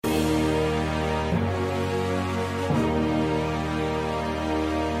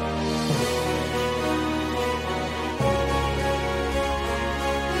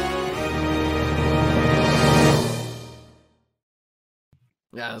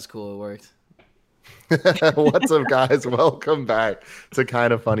yeah, that's cool. It worked. What's up, guys? Welcome back to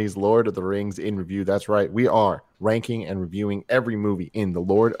Kind of Funny's Lord of the Rings in Review. That's right. We are ranking and reviewing every movie in the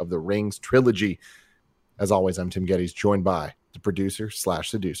Lord of the Rings trilogy. As always, I'm Tim Geddes, joined by the producer /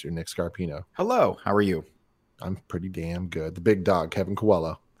 seducer, Nick Scarpino. Hello. How are you? I'm pretty damn good. The big dog, Kevin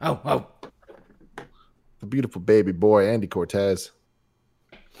Coelho. Oh. The beautiful baby boy, Andy Cortez.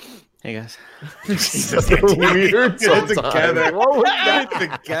 Hey guys. So weird together. What was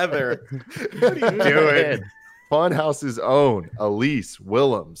that? Together. What are you doing? Funhouse's own Elise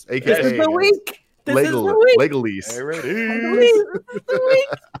Willems, aka This is the week. This is the week. Legalese. There it This is. is the week.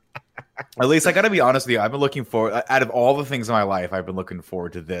 At least I got to be honest with you. I've been looking for, out of all the things in my life, I've been looking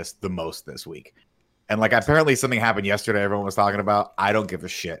forward to this the most this week. And like apparently something happened yesterday everyone was talking about. I don't give a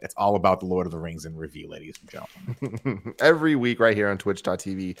shit. It's all about the Lord of the Rings in review, ladies and gentlemen. Every week right here on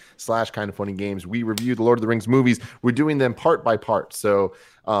twitch.tv/kindoffunnygames, we review the Lord of the Rings movies. We're doing them part by part. So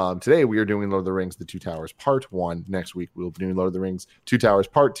today we are doing Lord of the Rings, The Two Towers, Part 1. Next week we'll be doing Lord of the Rings, Two Towers,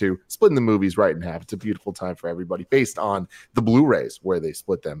 Part 2, splitting the movies right in half. It's a beautiful time for everybody based on the Blu-rays where they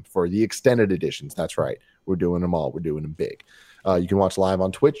split them for the extended editions. That's right. We're doing them all. We're doing them big. You can watch live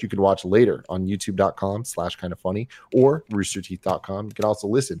on Twitch. You can watch later on youtube.com/kindoffunny or roosterteeth.com. You can also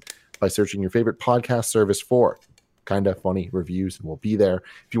listen by searching your favorite podcast service for Kinda Funny Reviews, and we'll be there.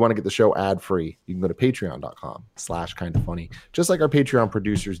 If you want to get the show ad-free, you can go to patreon.com/kindafunny. Just like our Patreon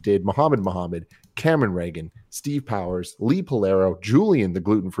producers did, Muhammad, Cameron Reagan, Steve Powers, Lee Polero, Julian, the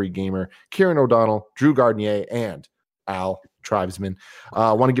gluten-free gamer, Kieran O'Donnell, Drew Gardnier, and Al Tribesman.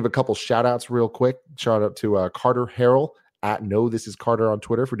 I want to give a couple shout-outs real quick. Shout out to Carter Harrell at No This Is Carter on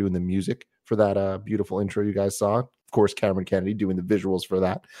Twitter for doing the music for that beautiful intro you guys saw. Of course, Cameron Kennedy doing the visuals for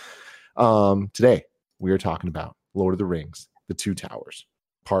that. Today, we are talking about Lord of the Rings, The Two Towers,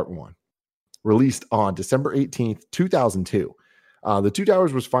 Part 1. Released on December 18th, 2002. The Two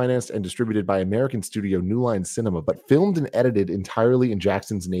Towers was financed and distributed by American studio New Line Cinema, but filmed and edited entirely in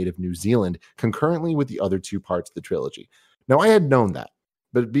Jackson's native New Zealand, concurrently with the other two parts of the trilogy. Now, I had known that,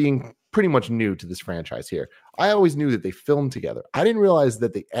 but being pretty much new to this franchise here, I always knew that they filmed together. I didn't realize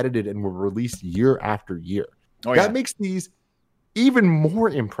that they edited and were released year after year. That makes these even more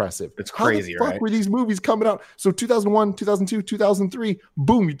impressive. It's crazy, How the fuck right? were these movies coming out? So 2001, 2002, 2003,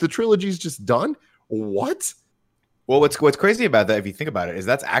 boom, the trilogy's just done? What? Well, what's crazy about that, if you think about it, is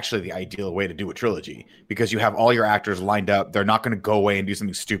that's actually the ideal way to do a trilogy because you have all your actors lined up. They're not going to go away and do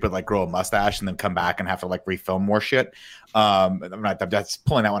something stupid like grow a mustache and then come back and have to like refilm more shit. I'm that's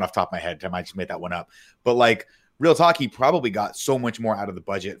pulling that one off the top of my head. I might just made that one up. But like real talk, he probably got so much more out of the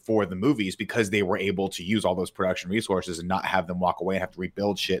budget for the movies because they were able to use all those production resources and not have them walk away and have to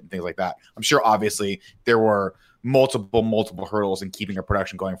rebuild shit and things like that. I'm sure obviously there were multiple hurdles in keeping a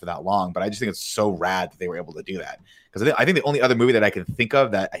production going for that long, but I just think it's so rad that they were able to do that. Because I think the only other movie that I can think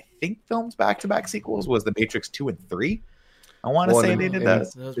of that I think filmed back-to-back sequels was The Matrix 2 and 3. I want to say they did that.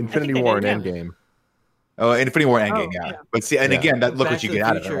 Infinity War and Endgame. Oh, Infinity War and Endgame, yeah. But see, and again, that look Back what you to get the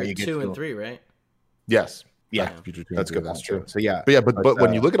out of it. Future Right? You get 2 and 3, right? Yes. Yeah, Back to the Future 2 and that's 3, good. That's true. So yeah, but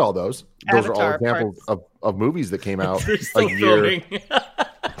when you look at all those are all Avatar examples of movies that came out They're a still year. filming.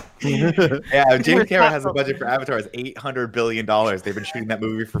 yeah. James Cameron has a budget for Avatar is $800 billion. They've been shooting that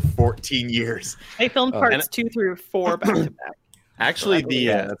movie for 14 years. They filmed parts 2 through 4 back to back. Actually,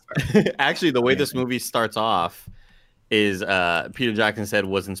 the way Yeah. this movie starts off is Peter Jackson said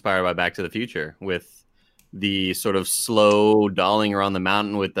was inspired by Back to the Future with the sort of slow dolling around the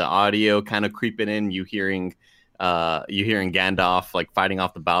mountain with the audio kind of creeping in. You hearing Gandalf like fighting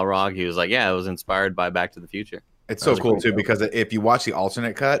off the Balrog. He was like, yeah, it was inspired by Back to the Future. It's so cool too because if you watch the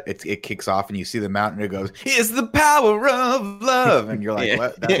alternate cut, it kicks off and you see the mountain. And it goes, "It's the power of love," and you're like, Yeah.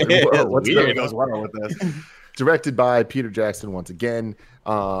 "What? What's What goes well with this?" Directed by Peter Jackson once again.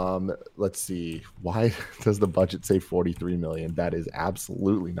 Let's see. Why does the budget say 43 million? That is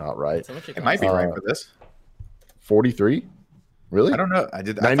absolutely not right. It might be right for this. 43? Really? I don't know. I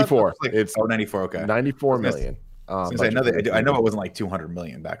 94. Like, It's 94. Okay. 94 million. I know I know it wasn't like 200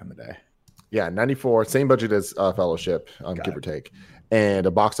 million back in the day. Yeah, 94. Same budget as Fellowship, give or take. And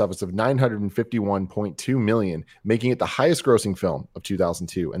a box office of 951.2 million, making it the highest grossing film of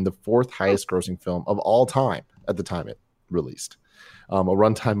 2002 and the fourth highest grossing film of all time at the time it released. A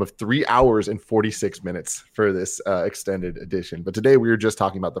runtime of 3 hours and 46 minutes for this extended edition. But today we were just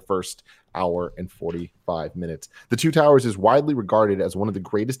talking about the first hour and 45 minutes. The Two Towers is widely regarded as one of the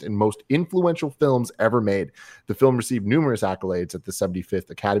greatest and most influential films ever made. The film received numerous accolades at the 75th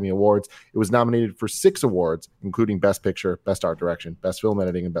Academy Awards. It was nominated for 6 awards, including Best Picture, Best Art Direction, Best Film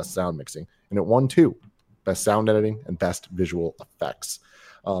Editing, and Best Sound Mixing. And it won 2, Best Sound Editing and Best Visual Effects.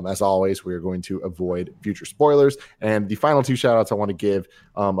 As always, we are going to avoid future spoilers. And the final two shout outs I want to give,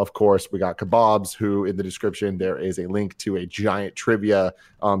 of course, we got Kebabs, who in the description there is a link to a giant trivia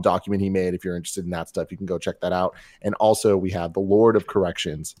document he made. If you're interested in that stuff, you can go check that out. And also we have the Lord of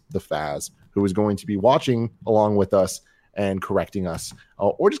Corrections, the Faz, who is going to be watching along with us and correcting us,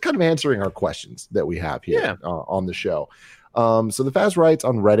 or just kind of answering our questions that we have here on the show. So the Faz writes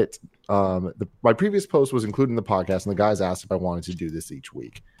on Reddit, my previous post was included in the podcast, and the guys asked if I wanted to do this each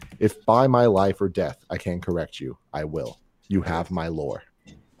week. If by my life or death I can correct you, I will. You have my lore.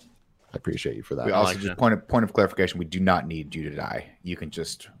 I appreciate you for that. We also just point of clarification: we do not need you to die. You can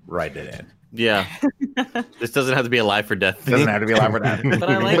just write it in. Yeah, this doesn't have to be a life or death thing. Doesn't have to be a life or death. But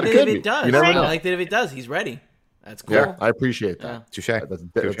I like that if it does. You never know. I like that if it does. He's ready. That's cool. Yeah, I appreciate that. Touche.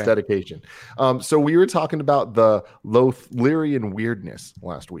 That's dedication. So we were talking about the Lothlorien weirdness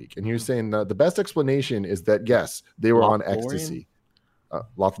last week, and he was saying the best explanation is that yes, they were on ecstasy.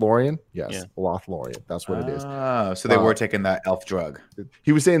 Lothlorien, yes, yeah. Lothlorien. That's what it is. So they were taking that elf drug.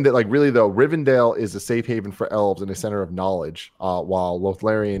 He was saying that, like, really though, Rivendell is a safe haven for elves and a center of knowledge, while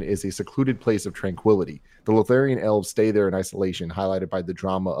Lothlorien is a secluded place of tranquility. The Lothlorien elves stay there in isolation, highlighted by the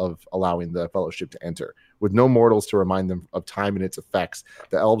drama of allowing the Fellowship to enter. With no mortals to remind them of time and its effects,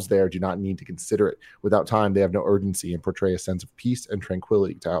 the elves there do not need to consider it. Without time, they have no urgency and portray a sense of peace and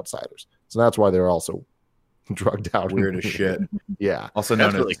tranquility to outsiders. So that's why they're also drugged out. Weird as shit. Yeah. Also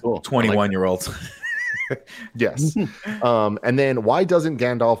known as 21-year-olds. Yes. And then why doesn't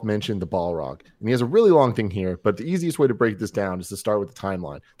Gandalf mention the Balrog? And he has a really long thing here, but the easiest way to break this down is to start with the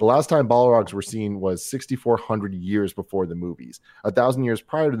timeline. The last time Balrogs were seen was 6,400 years before the movies. 1,000 years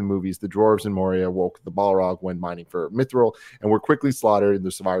prior to the movies, the dwarves in Moria woke the Balrog when mining for Mithril and were quickly slaughtered, and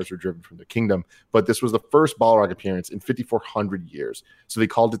the survivors were driven from their kingdom. But this was the first Balrog appearance in 5,400 years. So they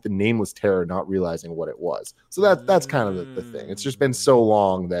called it the Nameless Terror, not realizing what it was. So that's kind of the thing. It's just been so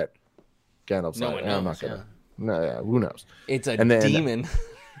long that Gandalf's like, I'm not gonna. No, yeah, who knows? It's a demon.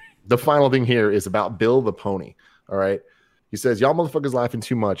 The final thing here is about Bill the Pony. All right, he says, "Y'all motherfuckers laughing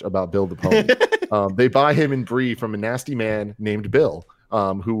too much about Bill the Pony." They buy him and Bree from a nasty man named Bill,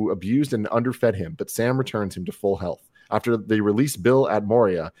 who abused and underfed him. But Sam returns him to full health. After they release Bill at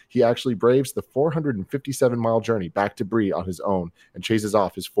Moria, he actually braves the 457-mile journey back to Bree on his own and chases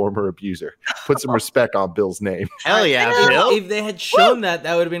off his former abuser. Put some respect on Bill's name. Hell yeah, Bill. If they had shown that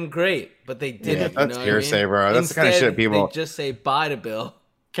would have been great, but they didn't. Yeah, that's hearsay, bro. That's the kind of shit people they just say bye to Bill.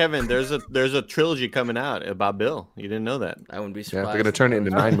 Kevin, there's a trilogy coming out about Bill. You didn't know that. I wouldn't be Yeah, surprised. they're going to turn it into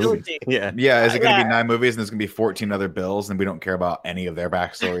 9 movies. Yeah. Yeah, is it going to be 9 movies and there's going to be 14 other Bills and we don't care about any of their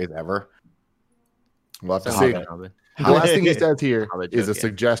backstories ever? We'll have to see. The last thing he says here is a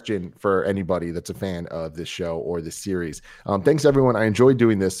suggestion for anybody that's a fan of this show or this series. Thanks, everyone. I enjoyed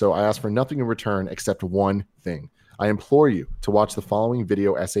doing this, so I ask for nothing in return except one thing. I implore you to watch the following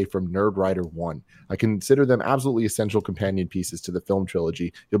video essay from Nerd Writer 1. I consider them absolutely essential companion pieces to the film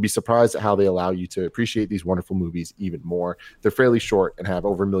trilogy. You'll be surprised at how they allow you to appreciate these wonderful movies even more. They're fairly short and have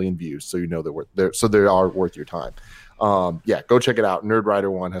over 1 million views, so you know they are worth your time. Yeah, go check it out. Nerd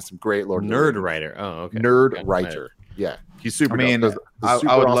Writer 1 has some great Nerd Writer. Oh, okay. Nerd Writer. Yeah, he's super. I mean, dope. I would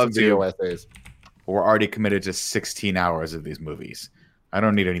awesome love video to. essays. We're already committed to 16 hours of these movies. I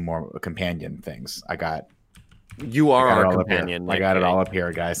don't need any more companion things. You are our companion. I got it all up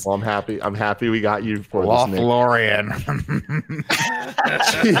here, guys. Well, I'm happy. I'm happy we got you for Lothlorien.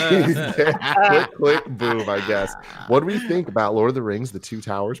 Click, click, boom. I guess. What do we think about Lord of the Rings: The Two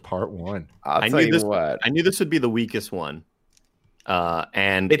Towers Part 1? I knew this would be the weakest one,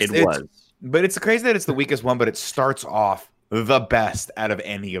 and it was. But it's crazy that it's the weakest one, but it starts off the best out of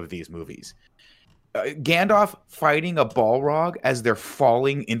any of these movies. Gandalf fighting a Balrog as they're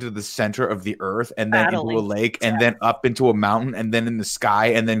falling into the center of the earth and then into a lake and then up into a mountain and then in the sky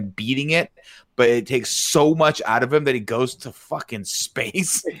and then beating it. But it takes so much out of him that he goes to fucking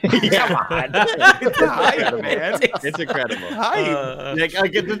space. Come on. It's hype, man. It's incredible.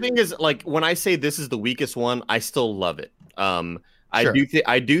 The thing is, like, when I say this is the weakest one, I still love it.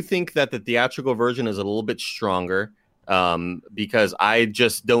 I do think that the theatrical version is a little bit stronger. Because I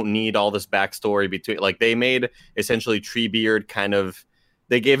just don't need all this backstory between, like, they made essentially Treebeard kind of,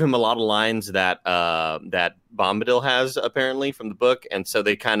 they gave him a lot of lines that that Bombadil has apparently from the book, and so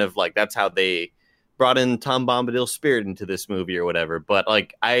they kind of like, that's how they brought in Tom Bombadil's spirit into this movie or whatever. But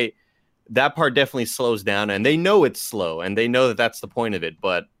like, that part definitely slows down, and they know it's slow, and they know that that's the point of it.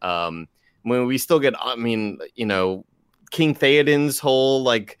 But when we still get, I mean, you know, King Theoden's whole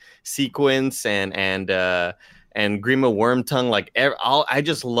like sequence and Grima Wormtongue, like I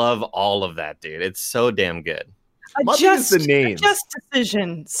just love all of that, dude. It's so damn good. My thing is the names. A just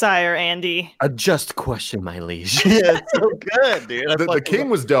decision, Sire Andy. A just question, my liege. Yeah, it's so good, dude. The king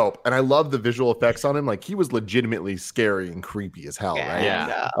was dope, and I love the visual effects on him. Like he was legitimately scary and creepy as hell, right?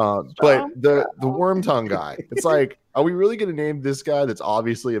 Yeah. But the worm tongue guy, it's like, are we really gonna name this guy that's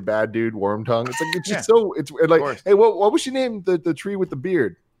obviously a bad dude Worm Tongue? It's like it's just so it's like, hey, what was she named the tree with the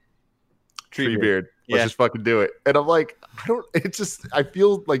beard? Tree beard. Let's just fucking do it. And I'm like, I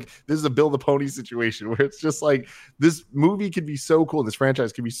feel like this is a Bill the Pony situation where it's just like this movie could be so cool. This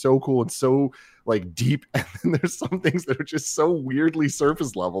franchise could be so cool and so like deep. And then there's some things that are just so weirdly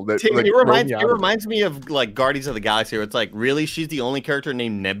surface level that like, it reminds me of like Guardians of the Galaxy, where it's like, really, she's the only character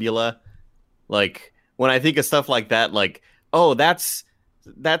named Nebula. Like when I think of stuff like that, like, oh, that's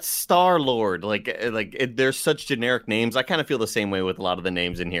Star-Lord. There's such generic names. I kind of feel the same way with a lot of the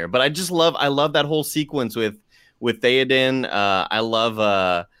names in here. But I love that whole sequence with Theoden. I love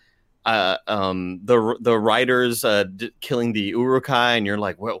the writers killing the Uruk-hai, and you're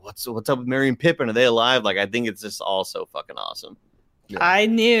like, well, what's up with Merry and Pippin? Are they alive? Like, I think it's just all so fucking awesome. Yeah. I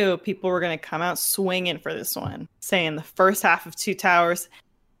knew people were going to come out swinging for this one, saying the first half of Two Towers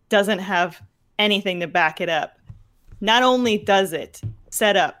doesn't have anything to back it up. Not only does it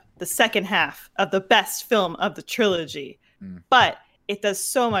set up the second half of the best film of the trilogy, but it does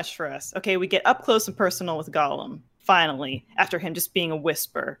so much for us. Okay, we get up close and personal with Gollum, finally, after him just being a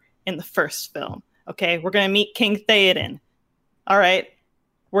whisper in the first film. Okay, we're going to meet King Theoden. All right,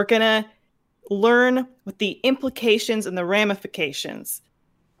 we're going to learn what the implications and the ramifications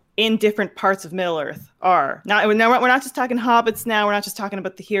in different parts of Middle-earth are. We're not just talking hobbits now, we're not just talking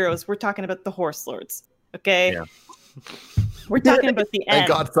about the heroes, we're talking about the horse lords. Okay? Yeah. We're talking about the Ents. Thank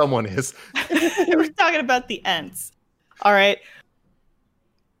God someone is. We're talking about the Ents. All right.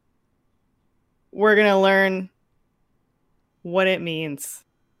 We're going to learn what it means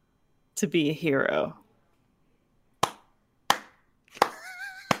to be a hero.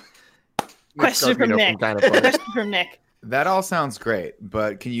 Question from Nick. Question from Nick. That all sounds great,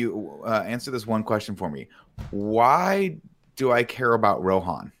 but can you answer this one question for me? Why do I care about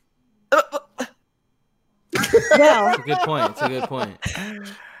Rohan? Yeah, it's a good point.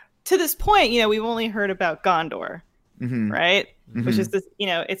 To this point, we've only heard about Gondor, right? Mm-hmm. Which is this,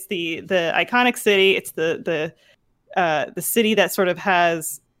 it's the iconic city. It's the city that sort of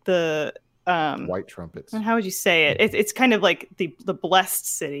has the white trumpets. And how would you say it? It's kind of like the blessed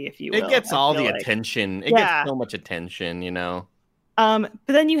city, if you will. It gets all the attention. It gets so much attention, But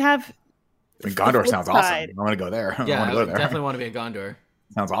then you have. Gondor sounds awesome. I want to go there. Yeah, I definitely want to be in Gondor.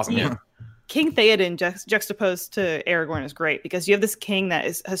 Sounds awesome. Yeah. King Theoden juxtaposed to Aragorn is great because you have this king that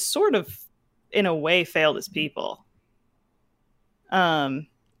has sort of, in a way, failed his people. I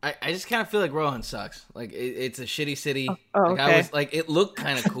just kind of feel like Rohan sucks. Like it's a shitty city. Okay. It looked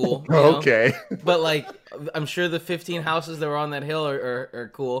kind of cool. Okay. But like, I'm sure the 15 houses that were on that hill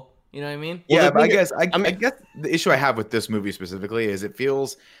are cool. You know what I mean? Yeah, but I guess the issue I have with this movie specifically is it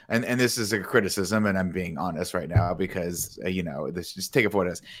feels, and this is a criticism, and I'm being honest right now because this, just take it for what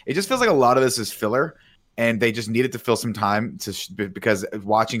it is. It just feels like a lot of this is filler, and they just needed to fill some time because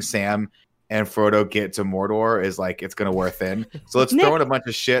watching Sam and Frodo get to Mordor is like it's gonna wear thin. So let's throw in a bunch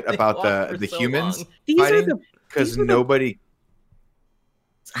of shit about the humans fighting because nobody.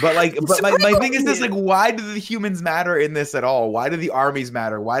 But my thing is this: like, why do the humans matter in this at all? Why do the armies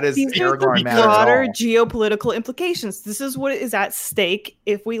matter? Why does Aragorn matter? Broader geopolitical implications. This is what is at stake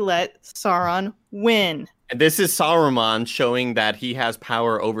if we let Sauron win. And this is Saruman showing that he has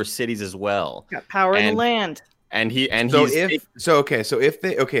power over cities as well. Got power in the land. Let's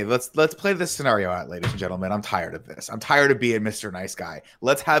play this scenario out, ladies and gentlemen. I'm tired of this. I'm tired of being Mr. Nice Guy.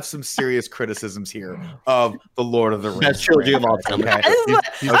 Let's have some serious criticisms here of the Lord of the Rings. That's trilogy of all time. Okay.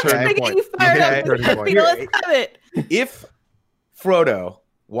 Let's have it. If Frodo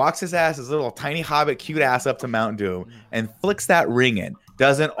walks his little tiny hobbit cute ass up to Mount Doom and flicks that ring in,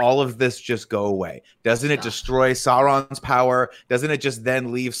 doesn't all of this just go away? Doesn't it destroy Sauron's power? Doesn't it just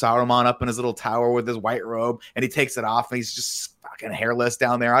then leave Saruman up in his little tower with his white robe and he takes it off and he's just fucking hairless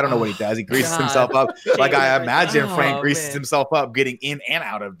down there? I don't know what he does. He greases himself up. Like I imagine Frank greases himself up getting in and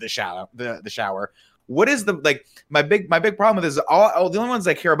out of the shower. The shower. What is my big problem with this is all the only ones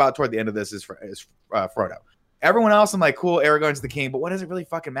I care about toward the end of this is Frodo. Everyone else, I'm like, cool, Aragorn's the king, but what does it really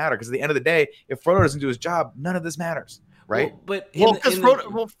fucking matter? Because at the end of the day, if Frodo doesn't do his job, none of this matters. Right. Because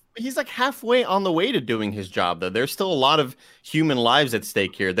Frodo, he's like halfway on the way to doing his job, though. There's still a lot of human lives at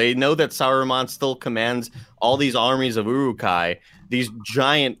stake here. They know that Saruman still commands all these armies of Uruk-hai, these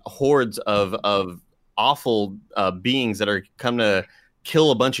giant hordes of awful beings that are come to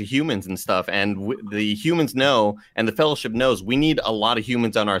kill a bunch of humans and stuff. And the humans know, and the Fellowship knows, we need a lot of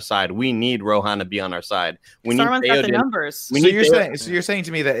humans on our side. We need Rohan to be on our side. We Saruman's need got the numbers. So you're saying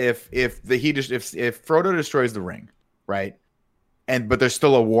to me that if Frodo destroys the ring, right? But there's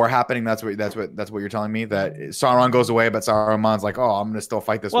still a war happening. That's what you're telling me, that Sauron goes away, but Saruman's like, oh, I'm going to still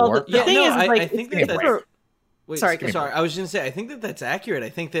fight this war. The thing is, I think that's. Wait, sorry. I was going to say, I think that's accurate. I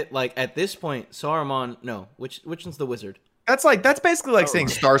think that like at this point, Saruman. No, which one's the wizard? That's basically like saying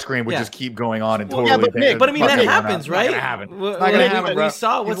Starscream would just keep going on and totally. Yeah, but I mean that happens, right? It's not gonna happen. We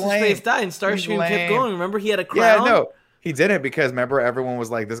saw what's his face die, and Starscream kept going. Remember, he had a crown. Yeah, no, he didn't, because remember everyone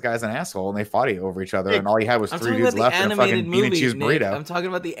was like, "This guy's an asshole," and they fought over each other, and all he had was 3 dudes left and a fucking bean and cheese burrito. I'm talking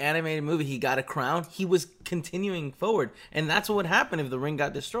about the animated movie. He got a crown. He was continuing forward, and that's what would happen if the ring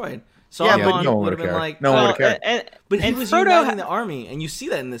got destroyed. Saruman would have been like, no one would have cared. But he was uniting the army, and you see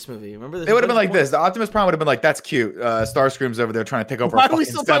that in this movie. Remember, it would have been like this. The Optimus Prime would have been like, "That's cute." Starscream's over there trying to take over a fucking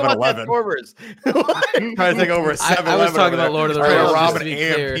 7-Eleven. Trying to take over a 7-Eleven. I was talking about Lord of the Rings. Robin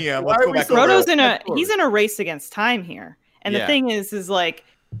AM. Frodo's he's in a race against time here, and the thing is like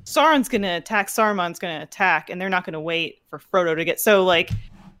Sauron's going to attack, Saruman's going to attack, and they're not going to wait for Frodo to get. So like,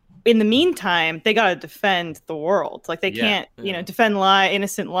 in the meantime, they got to defend the world. Like they can't, defend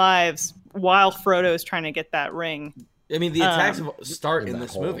innocent lives while Frodo is trying to get that ring. I mean, the attacks start in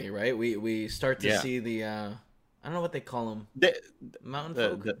this movie, right? We start to see the I don't know what they call them.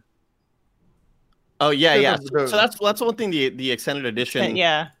 Mountain folk. So that's one thing the extended edition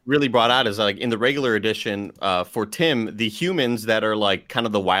really brought out is like in the regular edition for Tim, the humans that are like kind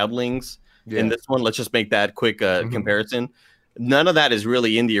of the wildlings in this one. Let's just make that quick comparison. None of that is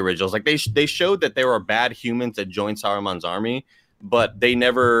really in the originals. Like they showed that there are bad humans that joined Saruman's army, but they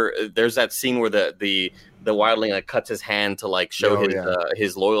never. There's that scene where the wildling like cuts his hand to like show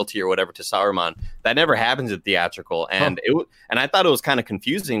his loyalty or whatever to Saruman. That never happens at theatrical, and I thought it was kind of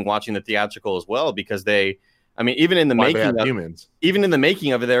confusing watching the theatrical as well, because even in the making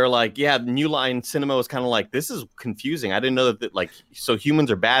of it, they were like, New Line Cinema was kind of like, this is confusing. I didn't know that like, so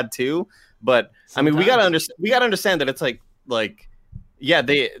humans are bad too. But sometimes. I mean, we gotta understand that it's like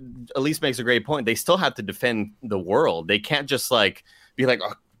they Elise makes a great point. They still have to defend the world. They can't just like be like,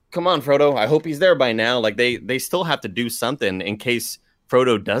 oh, come on, Frodo, I hope he's there by now. Like they still have to do something in case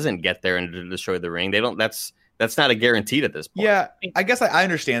Frodo doesn't get there and destroy the ring. That's not a guaranteed at this point. Yeah, I guess I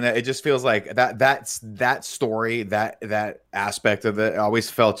understand that. It just feels like that story, that aspect of it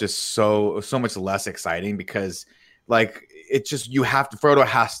always felt just so much less exciting, because like it's just Frodo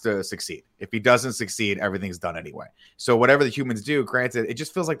has to succeed. If he doesn't succeed, everything's done anyway. So whatever the humans do, granted, it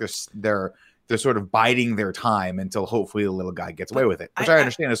just feels like they're sort of biding their time until hopefully the little guy gets away with it, which I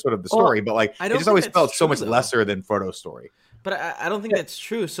understand is sort of the story, but like it just always felt so much lesser than Frodo's story. But I don't think that's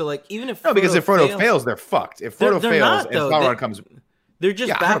true. So like, even if because if Frodo fails, they're fucked. If Frodo fails and Sauron comes, they're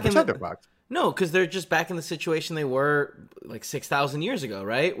just back in they're fucked. No, because they're just back in the situation they were like 6,000 years ago,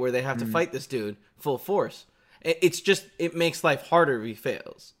 right? Where they have to fight this dude full force. It makes life harder if he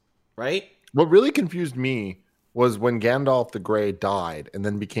fails, right? What really confused me was when Gandalf the Grey died and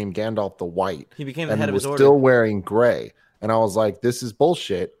then became Gandalf the White. He became the head of his order. Still wearing gray. And I was like, this is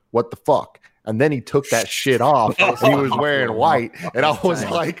bullshit. What the fuck? And then he took that shit off and he was wearing white. And I was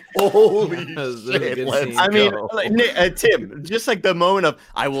like, holy shit. I mean, like, Tim, just like the moment of,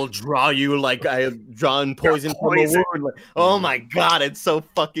 I will draw you like I have drawn poison from a wound. Like, oh my God, it's so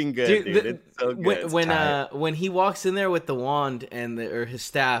fucking good, dude. It's so good. When he walks in there with the wand or his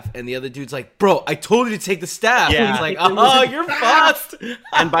staff, and the other dude's like, bro, I told you to take the staff. Yeah. And he's like, oh, you're fucked.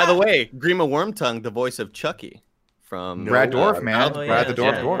 And by the way, Grima Wormtongue, the voice of Chucky from Brad Dwarf, man. Brad the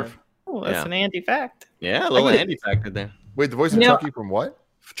Dwarf. Oh, that's an Andy fact. Yeah, a little Andy fact in there. Wait, the voice of Chucky from what?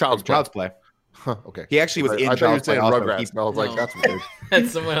 Child's Play. Huh, okay. He actually was in Child's Play. Rugrats. I was like, that's weird.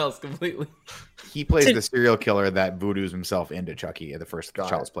 That's someone else completely. He plays the serial killer that voodoos himself into Chucky at the first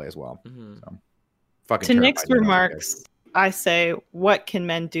Child's Play as well. Mm-hmm. So, fucking to Nick's remarks, I say, what can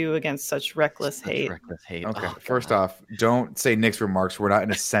men do against such reckless hate? Reckless hate. Okay, first off, don't say Nick's remarks. We're not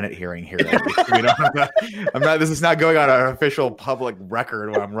in a Senate hearing here. I'm not. This is not going on an official public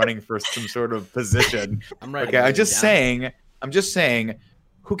record when I'm running for some sort of position. Okay, I'm just saying.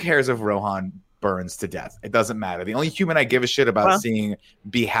 Who cares if Rohan burns to death? It doesn't matter. The only human I give a shit about seeing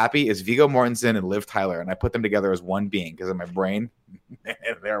be happy is Viggo Mortensen and Liv Tyler, and I put them together as one being because in my brain,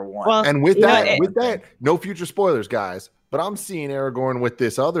 they're one. Well, and with that, no future spoilers, guys. But I'm seeing Aragorn with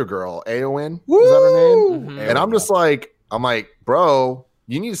this other girl, Eowyn. Is that her name? Mm-hmm. And I'm just like, bro,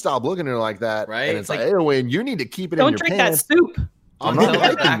 you need to stop looking at her like that. Right? And it's like, Eowyn, you need to keep it in your pants. Don't drink that soup. I'm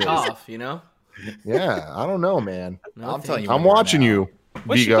not back off, you know? Yeah, I don't know, man. I'm telling you. I'm watching you,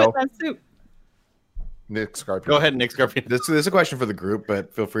 What's she put in that soup? Nick Scarpino. Go ahead, Nick Scarpino. This is a question for the group,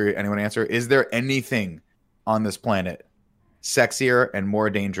 but feel free anyone to answer. Is there anything on this planet sexier and more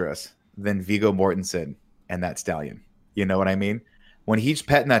dangerous than Viggo Mortensen and that stallion? You know what I mean? When he's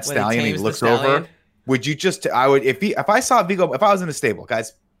petting that When he stallion, he tames the looks stallion? over. Would you just? I would if I saw Viggo. If I was in a stable,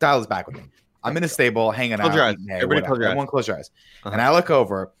 guys, dial this back with me. I'm in a stable, hanging Close out. your eyes. eating hay, Everybody whatever. close your eyes. Everyone close your eyes. Uh-huh. And I look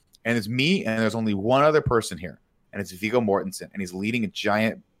over, and it's me, and there's only one other person here, and it's Viggo Mortensen, and he's leading a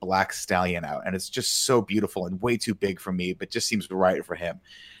giant black stallion out, and it's just so beautiful and way too big for me, but just seems right for him.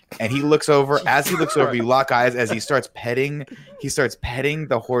 And he looks over. As he looks over, you lock eyes. As he starts petting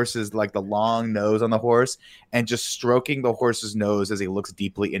the horse's, like the long nose on the horse, and just stroking the horse's nose as he looks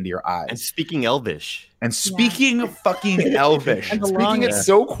deeply into your eyes. And speaking Elvish. And speaking fucking Elvish. And the Speaking long it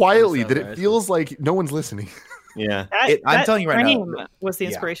so quietly So that it nice. feels like no one's listening. Yeah. I'm telling you right now- frame was the Yeah.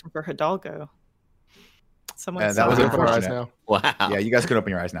 inspiration for Hidalgo. Someone And saw that was it. Open our eyes unfortunate. now. Wow. Yeah, you guys can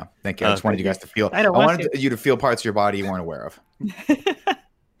open your eyes now. Thank you. I just wanted you guys to feel. I don't I want wanted you to feel parts of your body you weren't aware of.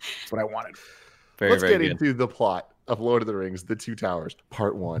 That's what I wanted. Very, Let's very get good. into the plot of Lord of the Rings: The Two Towers,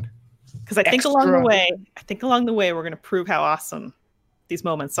 Part 1. Because I think along the way, we're going to prove how awesome these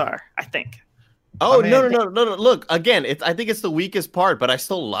moments are. I think. Oh, I no, mean- no, no, no, no. Look, again, I think it's the weakest part, but I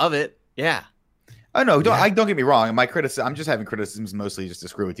still love it. Yeah. Oh no, don't get me wrong. My criticism, I'm just having criticisms mostly just to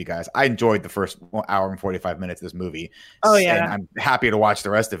screw with you guys. I enjoyed the first hour and 45 minutes of this movie. Oh, yeah. and I'm happy to watch the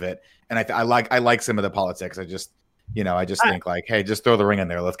rest of it. And I like some of the politics. I just think like, hey, just throw the ring in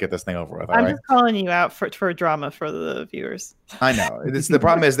there. Let's get this thing over with. All I'm right. just calling you out for drama for the viewers. I know. The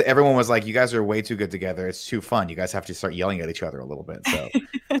problem is that everyone was like, you guys are way too good together. It's too fun. You guys have to start yelling at each other a little bit. So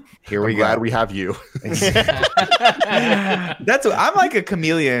here we I'm go. glad we have you. That's what, I'm like a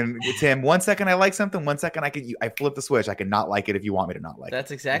chameleon, Tim. 1 second I like something, 1 second I flip the switch. I can not like it if you want me to not like it.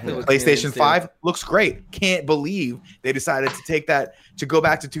 That's exactly what PlayStation comedians do. 5 looks great. Can't believe they decided to take that to go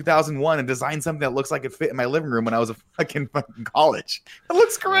back to 2001 and design something that looks like it fit in my living room when I was a fucking college. It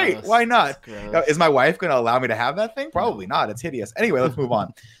looks great. Gross. Why not? Gross. Now, is my wife going to allow me to have that thing? Probably not. It's hideous. Anyway, let's move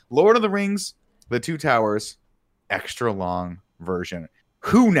on. Lord of the Rings, The Two Towers, extra long version.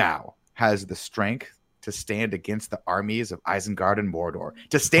 Who now has the strength to stand against the armies of Isengard and Mordor,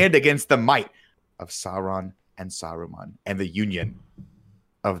 to stand against the might of Sauron and Saruman and the union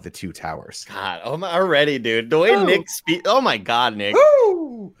of the Two Towers? God, I'm already, dude. The way Woo. Nick speaks. Oh, my God, Nick.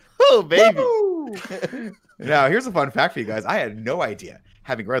 Woo! Oh, baby. Woo! Now, here's a fun fact for you guys. I had no idea,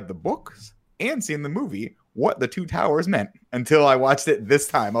 having read the books and seen the movie, what the Two Towers meant until I watched it this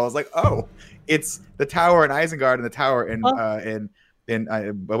time. I was like, oh, it's the tower in Isengard and the tower in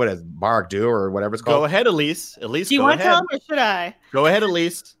what is it, Barad-dûr or whatever it's Go called. ahead, Elise. Elise, Do you go want to ahead. tell them or should I? Go ahead,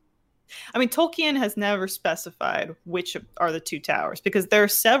 Elise. I mean, Tolkien has never specified which are the two towers because there are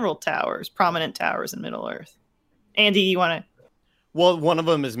several towers, prominent towers in Middle Earth. Andy, you want to? Well, one of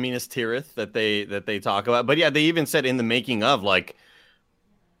them is Minas Tirith that they talk about. But yeah, they even said in the making of, like,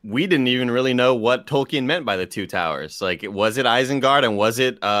 we didn't even really know what Tolkien meant by the two towers. Like, was it Isengard and was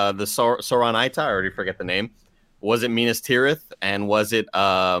it the Sauron-Aitai? I already forget the name. Was it Minas Tirith and was it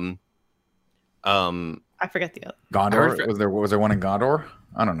I forget the other. Gondor? Was there one in Gondor?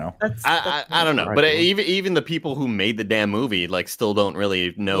 I don't know. I don't know. Right, But cool. even the people who made the damn movie like still don't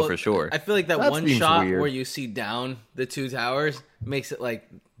really know Well, for sure. I feel like that That one seems shot weird. where you see down the two towers makes it like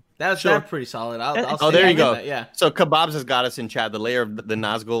that's Sure. pretty solid. I'll Oh, say there I you get go. that, yeah. So Kebabs has got us in chat. The layer of the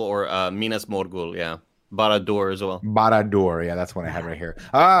Nazgul or Minas Morgul, yeah. Barad-dûr as well. Barad-dûr, yeah, that's what I have right here.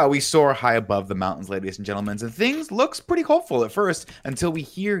 We soar high above the mountains, ladies and gentlemen, and things looks pretty hopeful at first until we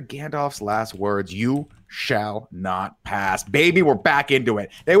hear Gandalf's last words: "You shall not pass." Baby, we're back into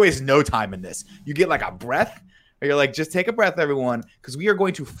it. They waste no time in this. You get like a breath, or you're like, just take a breath, everyone, because we are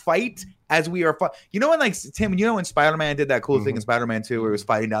going to fight as we are. You know when, like, Tim, you know when Spider-Man did that cool thing in Spider-Man 2 where he was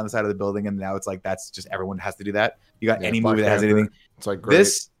fighting down the side of the building, and now it's like that's just everyone has to do that. You got Yeah, any Black movie that has Panther. anything. It's like great.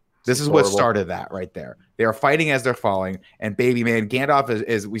 This is what horrible. started that right there. They are fighting as they're falling, and baby man, Gandalf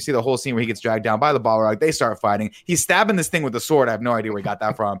is we see the whole scene where he gets dragged down by the Balrog. They start fighting. He's stabbing this thing with the sword. I have no idea where he got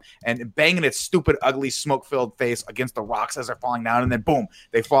that from, and banging its stupid, ugly, smoke-filled face against the rocks as they're falling down. And then boom,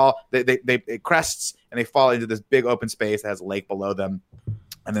 they fall. It crests and they fall into this big open space that has a lake below them.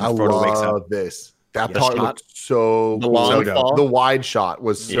 And then I Frodo wakes up. love this. That Yeah, part shot. looked so The cool. long So dope. fall. The wide shot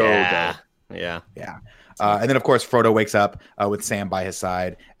was so yeah. dope. Yeah. Yeah. And then, of course, Frodo wakes up with Sam by his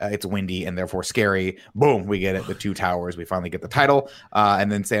side. It's windy and therefore scary. Boom, we get it. The Two Towers. We finally get the title.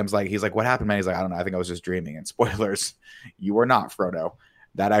 And then Sam's like, he's like, what happened, man? He's like, I don't know. I think I was just dreaming. And spoilers, you were not, Frodo.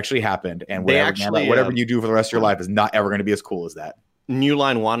 That actually happened. And They whatever, actually, whatever you do for the rest of your life is not ever going to be as cool as that. New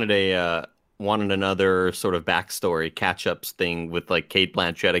Line wanted another sort of backstory catch-ups thing with like Kate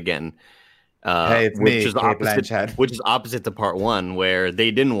Blanchett again. Hey, it's me, Kate opposite, Blanchett. which is opposite to part 1, where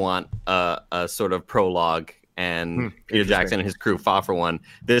they didn't want a sort of prologue, and Peter Jackson and his crew fought for one.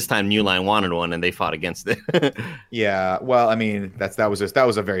 This time, New Line wanted one, and they fought against it. Yeah, well, I mean, that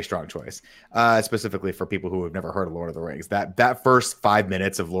was a very strong choice, specifically for people who have never heard of Lord of the Rings. That first 5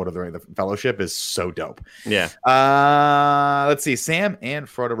 minutes of Lord of the Rings, the Fellowship, is so dope. Yeah. Let's see. Sam and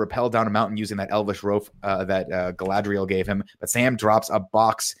Frodo rappel down a mountain using that elvish rope that Galadriel gave him, but Sam drops a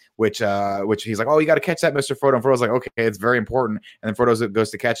box, which he's like, "Oh, you got to catch that, Mr. Frodo." And Frodo's like, "Okay, it's very important." And then Frodo goes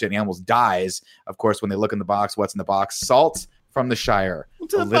to catch it, and he almost dies. Of course, when they look in the box, what's in the box? Salt from the Shire, a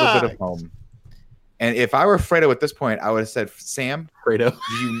little bit of home. And if I were Frodo at this point, I would have said, "Sam,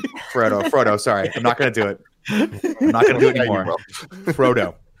 Frodo. Sorry, I'm not going to do it. I'm not going to do it anymore."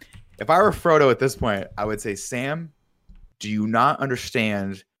 Frodo. If I were Frodo at this point, I would say, "Sam, do you not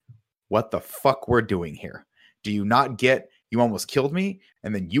understand what the fuck we're doing here? Do you not get? You almost killed me,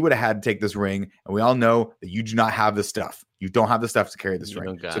 and then you would have had to take this ring, and we all know that you do not have the stuff. You don't have the stuff to carry this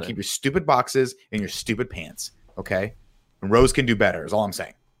ring. So keep your stupid boxes in your stupid pants, okay? And Rose can do better, is all I'm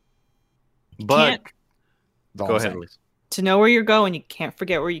saying." But go ahead, Elise. To know where you're going, you can't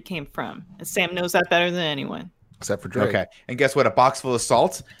forget where you came from. And Sam knows that better than anyone. Except for Drake. Okay. And guess what? A box full of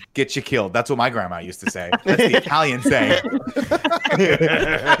salt gets you killed. That's what my grandma used to say. That's the Italian saying.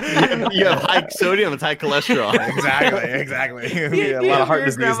 You have high sodium, it's high cholesterol. Exactly. A lot of heart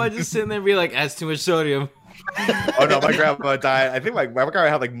disease. Grandma just sitting there and be like, "That's too much sodium." Oh no, my grandma died. I think my grandma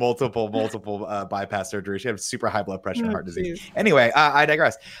had like multiple bypass surgery. She had super high blood pressure and heart disease. Anyway, I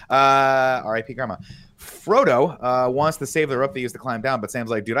digress. R.I.P. Grandma. Frodo wants to save the rope they used to climb down, but Sam's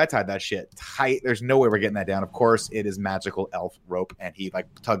like, "Dude, I tied that shit tight. There's no way we're getting that down." Of course, it is magical elf rope, and he like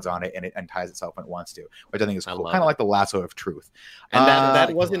tugs on it and it unties itself when it wants to, which I think is cool. Kind of like the lasso of truth. And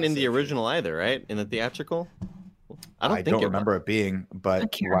that wasn't in the original either, right? In the theatrical? I don't remember it being, but I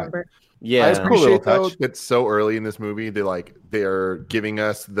can't remember. Yeah, I appreciate though that so early in this movie they're giving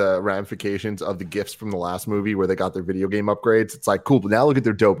us the ramifications of the gifts from the last movie where they got their video game upgrades. It's like, cool, but now look at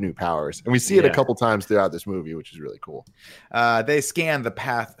their dope new powers, and we see it a couple times throughout this movie, which is really cool. They scan the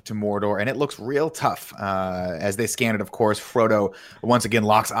path to Mordor, and it looks real tough. As they scan it, of course, Frodo once again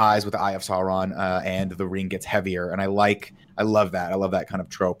locks eyes with the Eye of Sauron, and the ring gets heavier. And I love that. I love that kind of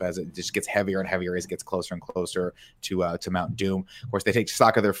trope as it just gets heavier and heavier as it gets closer and closer to Mount Doom. Of course, they take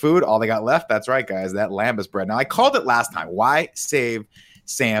stock of their food. All they got left, that's right, guys, that lambus bread. Now, I called it last time. Why save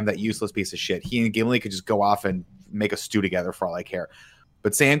Sam, that useless piece of shit? He and Gimli could just go off and make a stew together for all I care.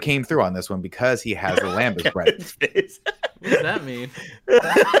 But Sam came through on this one because he has the lambus bread. What does that mean?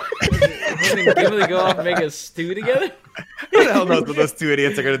 Didn't Gimli go off and make a stew together? Who the hell knows what those two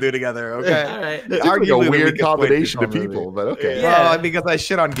idiots are going to do together? Okay, All right. It's like a weird combination of people, but okay. Yeah. Well, because I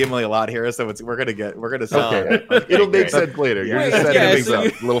shit on Gimli a lot here, so we're gonna see. Okay, it'll make sense later. You're just Wait, setting yeah, things so up.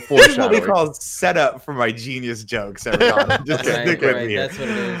 you- A little This is what we foreshadowing. call setup for my genius jokes. Everyone, just stick with me here. That's what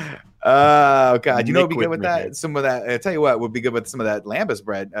it is. Oh god, you know what'd be Nick good with with me. that? Some of that. I tell you what would be good with some of that lambus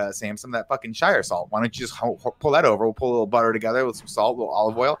bread, Sam. Some of that fucking Shire salt. Why don't you just pull that over? We'll pull a little butter together with some salt, a little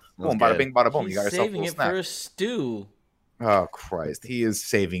olive oil. Boom, bada good. bing, bada boom. He's You got yourself a saving little it snack. for a stew. Oh Christ, he is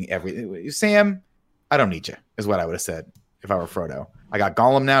saving everything. Sam, I don't need you, is what I would have said if I were Frodo. I got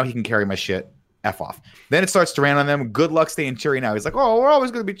Gollum now. He can carry my shit. F off. Then it starts to rain on them. Good luck staying cheery now. He's like, "Oh, we're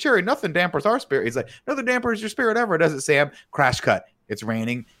always going to be cheery. Nothing dampers our spirit." He's like, "Nothing dampers your spirit ever, does it, Sam?" Crash cut. It's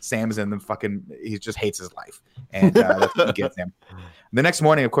raining. Sam's in the fucking. He just hates his life, and that's what he gets him. The next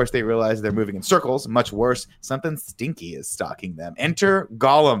morning, of course, they realize they're moving in circles. Much worse, something stinky is stalking them. Enter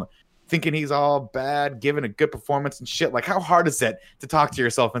Gollum, thinking he's all bad, giving a good performance and shit. Like, how hard is it to talk to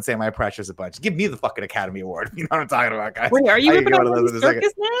yourself and say my precious a bunch? Give me the fucking Academy Award. You know what I'm talking about, guys? Wait, are you I ripping can on go to Andy those in a second.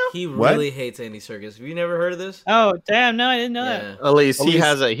 Serkis now? He What? really hates Andy Serkis. Have you never heard of this? Oh, damn. No, I didn't know that. Yeah. Elise, he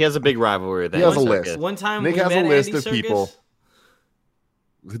Elise- has a big rivalry with He has a Andy list. Serkis. One time Nick we has a met list Andy of Serkis. people.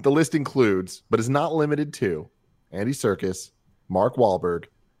 The list includes, but is not limited to, Andy Serkis, Mark Wahlberg,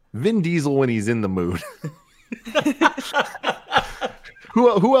 Vin Diesel when he's in the mood.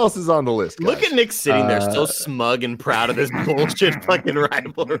 Who else is on the list? Guys? Look at Nick sitting there so smug and proud of this bullshit fucking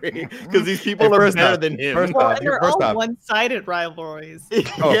rivalry because these people Hey, are first better off- than him. first Well, off, and they're first all off- one-sided rivalries.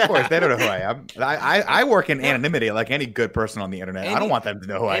 Oh, Yeah. of course, they don't know who I am. I work in anonymity like any good person on the internet. I don't want them to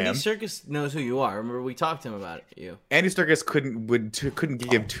know who I Andy am. Serkis knows who you are. Remember, we talked to him about it. You. Andy Serkis couldn't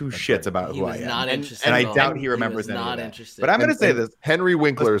give two shits about He who I was am. not And- interested. and I at all. doubt he remembers was any of not that. interested. But I'm going to say this. Henry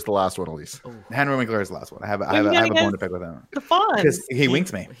Winkler is the last one, Elise. Henry Winkler is the last one. I have you a gotta bone get to pick with him. The fun. Because he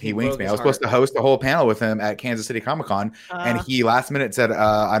winked me. He winked broke me. his I was supposed to heart. host a whole panel with him at Kansas City Comic Con, and he last minute said,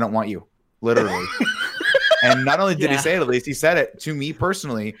 "I don't want you," literally. And not only did he Yeah. say it, at least he said it to me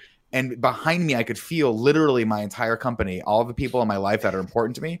personally And behind me, I could feel literally my entire company, all the people in my life that are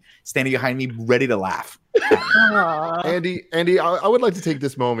important to me, standing behind me, ready to laugh. Andy, I would like to take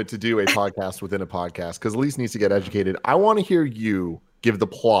this moment to do a podcast within a podcast because Elise needs to get educated. I want to hear you give the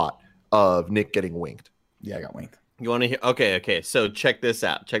plot of Nick getting winked. Yeah, I got winked. You want to hear? Okay. So check this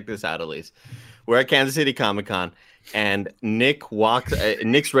out. Elise. We're at Kansas City Comic-Con, and Nick's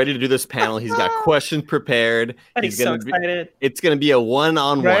ready to do this panel. He's got questions prepared. He's so excited. It's going to be a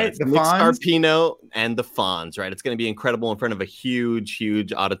one-on-one. Right, the Nick Fonz? Scarpino and the Fonz, right? It's going to be incredible in front of a huge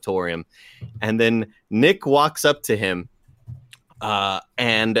auditorium. And then Nick walks up to him,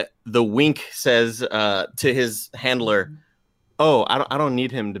 and the wink says to his handler, "Oh, I don't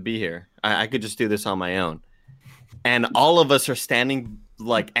need him to be here. I could just do this on my own." And all of us are standing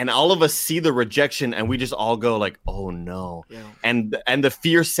and all of us see the rejection, and we just all go like, "Oh no!" Yeah. And the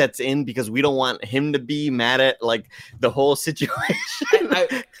fear sets in because we don't want him to be mad at the whole situation.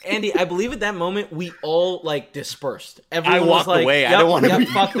 Andy, I believe at that moment we all dispersed. Everyone I walked was like, away. I Yep, don't want to be.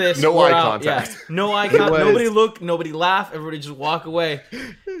 fuck this. No we're eye out." contact. Yeah. No eye contact. was- Nobody look. Nobody laugh. Everybody just walk away.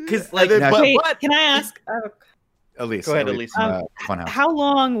 Because Now- Wait, can I ask? Elise, Go ahead, Elise. Funhouse. How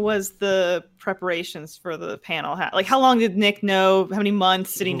long was the preparations for the panel? How long did Nick know? How many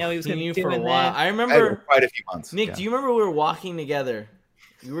months did he know he was going to be for a doing while. that? I remember. Quite a few months. Nick, yeah. do you remember we were walking together?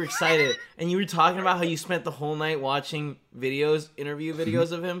 You were excited, and you were talking about how you spent the whole night watching interview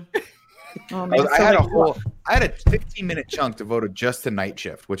videos of him. Oh, man, I had a 15-minute chunk devoted just to Night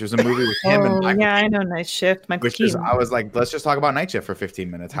Shift, which was a movie with him and Michael. yeah, I know Night Shift. Michael Which is, Keaton. I was like, let's just talk about Night Shift for 15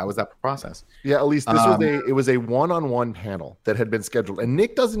 minutes. How was that process? Yeah, at least it was a one-on-one panel that had been scheduled, and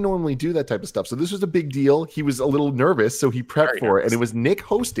Nick doesn't normally do that type of stuff. So this was a big deal. He was a little nervous, so he prepped Very for it, nervous. and it was Nick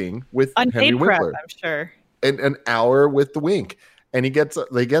hosting with Henry Unpaid prep, Winkler, I'm sure. and an hour with the wink. And they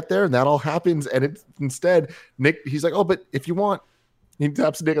get there, and that all happens, and instead Nick, he's like, "Oh, but if you want," he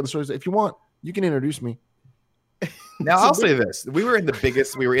taps Nick on the shoulder, says, "If you want, you can introduce me." Now I'll say this: we were in the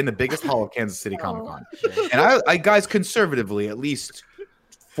biggest hall of Kansas City Comic Con, and I guys, conservatively, at least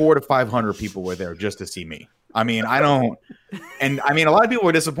 400 to 500 people were there just to see me. I mean, a lot of people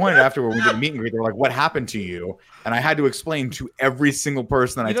were disappointed after we did a meet and greet. They were like, "What happened to you?" And I had to explain to every single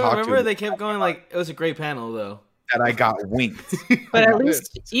person that I You don't talked remember? to They kept going it was a great panel though. that I got winked. But at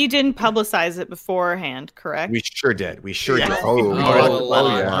least you didn't publicize it beforehand, correct? We sure did. We sure Yeah. did. Oh,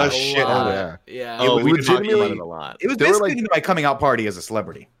 yeah. Shit out of yeah. Yeah. Oh, was we talked about legitimately- it a lot. It was There were, basically my coming out party as a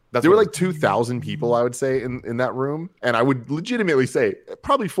celebrity. That's There were what 2,000 people, I would say, in that room, and I would legitimately say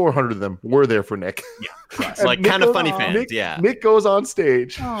probably 400 of them were there for Nick. yes. And Like Nick kind of goes- funny fans, Nick, yeah. Nick goes on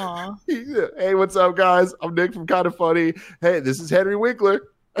stage. Aw. Hey, what's up, guys? I'm Nick from Kind of Funny. Hey, this is Henry Winkler.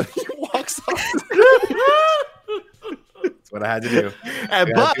 And he walks off. That's what I had to do. gotta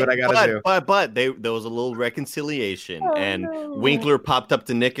do what I gotta do. But there was a little reconciliation, Oh, and no. Winkler popped up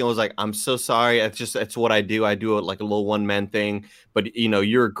to Nick and was like, "I'm so sorry. It's what I do. I do it like a little one man thing. But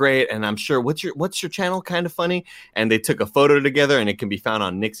you're great, and I'm sure what's your channel? Kind of Funny." And they took a photo together, and it can be found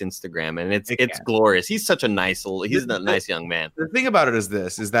on Nick's Instagram, and it's glorious. He's such a nice nice young man. The thing about it is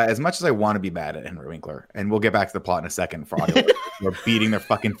that as much as I want to be mad at Henry Winkler, and we'll get back to the plot in a second for audio, they're beating their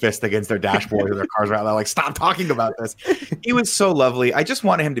fucking fist against their dashboard or their cars right now, like, stop talking about this. He was so lovely. I just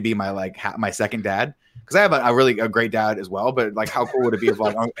wanted him to be my my second dad, because I have a great dad as well. But how cool would it be if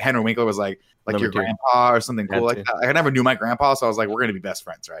Henry Winkler was like Number your two. grandpa or something cool That like too. that. I never knew my grandpa, so I was like, we're gonna be best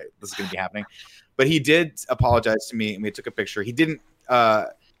friends, right? This is gonna be happening. But he did apologize to me, and we took a picture. He didn't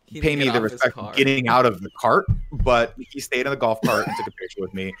He pay didn't me get the off his respect car. of getting out of the cart, but he stayed in the golf cart and took a picture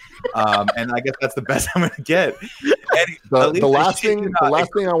with me. And I guess that's the best I'm gonna get. And The last shit thing you not,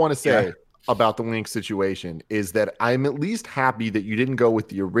 I want to say about the Wink situation is that I'm at least happy that you didn't go with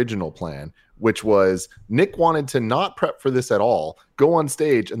the original plan, which was Nick wanted to not prep for this at all, go on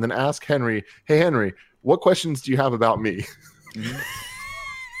stage and then ask Henry, "Hey Henry, what questions do you have about me?"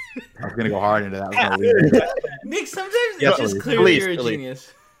 I was gonna go hard into that. I was gonna leave it. Nick, sometimes Yes, it's just please. clearly Please, you're a please.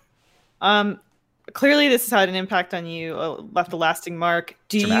 genius. Clearly this has had an impact on you, left a lasting mark.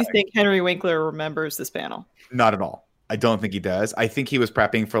 Do Traumatic. you think Henry Winkler remembers this panel? Not at all. I don't think he does. I think he was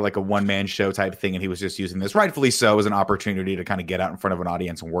prepping for like a one-man show type thing, and he was just using this, rightfully so, as an opportunity to kind of get out in front of an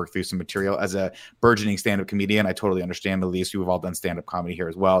audience and work through some material. As a burgeoning stand-up comedian, I totally understand. At least we've all done stand-up comedy here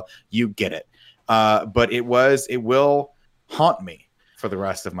as well. You get it. But it will haunt me for the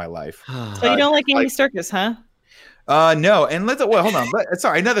rest of my life. So you don't like Andy Serkis, huh? No. And hold on.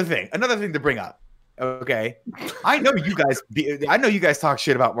 Sorry. Another thing to bring up. Okay. I know you guys talk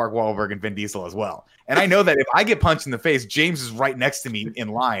shit about Mark Wahlberg and Vin Diesel as well. And I know that if I get punched in the face, James is right next to me in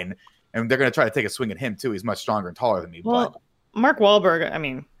line, and they're going to try to take a swing at him too. He's much stronger and taller than me. Well, Mark Wahlberg, I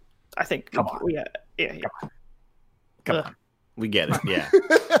mean, I think Come on. yeah. Come on. We get it. Yeah.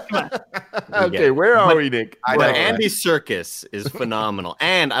 Okay, where are we, Nick? I But know, Andy Serkis is phenomenal,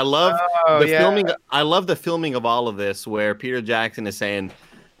 and I love the filming. I love the filming of all of this, where Peter Jackson is saying,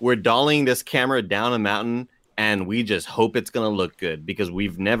 "We're dollying this camera down a mountain, and we just hope it's going to look good because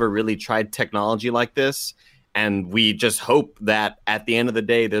we've never really tried technology like this, and we just hope that at the end of the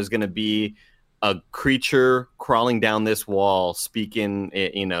day, there's going to be a creature crawling down this wall, speaking,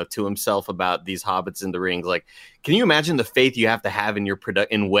 to himself about these hobbits in the rings." Like, can you imagine the faith you have to have in your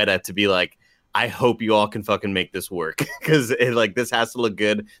in Weta to be like, I hope you all can fucking make this work because this has to look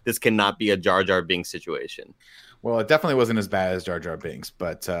good. This cannot be a Jar Jar Binks situation. Well, it definitely wasn't as bad as Jar Jar Binks,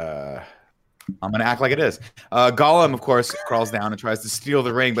 but I'm going to act like it is. Gollum, of course, crawls down and tries to steal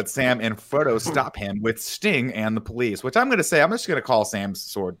the ring, but Sam and Frodo stop him with Sting and the police, which I'm going to say, I'm just going to call Sam's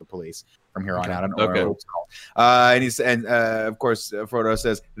sword the police from here on out. I don't know what it's called. And of course, Frodo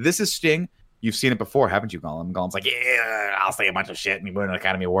says, "This is Sting. You've seen it before, haven't you, Gollum?" Gollum's like, "Yeah, I'll say a bunch of shit and you win an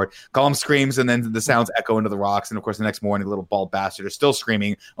Academy Award." Gollum screams, and then the sounds echo into the rocks. And of course, the next morning, the little bald bastard is still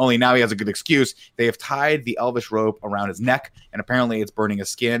screaming. Only now he has a good excuse. They have tied the elvish rope around his neck, and apparently it's burning his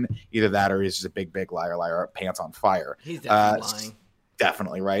skin. Either that, or he's just a big liar, pants on fire. He's definitely lying.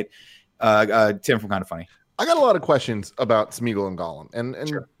 Definitely right. Tim from Kind of Funny. I got a lot of questions about Smeagol and Gollum, and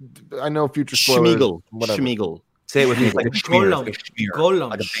Sure. I know future spoilers. Schmeagol. Say it with me. It's like a schmear. Gollum. It's like a schmear. Gollum.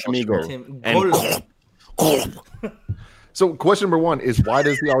 Like a Schmeagol. Tim, And Gollum. So, question number one is, why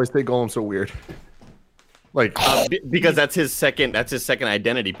does he always say Gollum so weird? Like, Because that's his second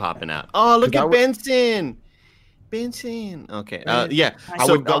identity popping out. Oh, look That at would- Benson. Okay. Benson. Yeah. I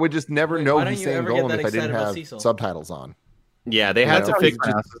So would just never Wait, know why don't he's you saying ever get Gollum that if I didn't excited about have Cecil? subtitles on. yeah, they had Yeah. to fix.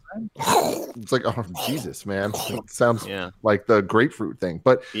 It's like, oh Jesus, man! It sounds Yeah. like the grapefruit thing,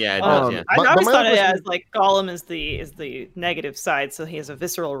 but Yeah, it does. Um, Yeah. I But- always but my thought it question- as like Gollum is the negative side, so he has a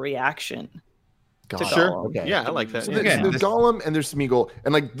visceral reaction to God. Gollum. Okay. Yeah, I like that. So Yeah. Again, there's this- Gollum and there's Smeagol,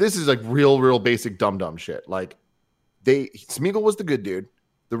 and like this is like real basic dumb shit. Like Smeagol was the good dude.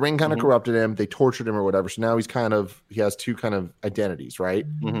 The ring kind of Mhm. corrupted him. They tortured him or whatever. So now he has two kind of identities, right?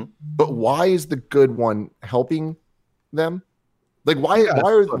 Mhm. But why is the good one helping them? Like why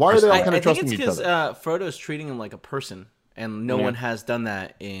are they all I kind of think trusting it's each because other? Frodo's treating him like a person, and no Yeah. one has done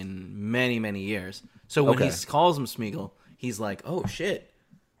that in many years. So when Okay. he calls him Smeagol, he's like, "Oh shit!"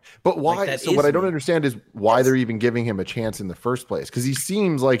 But why? that So is what I don't me. understand is why they're even giving him a chance in the first place. Because he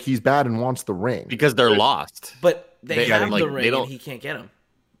seems like he's bad and wants the ring. Because they're lost. But they They- have like, the they ring, don't- and he can't get him.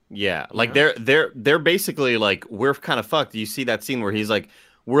 Yeah, like they're basically like, we're kind of fucked. You see that scene where he's like,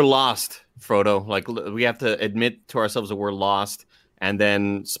 "We're lost, Frodo. Like we have to admit to ourselves that we're lost." And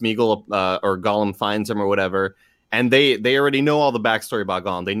then Smeagol or Gollum finds him or whatever, and they already know all the backstory about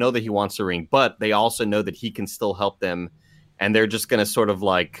Gollum. They know that he wants the ring, but they also know that he can still help them, and they're just gonna sort of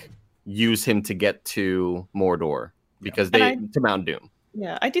like use him to get to Mordor because to Mount Doom.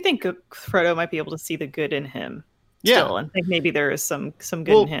 Yeah, I do think Frodo might be able to see the good in him. Yeah. Still, and think maybe there is some good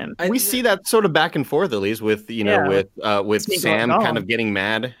Well, in him. We see that sort of back and forth, at least with with Smeagol Sam and kind Gollum. of getting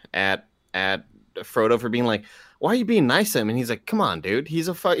mad at Frodo for being like, "Why are you being nice to him?" And he's like, "Come on, dude. He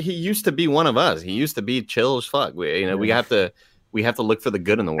used to be one of us. He used to be chill as fuck. We have to look for the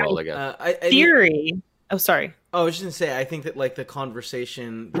good in the world, I guess." I think- Theory. Oh, sorry. I was just gonna say, I think that like the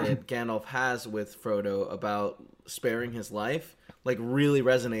conversation that Gandalf has with Frodo about sparing his life, like really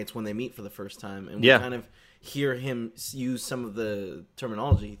resonates when they meet for the first time, and we Yeah. kind of hear him use some of the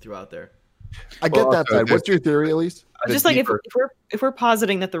terminology throughout there. I get Well, that also, side. What's your theory, Elise? Just like if we're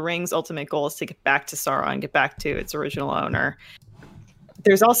positing that the ring's ultimate goal is to get back to Sauron, get back to its original owner,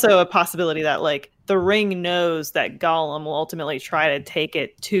 there's also a possibility that like the ring knows that Gollum will ultimately try to take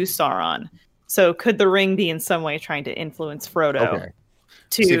it to Sauron. So could the ring be in some way trying to influence Frodo Okay.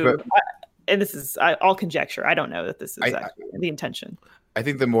 to? See, but- And this is all conjecture. I don't know that this is I- actually the intention. I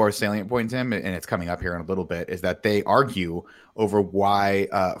think the more salient point, Tim, and it's coming up here in a little bit, is that they argue over why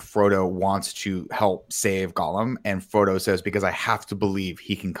Frodo wants to help save Gollum, and Frodo says, "Because I have to believe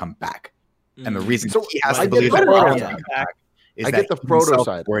he can come back." And the reason So, he has I to get believe the that Frodo Gollum side. can come back is I that get the he Frodo himself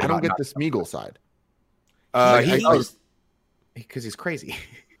side. worried I don't about get the Smeagol side. because he's crazy.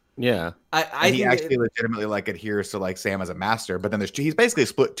 Yeah. I And he think actually legitimately like adheres to like Sam as a master, but then he's basically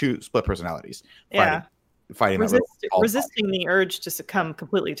split personalities. Yeah. Fighting that little ball Resisting the urge to succumb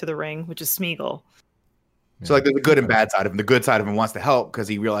completely to the ring, which is Smeagol. So like there's a good and bad side of him. The good side of him wants to help because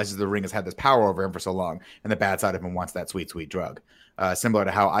he realizes the ring has had this power over him for so long, and the bad side of him wants that sweet drug. Similar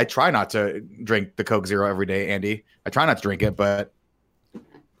to how I try not to drink the Coke Zero every day, Andy. I try not to drink it, but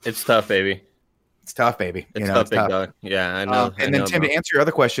It's tough, baby. It's tough, baby. It's You know, tough, it's big tough. dog. Yeah, I know. And then Tim, to answer your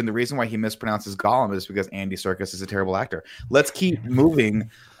other question, the reason why he mispronounces Gollum is because Andy Serkis is a terrible actor. Let's keep moving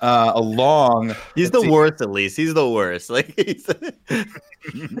along. He's the worst, at least. He's the worst. Like he's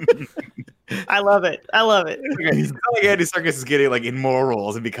I love it. I love it. He's like Andy Serkis is getting like in more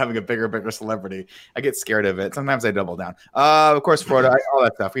roles and becoming a bigger celebrity. I get scared of it. Sometimes I double down. Of course, Frodo, all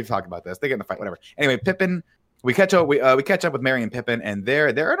that stuff. We've talked about this. They get in a fight, whatever. Anyway, Pippin. We catch up. We catch up with Merry and Pippin, and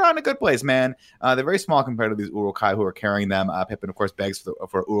they're not in a good place, man. They're very small compared to these Uruk-hai who are carrying them. Pippin, of course, begs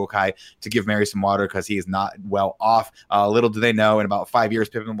for Uruk-hai to give Merry some water because he is not well off. Little do they know, in about 5 years,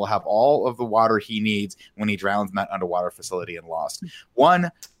 Pippin will have all of the water he needs when he drowns in that underwater facility in Lost. One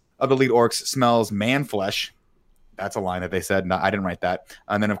of the lead orcs smells man flesh. That's a line that they said. No, I didn't write that.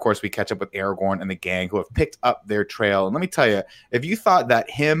 And then, of course, we catch up with Aragorn and the gang who have picked up their trail. And let me tell you, if you thought that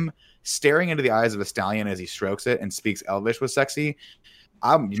him staring into the eyes of a stallion as he strokes it and speaks Elvish was sexy,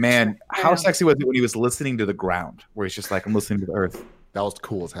 man, how sexy was it when he was listening to the ground, where he's just like, I'm listening to the earth. That was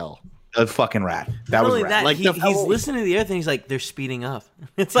cool as hell. That was fucking rad. That was rad. Like he's listening to the earth and he's like, they're speeding up.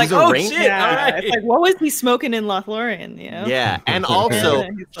 It's like, a oh rain- shit! Yeah, All right. it's like, what was he smoking in Lothlorien? You know? Yeah, and also Yeah,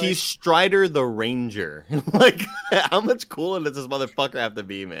 he's like- he's Strider the Ranger. Like, how much cooler does this motherfucker have to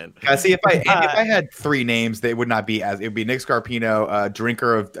be, man? See, if I had three names, they would not be as. It would be Nick Scarpino,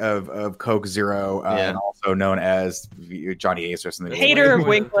 drinker of Coke Zero, and also known as Johnny Ace or something. Hater of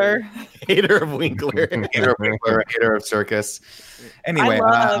Winkler. Hater of Winkler. Hater of Winkler, hater of Circus. Anyway,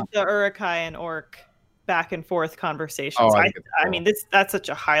 I love the Uruk-hai and Orc back and forth conversations. Oh, I mean, that's such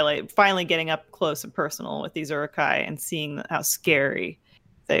a highlight. Finally getting up close and personal with these Uruk-hai and seeing how scary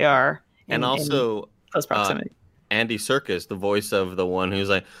they are. And also, close proximity. Andy Serkis, the voice of the one who's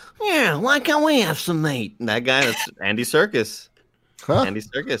like, yeah, why can't we have some meat? And that guy, that's Andy Serkis. Huh? Andy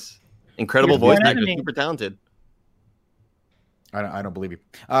Serkis. Incredible He's voice an actor, enemy. super talented. I don't believe you.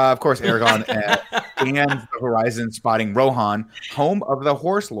 Of course, Aragorn scans the horizon, spotting Rohan, home of the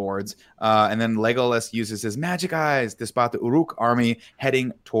Horse Lords. And then Legolas uses his magic eyes to spot the Uruk army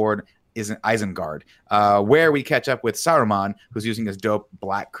heading toward Isengard, where we catch up with Saruman, who's using his dope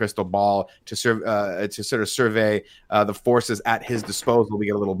black crystal ball to sort of survey the forces at his disposal. We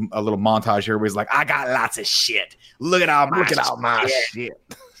get a little montage here where he's like, "I got lots of shit. Look at all my shit."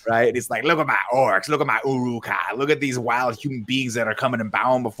 Right? And he's like, look at my orcs, look at my Uruk-hai, look at these wild human beings that are coming and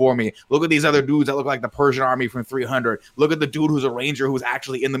bowing before me. Look at these other dudes that look like the Persian army from 300. Look at the dude who's a ranger who's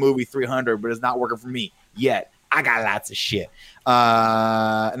actually in the movie 300, but is not working for me yet. I got lots of shit.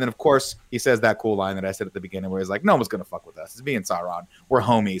 And then, of course, he says that cool line that I said at the beginning where he's like, no one's going to fuck with us. It's me and Sauron. We're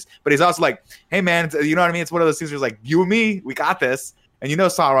homies. But he's also like, hey, man, you know what I mean? It's one of those things where he's like, you and me, we got this. And you know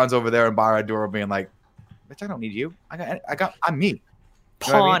Sauron's over there in Barad-dûr being like, bitch, I don't need you. I'm me.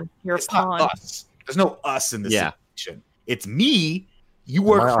 Pawn. You know what I mean? You're It's a pawn. not us. There's no us in this Yeah. situation. It's me. You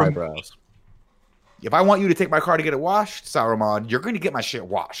work My for me. eyebrows. If I want you to take my car to get it washed, Saruman, you're going to get my shit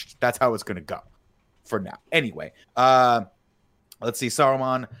washed. That's how it's going to go for now. Anyway, let's see.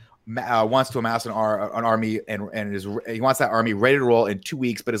 Saruman wants to amass an army and he wants that army ready to roll in 2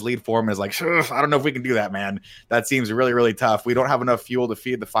 weeks, but his lead foreman is like, I don't know if we can do that, man. That seems really, really tough. We don't have enough fuel to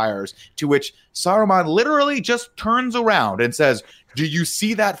feed the fires. To which Saruman literally just turns around and says, do you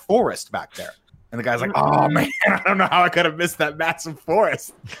see that forest back there? And the guy's like, oh, man, I don't know how I could have missed that massive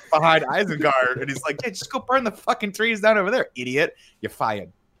forest behind Isengard. And he's like, yeah, just go burn the fucking trees down over there, idiot. You're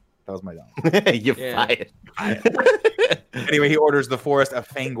fired. That was my dog. You're Yeah. fired. Anyway, he orders the forest of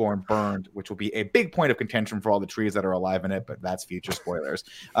Fangorn burned, which will be a big point of contention for all the trees that are alive in it, but that's future spoilers.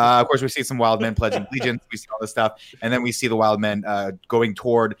 Of course, we see some wild men pledging allegiance. We see all this stuff. And then we see the wild men going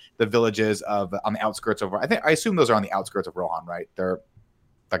toward the villages on the outskirts of, I assume those are on the outskirts of Rohan, right? They're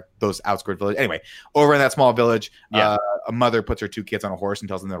like those outskirts village. Anyway, over in that small village, a mother puts her two kids on a horse and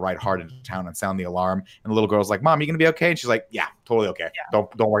tells them to ride hard into town and sound the alarm. And the little girl's like, Mom, you going to be okay? And she's like, yeah, totally okay. Yeah.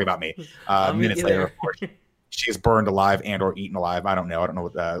 Don't worry about me. Minutes later, of course, she is burned alive and or eaten alive. I don't know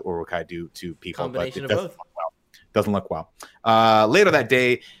what Uruk-hai do to people. Combination but of doesn't both. look well. Doesn't look well. Later that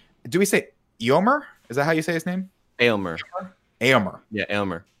day, do we say Eomer? Is that how you say his name? Aylmer. Eomer. Yeah,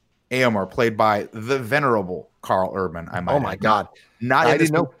 Aylmer. Eomer, played by the venerable Carl Urban. Oh my God. Not I in this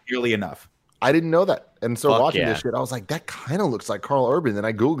didn't know. movie nearly enough. I didn't know that. And so Fuck watching yeah. this shit, I was like, that kind of looks like Carl Urban. Then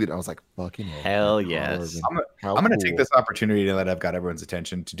I Googled it and I was like, fucking Hell Carl yes. Urban. How I'm going to cool. take this opportunity now that I've got everyone's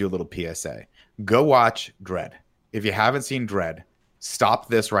attention to do a little PSA. Go watch Dread. If you haven't seen Dread, stop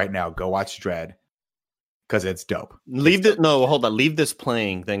this right now. Go watch Dread because it's dope. Hold on. Leave this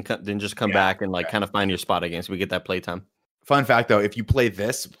playing, then just come back and kind of find your spot again so we get that playtime. Fun fact, though, if you play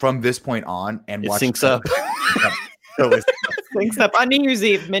this from this point on and It watch syncs up. Syncs up on New Year's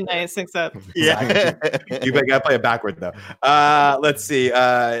Eve, midnight. It syncs up. Yeah. You gotta play it backward though. Let's see.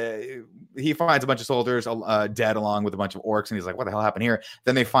 he finds a bunch of soldiers dead along with a bunch of orcs, and he's like, what the hell happened here?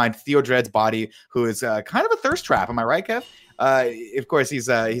 Then they find Theodred's body, who is kind of a thirst trap. Am I right, Kev? Of course, he's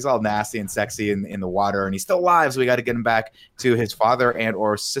all nasty and sexy in the water, and he's still alive, so we got to get him back to his father and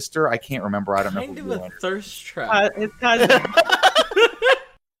or sister. I can't remember. I don't know. Kind of a thirst trap. His cousin.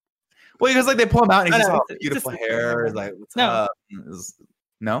 Well, because like they pull him out, and he's Oh, just no, all it's beautiful just- hair. He's like, what's No. up?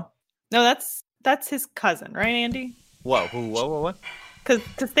 No? No, that's his cousin, right, Andy? Whoa, what? Because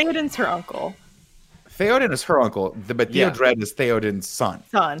Theoden's her uncle, Theoden is her uncle, but Yeah. Theodred is Theoden's son.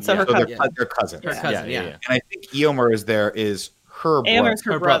 son. So Yeah. her So cousin. they're cousins. Her cousin, yeah. And I think Eomer is her Aemer's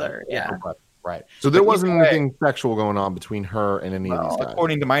brother. her brother. yeah. Her brother, right. So there But wasn't either way- anything sexual going on between her and any of Well, these guys.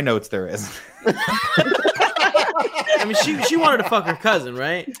 according to my notes, there is. I mean, she wanted to fuck her cousin,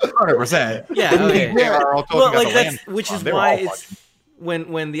 right? 100%. Yeah. Okay. They are all talking Well, about like the that's land. which is They were why all it's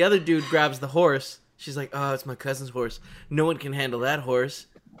when the other dude grabs the horse, she's like, "Oh, it's my cousin's horse. No one can handle that horse."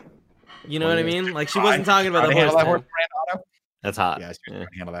 You know what I mean? Like she wasn't talking about the Trying to horse. handle that then. horse, Brandon? That's hot. Yeah, she was trying to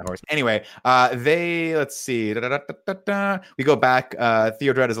handle that horse. Anyway, let's see. We go back.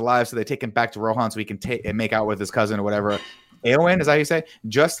 Theodred is alive, so they take him back to Rohan so he can make out with his cousin or whatever. Eowyn, is that how you say?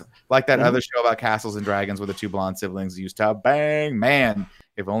 Just like that other show about castles and dragons where the two blonde siblings used to bang. Man,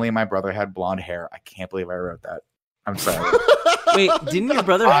 if only my brother had blonde hair. I can't believe I wrote that. I'm sorry. Wait, didn't your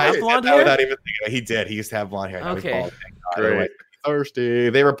brother I have did blonde that hair? without even thinking. He did. He used to have blonde hair. Now he's Okay. bald. Thank God. Great. Otherwise, thirsty.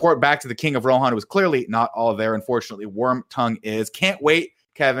 They report back to the king of Rohan, who was clearly not all there. Unfortunately, Wormtongue is. Can't wait,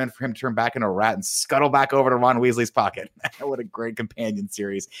 Kevin, for him to turn back into a rat and scuttle back over to Ron Weasley's pocket. What a great companion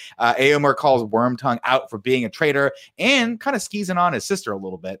series. Eomer calls Wormtongue out for being a traitor and kind of skeezing on his sister a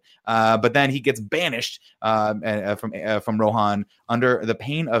little bit. But then he gets banished from Rohan under the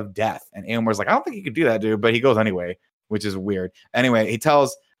pain of death. And Eomer's like, I don't think you could do that, dude. But he goes anyway, which is weird. Anyway, he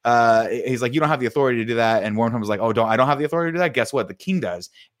tells... he's like, you don't have the authority to do that. And Wormtongue was like, oh, I don't have the authority to do that. Guess what? The king does.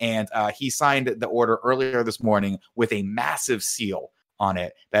 And he signed the order earlier this morning with a massive seal on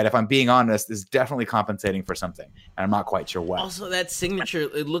it that, if I'm being honest, is definitely compensating for something. And I'm not quite sure what. Also, that signature,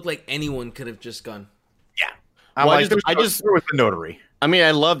 it looked like anyone could have just gone. I'm Well, like, I there's just- no with the notary. I mean,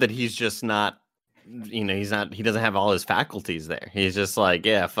 I love that he's just not, he doesn't have all his faculties there. He's just like,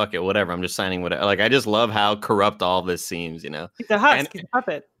 yeah, fuck it, whatever. I'm just signing whatever. Like, I just love how corrupt all this seems, you know? He's a husk. And- He's a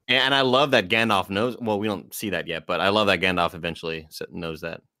puppet. And I love that Gandalf knows, well, we don't see that yet, but I love that Gandalf eventually knows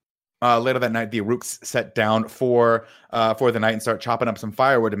that. Later that night, the Arooks set down for the night and start chopping up some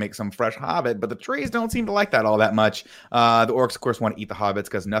firewood to make some fresh hobbit, but the trees don't seem to like that all that much. The orcs, of course, want to eat the hobbits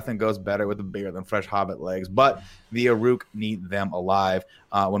because nothing goes better with a beer than fresh hobbit legs, but the Arook need them alive.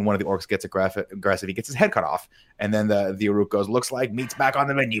 When one of the orcs gets aggressive, he gets his head cut off, and then the Arook goes, looks like meat's back on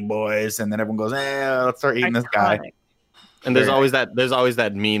the menu, boys, and then everyone goes, let's start eating this guy. Iconic. And there's always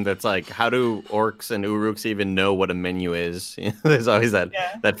that meme that's like, how do orcs and Uruks even know what a menu is? There's always that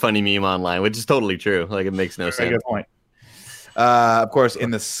funny meme online, which is totally true. Like, it makes no Very sense. good point. Of course, in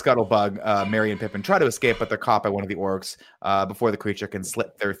the scuttlebug, Merry and Pippin try to escape, but they're caught by one of the orcs before the creature can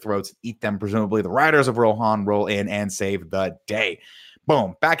slit their throats, eat them. Presumably, the riders of Rohan roll in and save the day.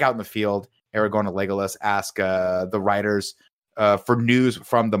 Boom! Back out in the field, Aragorn and Legolas ask the riders for news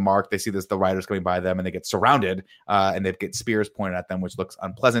from the mark. They see the riders coming by them, and they get surrounded, and they get spears pointed at them, which looks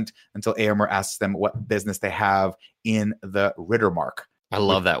unpleasant. Until Éomer asks them what business they have in the Riddermark. I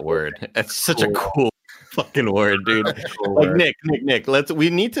love that word. It's such a cool fucking word, dude. Like, Nick, we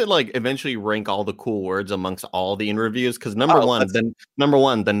need to like eventually rank all the cool words amongst all the interviews, because number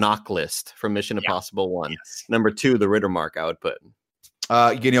one, the knock list from Mission Impossible 1. Yes. Number 2, the Riddermark output.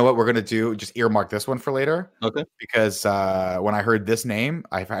 You know what we're gonna do? Just earmark this one for later. Okay. Because when I heard this name,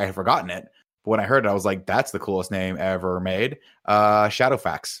 I had forgotten it. But when I heard it, I was like, "That's the coolest name ever made."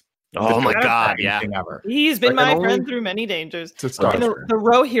 Shadowfax. Oh my The god, best yeah. thing ever. He's been Like, my only- friend through many dangers. To start. And the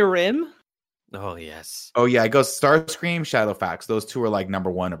Rohirrim. Oh yes. Oh yeah, it goes Starscream, Shadowfax. Those two are like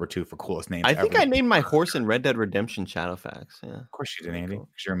number 1, number 2 for coolest names. I think ever. I named my horse in Red Dead Redemption Shadowfax. Yeah. Of course you did, Andy. 'Cause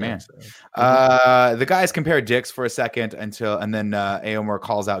you're a man. Yeah. The guys compare dicks for a second and then Éomer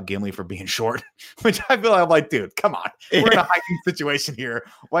calls out Gimli for being short, which I feel like I'm like, dude, come on. We're in a hiking situation here.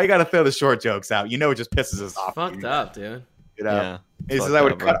 Why you gotta throw the short jokes out? You know, it just pisses us off. Fucked dude. up, dude. You know? Yeah. He says, Fucked I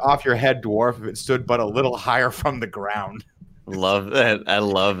would up, cut bro. off your head, dwarf, if it stood but a little higher from the ground. Love that. I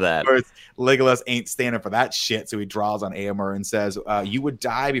love that. Whereas Legolas ain't standing for that shit, so he draws on Éomer and says, you would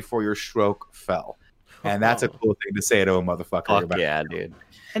die before your stroke fell. And that's a cool thing to say to a motherfucker. Fuck yeah, dude.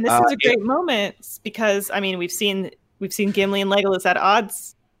 And this is a great moment because I mean we've seen Gimli and Legolas at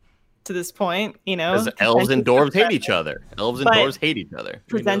odds to this point, you know. Because elves and dwarves hate each other. Elves and But- dwarves hate each other.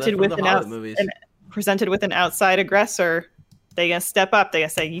 We know that Presented from with the an Hobbit out, movies. presented with an outside aggressor, they gonna step up. They gonna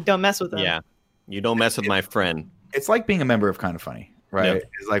say, "You don't mess with them." Yeah. You don't mess with my friend. It's like being a member of Kind of Funny. right? Yeah.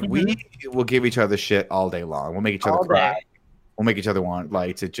 It's like we will give each other shit all day long. We'll make each other All cry. day. We'll make each other want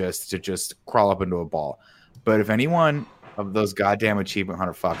like to just crawl up into a ball. But if anyone of those goddamn achievement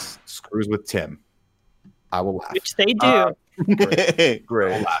hunter fucks screws with Tim, I will laugh. Which they do.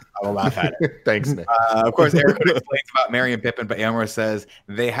 Great. I will laugh at it. Thanks, Nick. Of course, Eric explains about Merry and Pippin, but Éomer says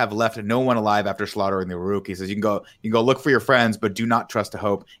they have left no one alive after slaughtering the Uruk. He says you can go look for your friends, but do not trust a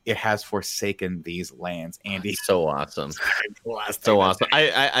hope. It has forsaken these lands. Andy, So awesome. So awesome.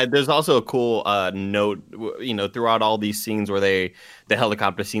 I there's also a cool note, throughout all these scenes where the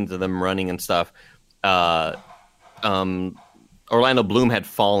helicopter scenes of them running and stuff. Orlando Bloom had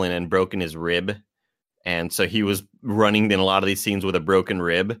fallen and broken his rib, and so he was running in a lot of these scenes with a broken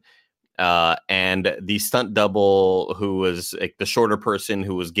rib. And the stunt double, who was like the shorter person,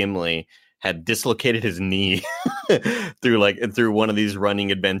 who was Gimli, had dislocated his knee through one of these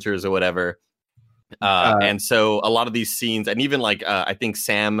running adventures or whatever. And so a lot of these scenes, and even I think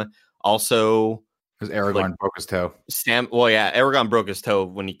Sam also, because Aragorn broke his toe. Aragorn broke his toe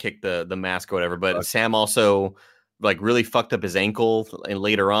when he kicked the mask or whatever. But Sam also really fucked up his ankle and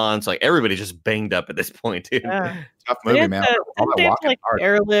later on. So everybody's just banged up at this point, dude. Yeah. Tough movie, man. All that They have walking to hard.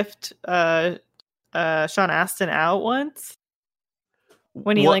 airlift Sean Astin out once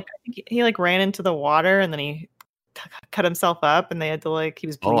when he What? he ran into the water and then he cut himself up and they had to he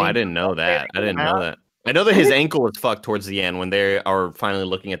was Oh, bleeding. I didn't know that. I didn't know out. that. I know that his ankle was fucked towards the end when they are finally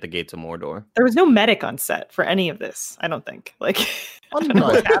looking at the gates of Mordor. There was no medic on set for any of this. I don't think. I don't know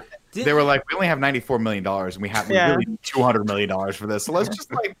what happened. They were like, we only have $94 million and we really need $200 million for this. So let's just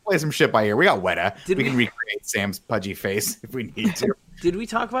play some shit by ear. We got Weta. We can recreate Sam's pudgy face if we need to. Did we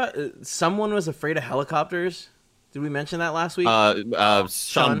talk about someone was afraid of helicopters? Did we mention that last week?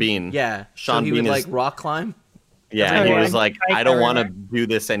 Sean Bean. Yeah. Sean so he Bean would is- rock climb. Yeah, Oh, he yeah. was like, Hike I don't or want to whatever. do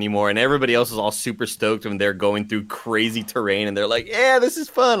this anymore. And everybody else is all super stoked when they're going through crazy terrain and they're like, yeah, this is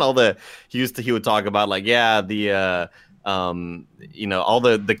fun. He would talk about all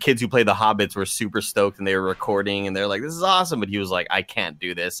the kids who play the Hobbits were super stoked and they were recording and they're like, this is awesome. But he was like, I can't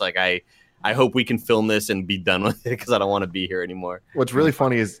do this. I hope we can film this and be done with it because I don't want to be here anymore. What's really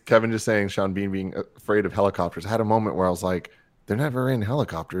funny is Kevin just saying Sean Bean being afraid of helicopters. I had a moment where I was like, they're never in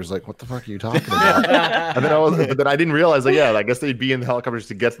helicopters. Like, what the fuck are you talking about? And then I didn't realize, I guess they'd be in the helicopters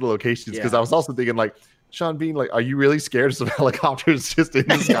to get to the locations. Because I was also thinking, Sean Bean, are you really scared of some helicopters just in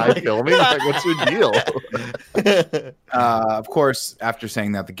the sky filming? What's your deal? Of course, after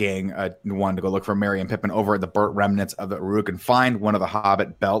saying that, the gang wanted to go look for Merry and Pippin over at the burnt remnants of the Uruk and find one of the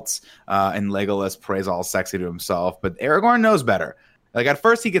Hobbit belts. And Legolas prays all sexy to himself. But Aragorn knows better. At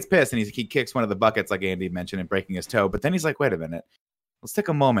first he gets pissed and he kicks one of the buckets, like Andy mentioned, and breaking his toe. But then he's like, wait a minute. Let's take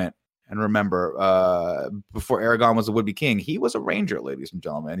a moment and remember, before Aragorn was a would-be king, he was a ranger, ladies and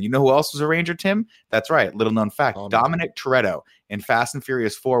gentlemen. You know who else was a ranger, Tim? That's right. Little known fact. Dominic Toretto in Fast and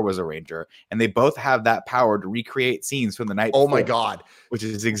Furious 4 was a ranger. And they both have that power to recreate scenes from the night Oh before, my God. which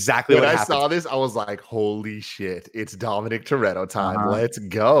is exactly When what I happened. saw this, I was like, holy shit. It's Dominic Toretto time. Let's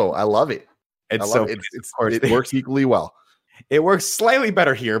go. I love it. It's I so love it. of course, It works equally well. It works slightly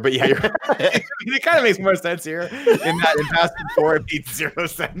better here, but yeah, you're right. It kind of makes more sense here. In Fast and 4, it makes 0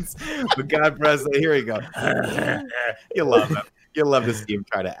 sense. But God bless it. Here we go. You love him. You love to see him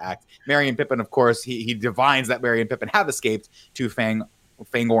try to act. Merry and Pippin, of course, he divines that Merry and Pippin have escaped to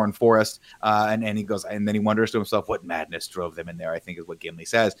Fangorn Forest, and he goes, and then he wonders to himself what madness drove them in there, I think is what Gimli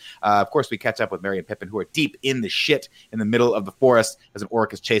says. Of course, we catch up with Merry and Pippin, who are deep in the shit in the middle of the forest as an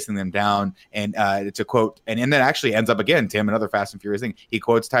orc is chasing them down. And it's a quote, and then actually ends up again, Tim, another Fast and Furious thing. He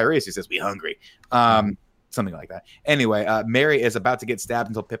quotes Tyrese. He says, "We hungry." Something like that. Anyway, Merry is about to get stabbed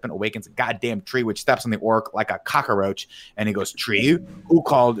until Pippin awakens a goddamn tree, which steps on the orc like a cockroach. And he goes, "Tree? Who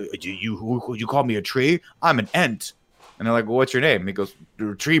called you? Who you called me a tree? I'm an ent." And they're like, "Well, what's your name?" And he goes,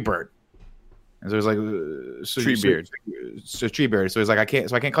 "Tree bird." And so he's like, Treebeard. So Treebeard. So he's like, I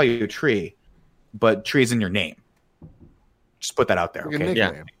can't call you a tree, but tree's in your name. Just put that out there, Like a okay?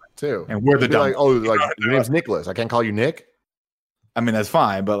 nickname, too. And we're the Be dumb. your name's Nicholas. I can't call you Nick. I mean, that's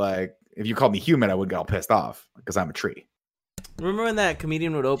fine, but if you called me human, I would get all pissed off because I'm a tree. Remember when that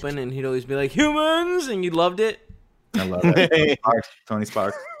comedian would open and he'd always be like, humans, and you loved it? I love it. Tony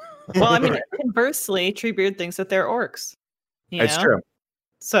Sparks. Well, I mean, conversely, Treebeard thinks that they're orcs. It's true.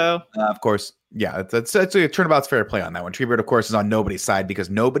 So Of course, yeah, that's a turnabout's fair play on that one. Treebeard, of course, is on nobody's side because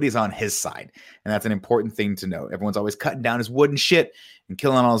nobody's on his side, and that's an important thing to note. Everyone's always cutting down his wood and shit and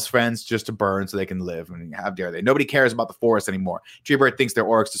killing all his friends just to burn so they can live. And how dare they? Nobody cares about the forest anymore. Treebeard thinks they're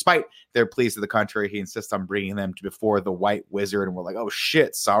orcs, despite their pleas to the contrary. He insists on bringing them to before the White Wizard, and we're like, oh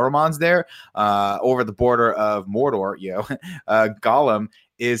shit, Saruman's there, over the border of Mordor. Gollum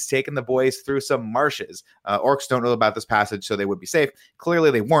is taking the boys through some marshes. Orcs don't know about this passage, so they would be safe.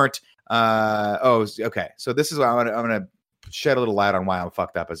 Clearly, they weren't. Okay. So this is why I'm gonna shed a little light on why I'm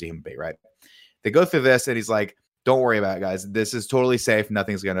fucked up as a human being, right? They go through this, and he's like, "Don't worry about it, guys. This is totally safe.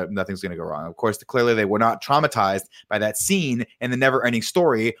 Nothing's gonna go wrong." Of course, clearly they were not traumatized by that scene in the never-ending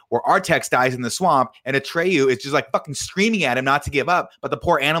story where Artax dies in the swamp, and Atreyu is just like fucking screaming at him not to give up, but the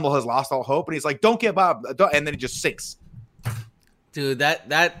poor animal has lost all hope, and he's like, "Don't give up," and then he just sinks. Dude,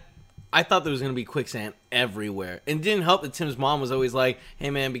 that I thought there was gonna be quicksand everywhere, and it didn't help that Tim's mom was always like,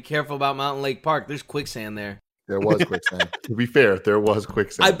 "Hey man, be careful about Mountain Lake Park. There's quicksand there." There was quicksand. To be fair, there was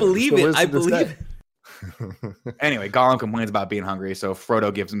quicksand. I believe it. I believe it. Anyway, Gollum complains about being hungry, so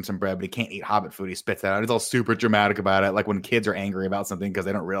Frodo gives him some bread, but he can't eat Hobbit food. He spits that out. He's all super dramatic about it, like when kids are angry about something because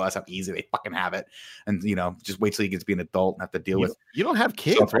they don't realize how easy they fucking have it. And, just wait till he gets to be an adult and have to deal with. You don't have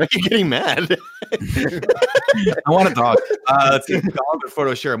kids. Why are you getting mad? I want a dog. Let's see. Gollum and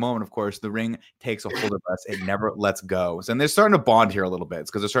Frodo share a moment, of course. The ring takes a hold of us. It never lets go. So, and they're starting to bond here a little bit. It's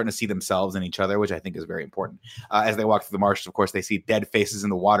because they're starting to see themselves in each other, which I think is very important. As they walk through the marshes, of course, they see dead faces in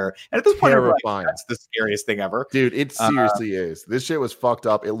the water. And at this point, like, that's the scariest thing ever. Dude, it seriously is. This shit was fucked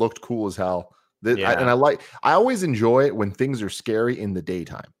up. It looked cool as hell. I always enjoy it when things are scary in the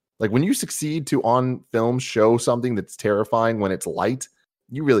daytime. Like when you succeed to on film show something that's terrifying when it's light,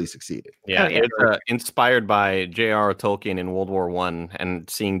 you really succeeded. Yeah, it's inspired by J.R.R. Tolkien in World War I and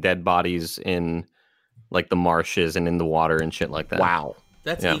seeing dead bodies in like the marshes and in the water and shit like that. Wow.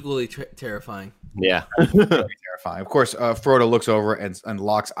 That's equally terrifying. Yeah. Terrifying. Of course, Frodo looks over and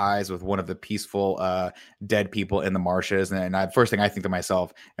locks eyes with one of the peaceful dead people in the marshes. And first thing I think to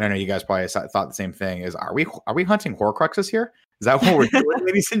myself, and I know you guys probably thought the same thing, is are we hunting Horcruxes here? Is that what we're doing,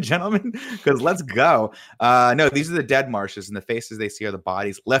 ladies and gentlemen? Because let's go. No, these are the dead marshes, and the faces they see are the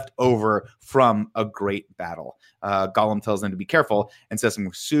bodies left over from a great battle. Gollum tells them to be careful and says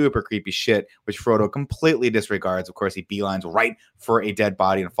some super creepy shit, which Frodo completely disregards. Of course, he beelines right for a dead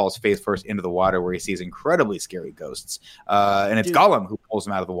body and falls face first into the water, where he sees incredibly scary ghosts. And it's Gollum who pulls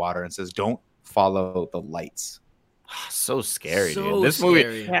him out of the water and says, "Don't follow the lights." So scary, dude. This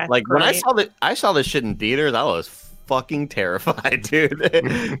movie, like when I saw this shit in theaters, I was fucking terrified, dude.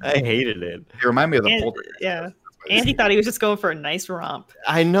 I hated it. It reminded me of the Poltergeist. Yeah. Andy thought he was just going for a nice romp.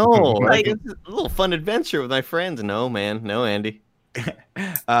 I know. Like it's a little fun adventure with my friends. No, man. No, Andy.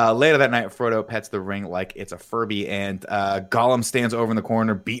 Later that night, Frodo pets the ring like it's a Furby, and Gollum stands over in the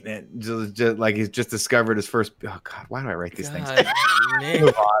corner beating it, just like he's just discovered his first. Oh God, why do I write these things?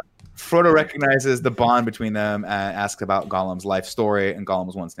 Move on. Frodo recognizes the bond between them, asks about Gollum's life story, and Gollum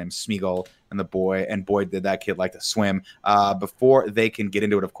was once named Smeagol, and boy did that kid like to swim. Before they can get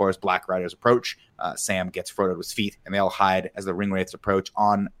into it, of course, Black Riders approach. Sam gets Frodo to his feet, and they all hide as the ring wraiths approach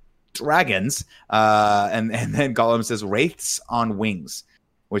on dragons. And then Gollum says, "Wraiths on wings,"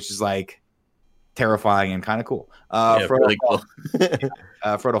 which is like terrifying and kind of cool. Frodo, really cool.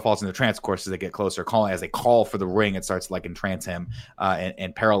 Frodo falls into trance, of course, as they get closer, as they call for the ring. It starts to like entrance him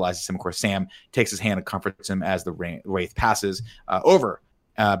and paralyzes him. Of course, Sam takes his hand and comforts him as the wraith passes over.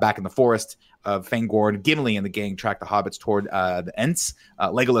 Back in the forest, Fangorn, Gimli, and the gang track the hobbits toward the Ents.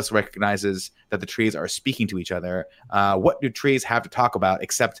 Legolas recognizes that the trees are speaking to each other. What do trees have to talk about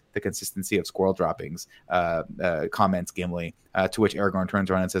except the consistency of squirrel droppings? Comments Gimli, to which Aragorn turns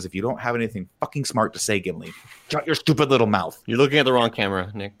around and says, "If you don't have anything fucking smart to say, Gimli, shut your stupid little mouth." You're looking at the wrong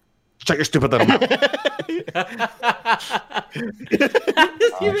camera, Nick. Shut your stupid little mouth.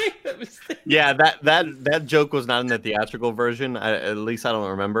 Yeah, that joke was not in the theatrical version. At least I don't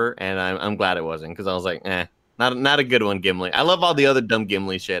remember, and I'm glad it wasn't, because I was like, not a good one, Gimli. I love all the other dumb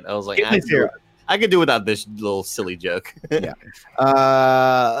Gimli shit. I was like, I could do without this little silly joke. Yeah.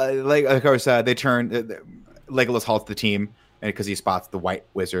 Like of course, they turn. Legolas halts the team because he spots the white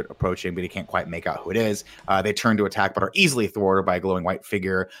wizard approaching, but he can't quite make out who it is. They turn to attack, but are easily thwarted by a glowing white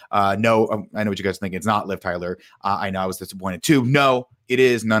figure. No, I know what you guys think. It's not Liv Tyler. I know I was disappointed too. No, it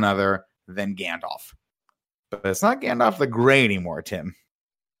is none other than Gandalf. But it's not Gandalf the Grey anymore, Tim.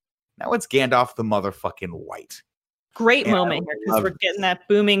 Now it's Gandalf the motherfucking White. Great moment here, because we're getting that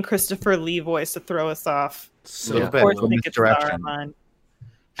booming Christopher Lee voice to throw us off. So of course, I think it's Saruman.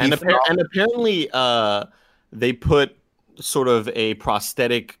 And apparently, they put sort of a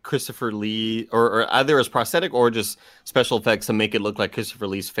prosthetic Christopher Lee, or either as prosthetic or just special effects to make it look like Christopher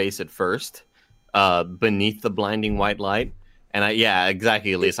Lee's face at first, beneath the blinding white light. And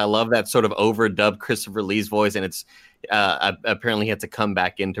exactly, Elise. I love that sort of overdubbed Christopher Lee's voice, and it's apparently he had to come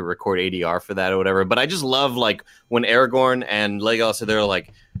back in to record ADR for that or whatever. But I just love like when Aragorn and Legolas are there,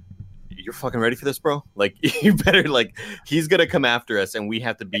 like, you're fucking ready for this, bro? Like, you better, like, he's gonna come after us, and we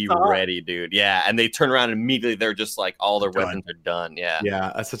have to be ready, dude. Yeah, and they turn around and immediately they're just like, all their weapons are done. Yeah,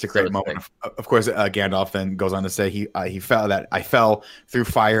 yeah, that's such a great moment. Of course, Gandalf then goes on to say he fell through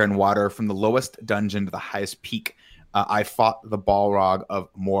fire and water from the lowest dungeon to the highest peak. I fought the Balrog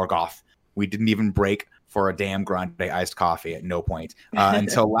of Morgoth. We didn't even break for a damn grande iced coffee at no point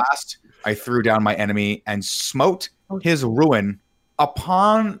until last. I threw down my enemy and smote his ruin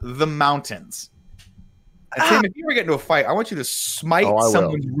upon the mountains. Tim, if you ever get into a fight, I want you to smite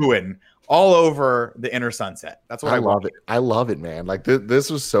someone's ruin all over the inner sunset. That's what I love it. I love it, man. Like this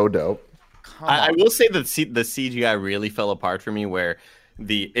was so dope. I will say that the CGI really fell apart for me, where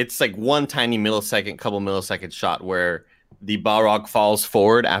it's like one tiny couple millisecond shot where the Balrog falls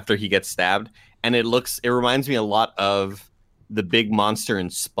forward after he gets stabbed, and it reminds me a lot of the big monster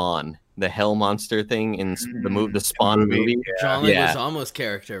in Spawn. The Hell Monster thing in the Spawn movie. John Leguizamo's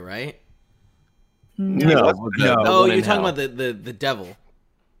character, right? No. Oh, you're talking about the devil.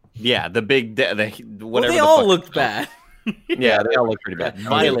 Yeah, the big whatever. Well, they all looked bad. Yeah, they all looked pretty bad.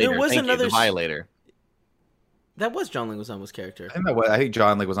 Violator. There was another Violator. That was John Leguizamo's character. I think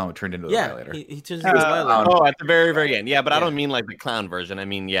John Leguizamo turned into the Violator. He turned into the Violator. Oh, at the very, very end. Yeah, but I don't mean like the clown version. I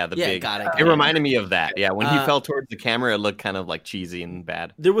mean, the big. Got it. It reminded me of that. Yeah, when he fell towards the camera, it looked kind of like cheesy and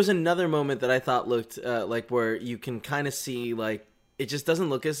bad. There was another moment that I thought looked like where you can kind of see like it just doesn't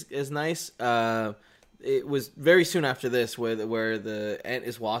look as nice. It was very soon after this where the Ent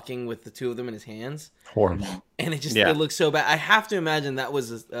is walking with the two of them in his hands. Horrible. And it looks so bad. I have to imagine that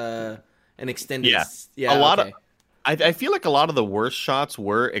was an extended. Yeah. A lot of. I feel like a lot of the worst shots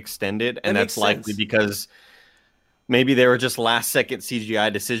were extended, and that's likely because maybe they were just last second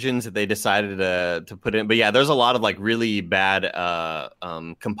CGI decisions that they decided to put in. But yeah, there's a lot of like really bad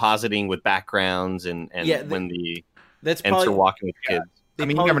compositing with backgrounds and when the Ents are walking with kids. I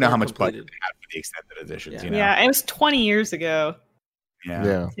mean, you never know how much budget they had for the extended editions. Yeah, it was 20 years ago.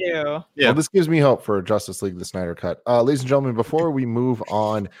 Yeah. Too. Well, this gives me hope for Justice League: The Snyder Cut. Ladies and gentlemen, before we move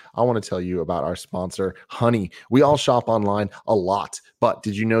on, I want to tell you about our sponsor, Honey. We all shop online a lot, but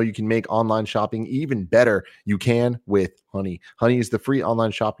did you know you can make online shopping even better? You can with Honey. Honey is the free online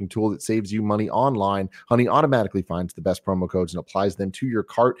shopping tool that saves you money online. Honey automatically finds the best promo codes and applies them to your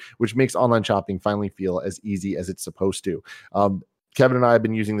cart, which makes online shopping finally feel as easy as it's supposed to. Kevin and I have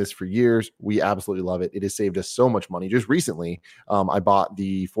been using this for years. We absolutely love it. It has saved us so much money. Just recently, I bought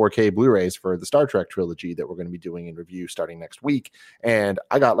the 4K Blu-rays for the Star Trek trilogy that we're going to be doing in review starting next week. And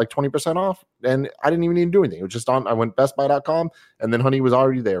I got like 20% off, and I didn't even need to do anything. It was just I went bestbuy.com, and then Honey was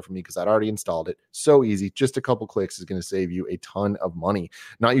already there for me because I'd already installed it. So easy. Just a couple clicks is going to save you a ton of money.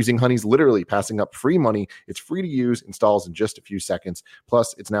 Not using Honey's literally passing up free money. It's free to use, installs in just a few seconds.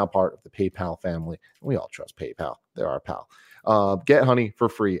 Plus, it's now part of the PayPal family. We all trust PayPal. They're our pal. Get Honey for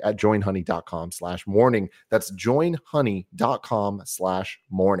free at joinhoney.com/morning. That's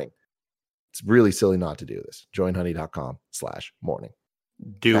joinhoney.com/morning. It's really silly not to do this. joinhoney.com/morning.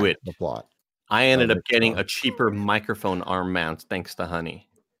 Do it. The plot. I ended up getting a cheaper microphone arm mount thanks to Honey.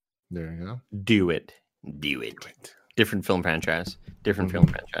 There you go. Do it. Different film franchise. Film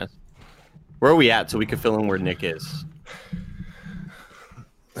franchise. Where are we at so we can fill in where Nick is?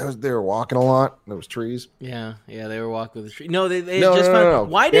 They were walking a lot. There was trees. Yeah, they were walking with the tree. No, they just found. No.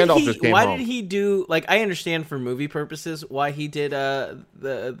 Why did he do? Like, I understand for movie purposes why he did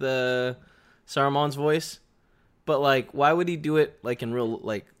the Saruman's voice, but like, why would he do it like in real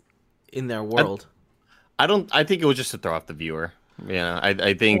in their world? I think it was just to throw off the viewer. Yeah,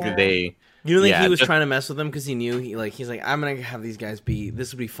 I think they. You don't think he was trying to mess with them because he knew he's like, I'm gonna have these guys be.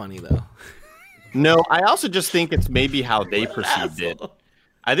 This would be funny though. No, I also just think it's maybe how they perceived it.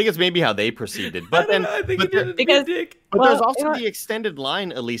 I think it's maybe how they perceived it, but there's also the extended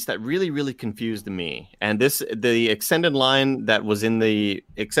line, at least, that really, really confused me. And the extended line that was in the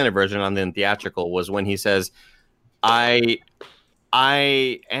extended version on the theatrical was when he says, "I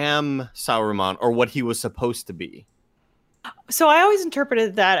am Saruman," or what he was supposed to be. So I always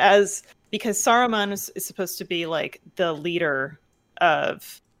interpreted that as because Saruman is supposed to be like the leader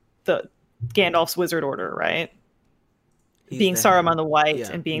of the Gandalf's Wizard Order, right? Being Saruman the White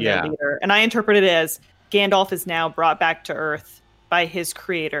and being their leader. And I interpreted it as Gandalf is now brought back to Earth by his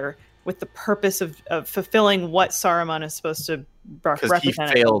creator with the purpose of fulfilling what Saruman is supposed to represent.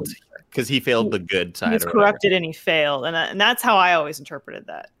 Because he failed the good side. He was corrupted and he failed. And that's how I always interpreted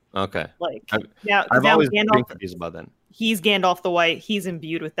that. Okay. Like, I've always been confused about that. He's Gandalf the White. He's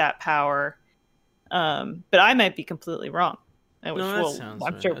imbued with that power. But I might be completely wrong. I'm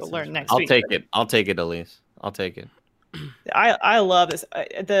sure we'll learn next week. I'll take it, Elise. I'll take it. I love this.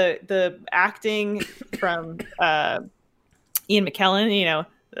 The acting from Ian McKellen,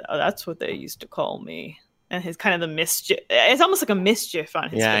 Oh, that's what they used to call me. And his kind of the mischief. It's almost like a mischief on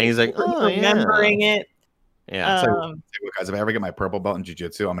his face. He's like, remembering it. Yeah. Guys, if I ever get my purple belt in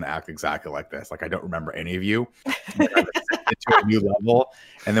jiu-jitsu, I'm going to act exactly like this. Like, I don't remember any of you. I'm going to set it to a new level.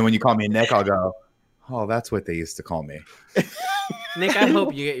 And then when you call me Nick, I'll go, oh, that's what they used to call me. Nick, I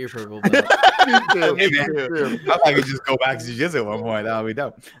hope you get your purple belt. I could just go back to jiu-jitsu at one point. That would be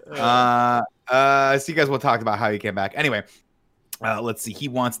dope. So you guys will talk about how he came back. Anyway, let's see. He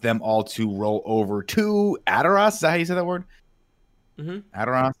wants them all to roll over to Adoras. Is that how you say that word? Mm-hmm.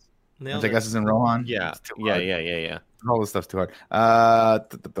 Adoras? Which I guess is in Rohan. Yeah. All this stuff's too hard.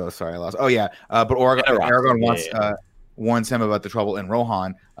 Sorry, I lost. Oh yeah. But Aragorn warns him about the trouble in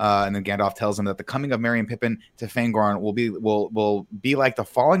Rohan, and then Gandalf tells him that the coming of Merry and Pippin to Fangorn will be like the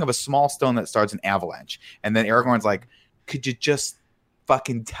falling of a small stone that starts an avalanche. And then Aragorn's like, "Could you just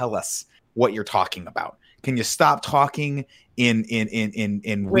fucking tell us what you're talking about? Can you stop talking in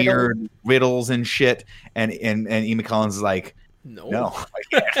weird riddles and shit?" And Ian McKellen is like, No.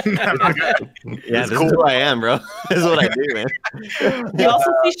 This is who I am, bro. This is what I do, man. We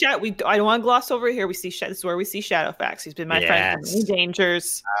also see Shadow. I don't want to gloss over here. We see Shadow. This is where we see Shadowfax. He's been my friend from many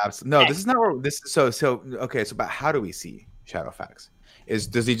dangers. No, this is not where this. So okay. So, but how do we see Shadowfax?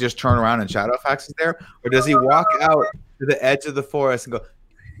 Does he just turn around and Shadowfax is there, or does he walk out to the edge of the forest and go?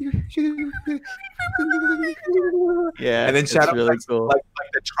 Yeah, and then Shadowfax, really cool. like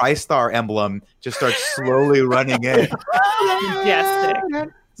the TriStar emblem, just starts slowly running in.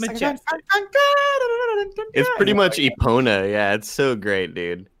 Majestic. It's pretty much Epona. Yeah, it's so great,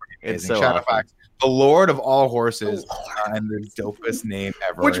 dude. It's so Shadowfax, awesome. the Lord of all horses, and the dopest name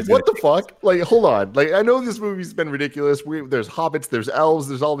ever. What the fuck? Like, hold on. Like, I know this movie's been ridiculous. There's hobbits, there's elves,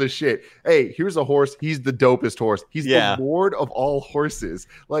 there's all this shit. Hey, here's a horse. He's the dopest horse. He's the Lord of all horses.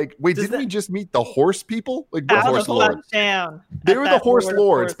 Like, wait, didn't we just meet the horse people? Like, the horse lords. They were the horse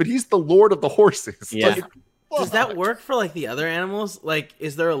lords, but he's the Lord of the horses. Yeah. Like, does that work for like the other animals? Like,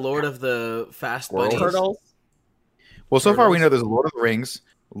 is there a Lord of the fast bunnies? Turtles. Well, so far we know there's a Lord of the Rings,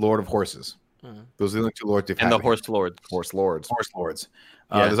 Lord of Horses. Those are the only two lords. And the horse lords. Horse lords.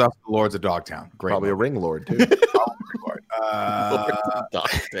 There's also the Lords of Dogtown. Great. Probably a ring lord too.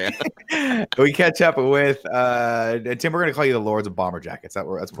 We catch up with Tim. We're going to call you the Lords of Bomber Jackets. That's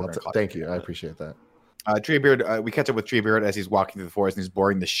what we're going to call. Thank you. I appreciate that. Treebeard, we catch up with Treebeard as he's walking through the forest and he's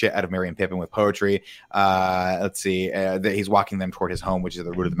boring the shit out of Merry and Pippin with poetry. Let's see. He's walking them toward his home, which is at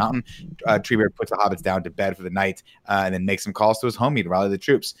the root of the mountain. Treebeard puts the hobbits down to bed for the night and then makes some calls to his homie to rally the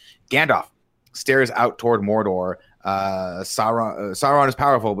troops. Gandalf stares out toward Mordor. Sauron is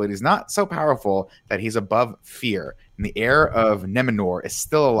powerful, but he's not so powerful that he's above fear. And the heir of Numenor is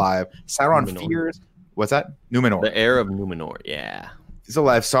still alive. Sauron fears. What's that? Numenor. The heir of Numenor. Yeah. He's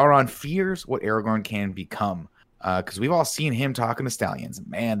alive. Sauron fears what Aragorn can become. Because we've all seen him talking to stallions.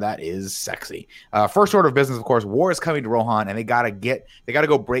 Man, that is sexy. First order of business, of course, war is coming to Rohan, and they gotta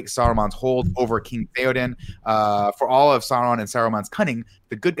go break Saruman's hold over King Theoden. For all of Sauron and Saruman's cunning,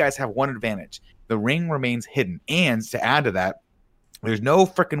 the good guys have one advantage. The ring remains hidden. And to add to that, there's no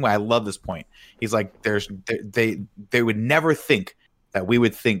freaking way. I love this point. He's like, they would never think that we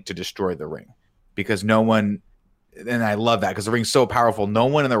would think to destroy the ring. Because no one, and I love that, because the ring's so powerful, no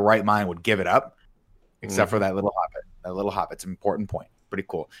one in their right mind would give it up. Except for that little hobbit. That little hobbit's an important point. Pretty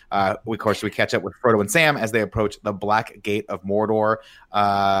cool. We catch up with Frodo and Sam as they approach the Black Gate of Mordor.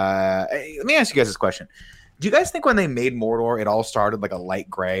 Let me ask you guys this question. Do you guys think when they made Mordor, it all started like a light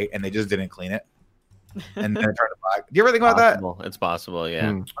gray and they just didn't clean it? And then it turned to black? Do you ever think about that? It's possible,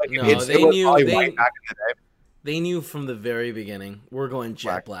 yeah. They knew from the very beginning. We're going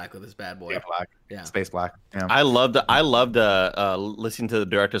jet black with this bad boy. Jet black. Yeah. Space black. Yeah. I loved listening to the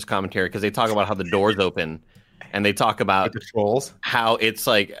director's commentary because they talk about how the doors open and they talk about the trolls. How it's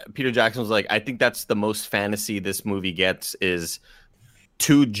like Peter Jackson was like, I think that's the most fantasy this movie gets is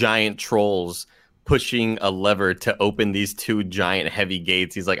two giant trolls pushing a lever to open these two giant heavy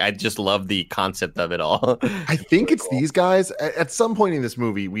gates. He's like, I just love the concept of it all. I think it's these guys. At some point in this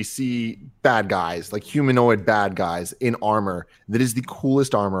movie, we see bad guys, like humanoid bad guys in armor. That is the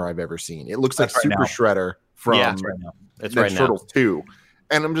coolest armor I've ever seen. It looks like Super Shredder from Ninja Turtles 2.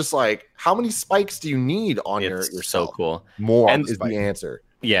 And I'm just like, how many spikes do you need on yourself? So cool. More is the answer.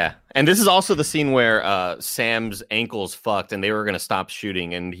 Yeah, and this is also the scene where Sam's ankle's fucked, and they were gonna stop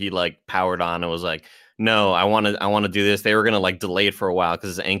shooting, and he like powered on and was like, "No, I want to do this." They were gonna like delay it for a while because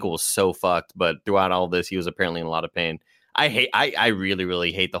his ankle was so fucked. But throughout all this, he was apparently in a lot of pain. I really,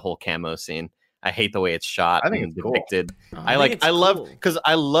 really hate the whole camo scene. I hate the way it's shot and depicted. Cool.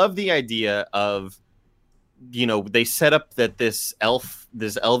 I love the idea of, they set up that this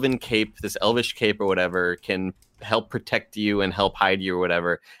elvish cape or whatever can help protect you and help hide you or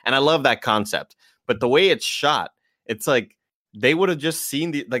whatever. And I love that concept. But the way it's shot, it's like they would have just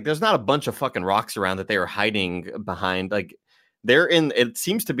seen there's not a bunch of fucking rocks around that they were hiding behind. Like it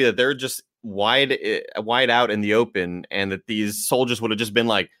seems to be that they're just wide out in the open, and that these soldiers would have just been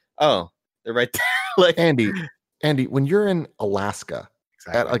like, oh, they're right there. Like Andy, when you're in Alaska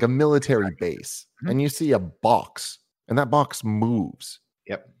at like a military base and you see a box and that box moves,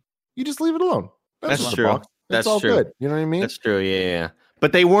 you just leave it alone. That's true. That's all true. Good. You know what I mean? That's true. Yeah.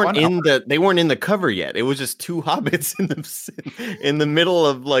 But they weren't in the cover yet. It was just two hobbits in the middle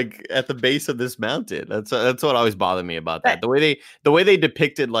of like at the base of this mountain. That's what always bothered me about that. The way they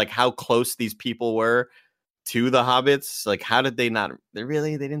depicted like how close these people were to the hobbits. Like how did they not? They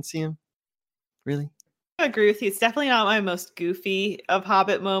didn't see him. Really? I agree with you. It's definitely not my most goofy of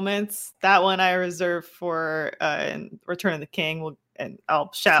Hobbit moments. That one I reserve for Return of the King.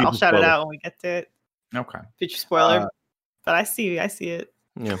 I'll shout it out when we get to it. Okay. Future spoiler. But I see it.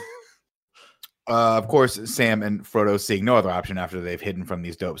 Yeah. Of course, Sam and Frodo, seeing no other option after they've hidden from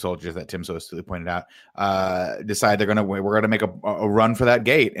these dope soldiers that Tim so astutely pointed out, decide we're gonna make a run for that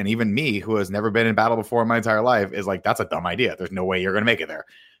gate. And even me, who has never been in battle before in my entire life, is like, that's a dumb idea. There's no way you're gonna make it there.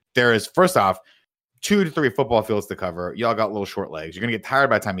 There is, first off, 2 to 3 football fields to cover. Y'all got little short legs. You're gonna get tired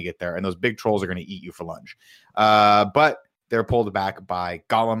by the time you get there, and those big trolls are gonna eat you for lunch. But they're pulled back by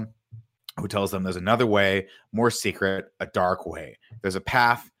Gollum, who tells them there's another way, more secret, a dark way. There's a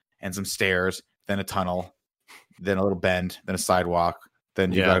path and some stairs, then a tunnel, then a little bend, then a sidewalk.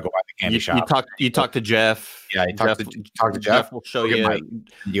 Then you got to go by the candy shop. You talk to Jeff. Yeah, you talk to Jeff. Jeff will show you.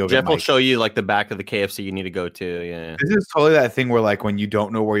 Jeff will show you like the back of the KFC you need to go to. Yeah, this is totally that thing where like when you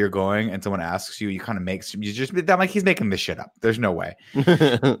don't know where you're going and someone asks you, you kind of I'm like, he's making this shit up. There's no way.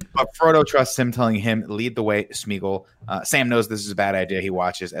 But Frodo trusts him, telling him lead the way. Smeagol. Sam knows this is a bad idea. He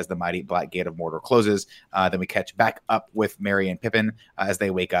watches as the mighty black gate of Mordor closes. Then we catch back up with Merry and Pippin as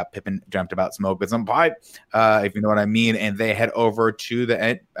they wake up. Pippin dreamt about smoke with some pipe, if you know what I mean, and they head over to the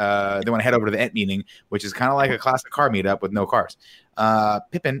Ent. They want to head over to the Ent meeting, which is kind of like a classic car meetup with no cars.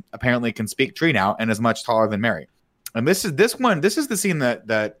 Pippin apparently can speak tree now and is much taller than Merry. And this is the scene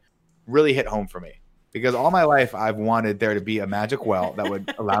that really hit home for me, because all my life I've wanted there to be a magic well that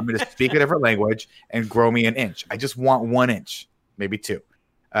would allow me to speak a different language and grow me an inch. I just want 1 inch, maybe 2.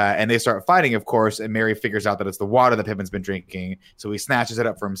 And they start fighting, of course, and Merry figures out that it's the water that Pippin's been drinking, so he snatches it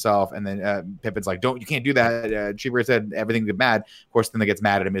up for himself, and then Pippin's like, you can't do that. Treebeard said everything get mad. Of course, then that gets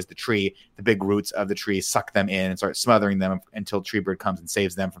mad at him is the tree. The big roots of the tree suck them in and start smothering them until Treebeard comes and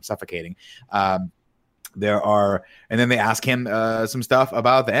saves them from suffocating. And then they ask him some stuff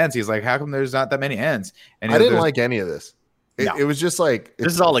about the Ents. He's like, how come there's not that many Ents? And I didn't like any of this. It was just like,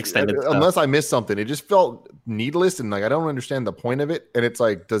 this is all extended unless I missed something. It just felt needless, and like I don't understand the point of it. And it's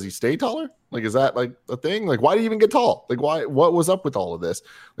like, does he stay taller? Like, is that like a thing? Like, why do you even get tall? Like, what was up with all of this?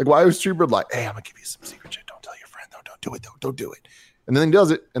 Like, why was Treebeard like, hey, I'm gonna give you some secret shit. Don't tell your friend though. Don't do it though. Don't do it. And then he does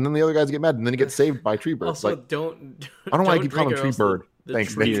it, and then the other guys get mad, and then he gets saved by Treebeard. Also, like, I don't know why I keep calling him Treebeard.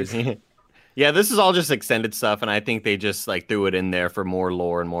 Thanks. Yeah, this is all just extended stuff, and I think they just like threw it in there for more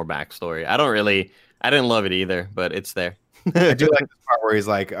lore and more backstory. I didn't love it either, but it's there. I do like this part where he's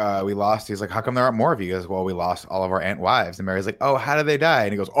like, we lost. He's like, how come there aren't more of you? He goes, well, we lost all of our Ent wives. And Mary's like, oh, how did they die?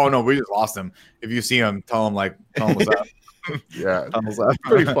 And he goes, oh, no, we just lost them. If you see them, tell them what's up. Yeah, thumbs up.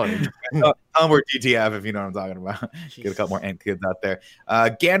 Pretty funny. Tell them we're DTF if you know what I'm talking about. Get a couple more Ent kids out there.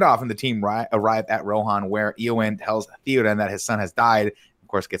 Gandalf and the team arrive at Rohan, where Eowyn tells Theoden that his son has died. Of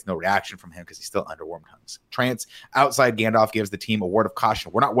course, gets no reaction from him because he's still under Wormtongue's trance. Outside, Gandalf gives the team a word of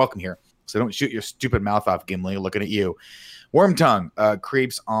caution. We're not welcome here, so don't shoot your stupid mouth off, Gimli, looking at you. Wormtongue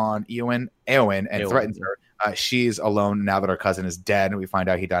creeps on Eowyn and threatens her. She's alone now that her cousin is dead. We find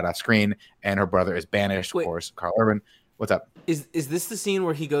out he died off screen, and her brother is banished. Wait. Of course, Carl Urban. What's up? Is this the scene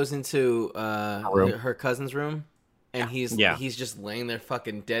where he goes into her cousin's room, and he's just laying there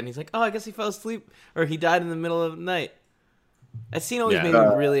fucking dead, and he's like, oh, I guess he fell asleep, or he died in the middle of the night. That scene always made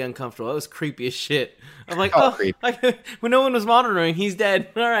me really uncomfortable. That was creepy as shit. I'm like, when no one was monitoring, he's dead.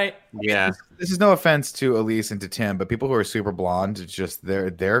 All right. Yeah. This is no offense to Elise and to Tim, but people who are super blonde, it's just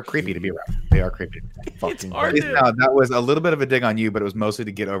they're creepy to be around. They are creepy. That was a little bit of a dig on you, but it was mostly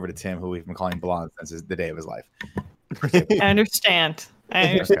to get over to Tim, who we've been calling blonde since the day of his life. I understand.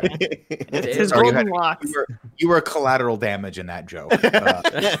 It's his golden locks. You were collateral damage in that joke.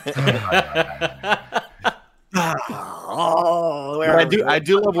 I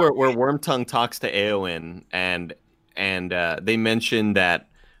do love where Wormtongue talks to Eowyn, and they mentioned that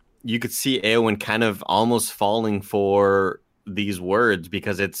you could see Eowyn kind of almost falling for these words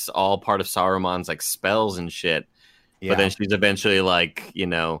because it's all part of Saruman's like spells and shit. But then she's eventually like,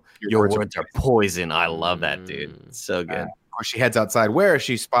 your words are poison. I love that, dude. It's so good. Of course, she heads outside where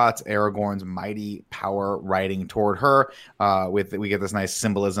she spots Aragorn's mighty power riding toward her. We get this nice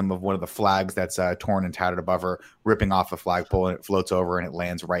symbolism of one of the flags that's torn and tattered above her, ripping off the flagpole, and it floats over and it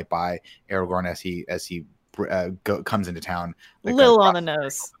lands right by Aragorn as he comes into town. Little on the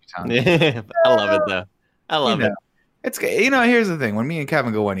nose. Yeah, I love it though. I love it. It's here's the thing. When me and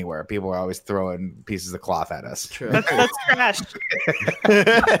Kevin go anywhere, people are always throwing pieces of cloth at us. True. That's trash.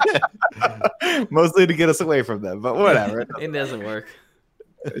 Mostly to get us away from them, but whatever. It doesn't work.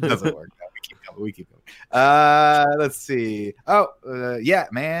 It doesn't work. We keep going. Let's see. Yeah,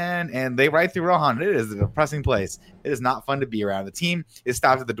 man. And they ride through Rohan. It is a depressing place. It is not fun to be around. The team is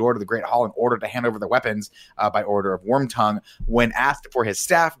stopped at the door to the Great Hall in order to hand over their weapons by order of Wormtongue. When asked for his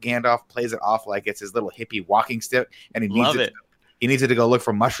staff, Gandalf plays it off like it's his little hippie walking stick, and he needs it. He needs it to go look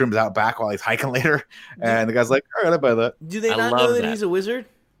for mushrooms out back while he's hiking later. And the guy's like, all right, I buy that. Do they not know that he's a wizard?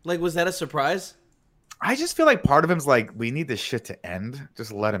 Like, was that a surprise? I just feel like part of him's like, we need this shit to end.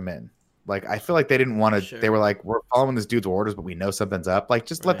 Just let him in. Like, I feel like they didn't want to. Sure. They were like, we're following this dude's orders, but we know something's up. Like,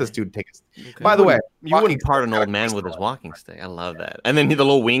 just let this dude take us. Okay. By the way, you wouldn't part an old man with his walking stick. I love that. And then the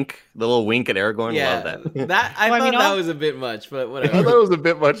little wink at Aragorn. Yeah, love that. I thought that was a bit much, but whatever. I thought it was a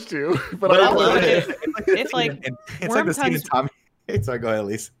bit much too. But I love it. It's like the scene in Tommy. Sorry, go ahead,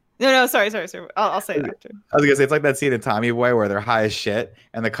 Elise. No, sorry. I'll say it after. I was gonna say it's like that scene in Tommy Boy where they're high as shit,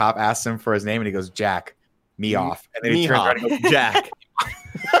 and the cop asks him for his name, and he goes, "Jack, me off," and then he turns around and goes, "Jack."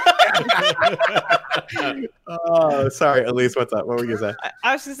 Oh, sorry, Elise. What's up? What were you gonna say?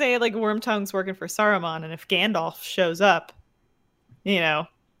 I was gonna say like Wormtongue's working for Saruman, and if Gandalf shows up, Saruman's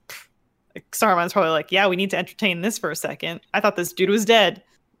probably like, "Yeah, we need to entertain this for a second. I thought this dude was dead."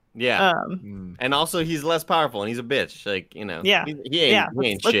 Yeah, and also he's less powerful, and he's a bitch. Like yeah, he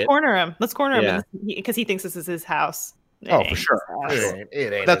ain't shit. Let's corner him. Because he thinks this is his house. For sure.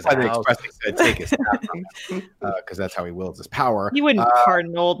 It ain't that's why they expressly said take his staff, because that's how he wields his power. You wouldn't part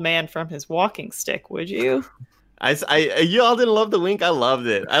an old man from his walking stick, would you? You all didn't love the wink. I loved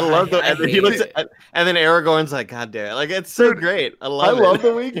it. I loved it. And then he looks and then Aragorn's like, God damn it. Like, it's so great. I love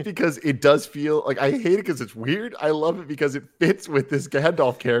the wink because it does feel like, I hate it because it's weird. I love it because it fits with this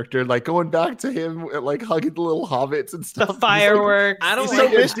Gandalf character, like going back to him, like hugging the little hobbits and stuff. The fireworks. I don't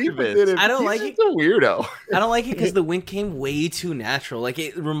like it. I don't like it. He's a weirdo. I don't like it because the wink came way too natural. Like,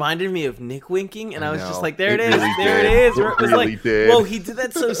 it reminded me of Nick winking, and I was just like, there it is. It was like, whoa, he did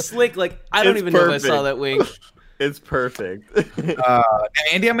that so slick. Like, I don't even know if I saw that wink. It's perfect.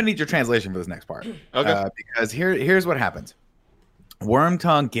 Andy, I'm gonna need your translation for this next part. Okay. Because here's what happens.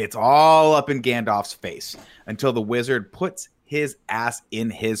 Wormtongue gets all up in Gandalf's face until the wizard puts his ass in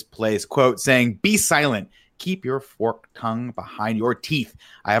his place, quote, saying, "Be silent. Keep your forked tongue behind your teeth.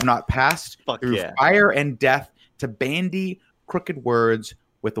 I have not passed through fire and death to bandy crooked words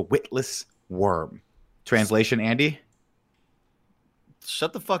with a witless worm." Translation, Andy?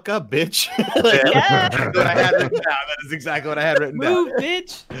 Shut the fuck up, bitch. That is exactly what I had written down. Move,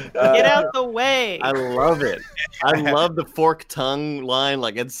 bitch. Get out the way. I love it. I love the forked tongue line.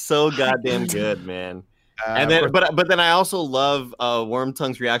 Like, it's so goddamn good, man. And then, but then I also love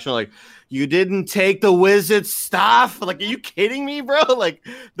Wormtongue's reaction. Like, you didn't take the wizard's stuff. Like, are you kidding me, bro? Like,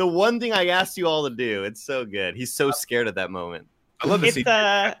 the one thing I asked you all to do. It's so good. He's so scared at that moment. I love this.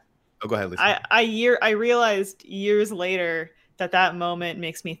 Go ahead, Lisa. I realized years later that moment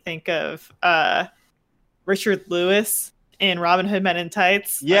makes me think of Richard Lewis in Robin Hood Men in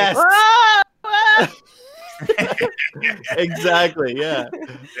Tights. Yes. Exactly. Yeah. They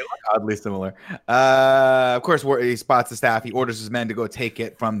look oddly similar. Of course, he spots the staff. He orders his men to go take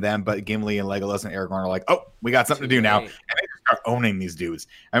it from them, but Gimli and Legolas and Aragorn are like, "Oh, we got something to do now," and they start owning these dudes.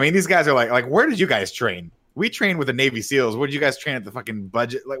 I mean, these guys are like, "Where did you guys train? We trained with the Navy SEALs. Where did you guys train at the fucking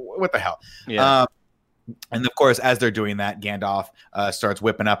budget? Like, what the hell?" Yeah. And of course, as they're doing that, Gandalf starts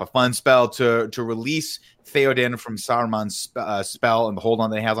whipping up a fun spell to release Theoden from Saruman's spell and the hold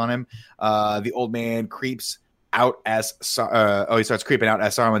on that he has on him. The old man creeps out he starts creeping out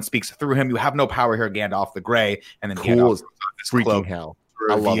as Saruman speaks through him. "You have no power here, Gandalf the Grey." And then Gandalf freaking hell.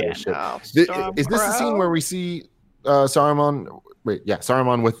 I love this shit. Is this the scene where we see Saruman?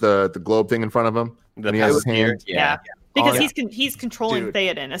 Saruman with the globe thing in front of him. He has his hand. Yeah. Because he's controlling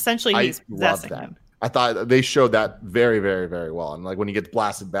Theoden. Essentially, he's possessing him. I thought they showed that very, very, very well. And like when he gets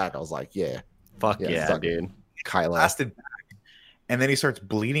blasted back, I was like, fuck yeah, dude. Kylo blasted back. And then he starts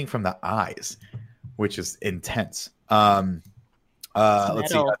bleeding from the eyes, which is intense.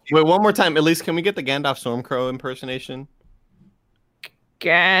 Let's see. Wait, one more time. At least can we get the Gandalf Stormcrow impersonation?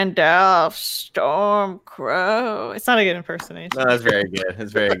 Gandalf, Stormcrow. It's not a good impersonation. No, that's very good.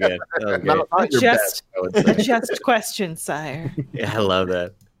 It's very good. A just question, sire. Yeah, I love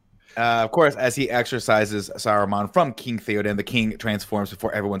that. Of course, as he exorcises Saruman from King Theoden, the king transforms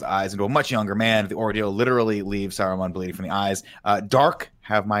before everyone's eyes into a much younger man. The ordeal literally leaves Saruman bleeding from the eyes. Dark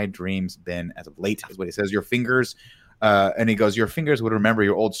have my dreams been as of late, is what he says. Your fingers, and he goes, your fingers would remember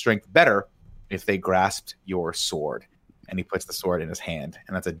your old strength better if they grasped your sword. And he puts the sword in his hand,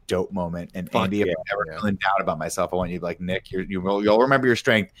 and that's a dope moment. And Andy, if I'm ever feeling down about myself, I want you to be like, Nick, you'll remember your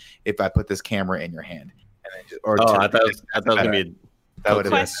strength if I put this camera in your hand. And then just, I thought it was gonna be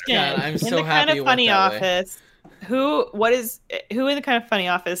question. I'm so in the happy Kind of Funny office, way. who in the Kind of Funny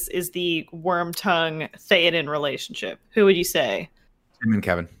office is the Worm Tongue Theoden relationship? Who would you say? Tim and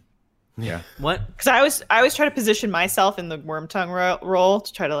Kevin. Yeah. What? Because I always try to position myself in the Worm Tongue role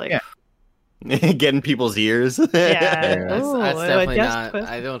to try to like. Yeah. Get in people's ears. Yeah, that's definitely not.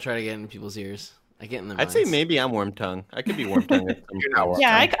 I don't try to get in people's ears. I get in the. I'd say maybe I'm Worm Tongue. I could be Worm Tongue.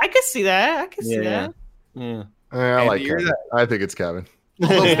 Yeah, I could see that. I could see that. Yeah. I like Kevin. I think it's Kevin.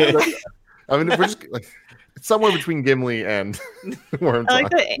 I mean, if we're just like, it's somewhere between Gimli and Worm Tongue. I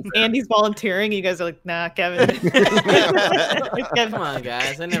like that Andy's volunteering. You guys are like, nah, Kevin. Come on,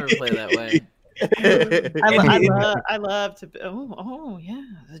 guys. I never play that way. I love to. Yeah.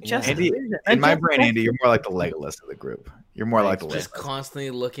 Just Andy, in my brain, Andy, you're more like the Legolas of the group. You're more like the just constantly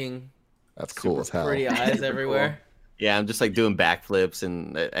looking. That's cool as hell. Pretty eyes everywhere. Yeah, I'm just like doing backflips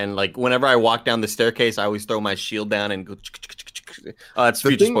and like whenever I walk down the staircase, I always throw my shield down and go. It's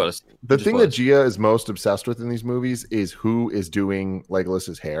future spoilers. The thing that Gia is most obsessed with in these movies is who is doing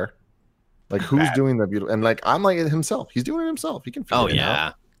Legolas's hair. Like who's doing the beautiful, and like I'm like himself. He's doing it himself. He can figure it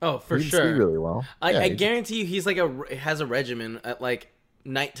out. Oh, for he sure. can see really well. I guarantee you, he's like has a regimen at like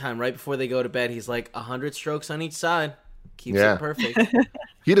nighttime, right before they go to bed. He's like 100 strokes on each side, keeps it perfect.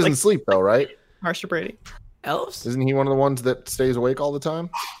 He doesn't sleep though, right? Marsha Brady. Elves? Isn't he one of the ones that stays awake all the time?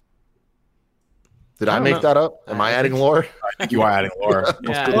 Did I make that up? Am I adding lore? I think you are adding lore.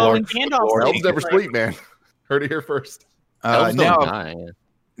 Yeah. Well, when Gandalf Elves never sleep, man. Heard it here first.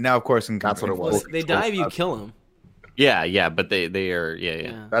 Now, of course, that's what it was. They die if you kill them. Yeah, but they are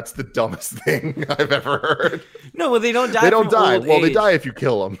yeah. That's the dumbest thing I've ever heard. No, well, they don't die. They don't die. Old well, age. They die if you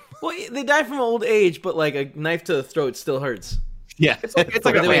kill them. Well, they die from old age, but like a knife to the throat still hurts. Yeah, it's like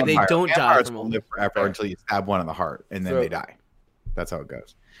a vampire. They don't die from live forever until you stab one in the heart, and then they die. That's how it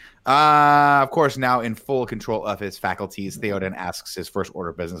goes. Of course, now in full control of his faculties, Theoden asks his first order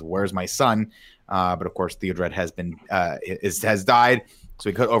of business, "Where's my son?" But of course, Theodred has died. So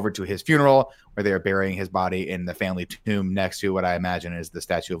we cut over to his funeral, where they are burying his body in the family tomb next to what I imagine is the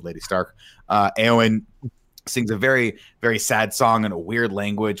statue of Lady Stark. Eowyn sings a very, very sad song in a weird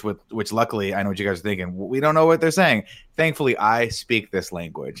language, which luckily, I know what you guys are thinking. We don't know what they're saying. Thankfully, I speak this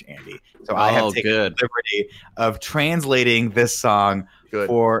language, Andy. So I have taken the liberty of translating this song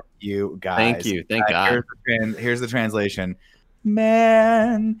for you guys. Thank you. Thank God. Here's the translation.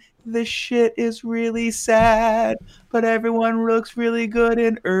 Man, this shit is really sad, but everyone looks really good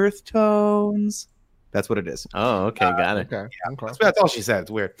in earth tones. That's what it is. Oh, okay, got it. Okay. Yeah, that's all she said. It's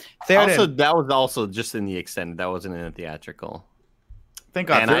weird. Also, that was also just in the extended. That wasn't in the theatrical. Thank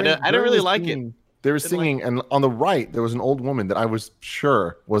God. And I didn't really like it. They were singing, and on the right, there was an old woman that I was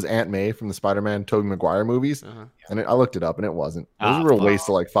sure was Aunt May from the Spider-Man Tobey Maguire movies. And I looked it up, and it wasn't. It was a real waste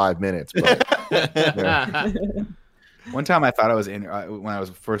of like 5 minutes. But, One time I thought I was in when I was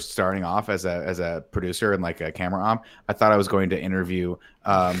first starting off as a producer and like a camera op. I thought I was going to interview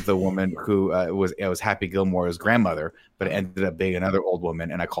the woman who was Happy Gilmore's grandmother, but it ended up being another old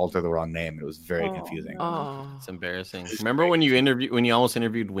woman, and I called her the wrong name. It was very confusing. Oh, it's embarrassing. Remember when you almost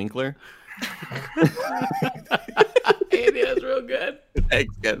interviewed Winkler? Andy, that's real good.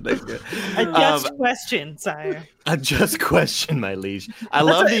 Thanks, good. A just question, sire. A just question, my liege.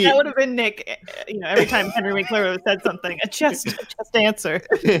 That would have been Nick. Every time Henry Winkler would have said something, a just answer.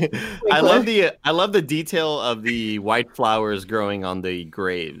 I love the detail of the white flowers growing on the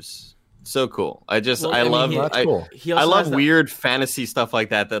graves. So cool. I love weird fantasy stuff like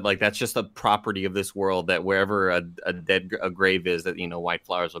that. That like that's just a property of this world. That wherever a grave is, that white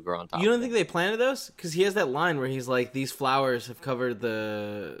flowers will grow on top. You don't think they planted those? Because he has that line where he's like, "These flowers have covered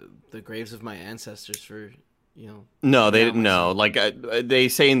the graves of my ancestors for." No, they didn't know. Like they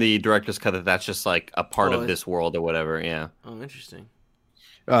say in the director's cut that that's just like a part of this world or whatever. Yeah. Oh, interesting.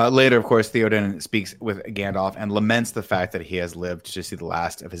 Later, of course, Theoden speaks with Gandalf and laments the fact that he has lived to see the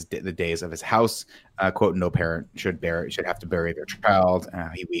last of the days of his house. Quote, no parent should have to bury their child.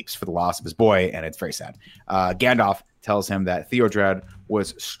 He weeps for the loss of his boy, and it's very sad. Gandalf tells him that Theodred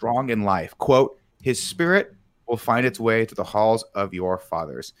was strong in life. Quote, his spirit will find its way to the halls of your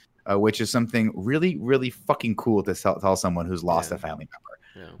fathers, which is something really, really fucking cool to tell someone who's lost a family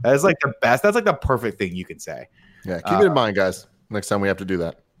member. Yeah. That is like the best. That's like the perfect thing you can say. Yeah, keep it in mind, guys. Next time we have to do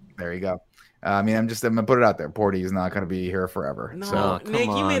that. There you go. I mean, I'm gonna put it out there. Porty is not gonna be here forever. No, so Nick,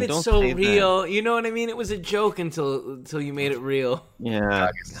 you made it so real. You know what I mean? It was a joke until you made it real. Yeah.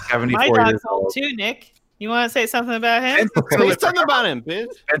 My dog's old too, Nick. You want to say something about him? Say something about him, bitch.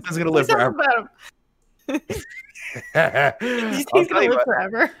 Benson's gonna live forever. He's gonna live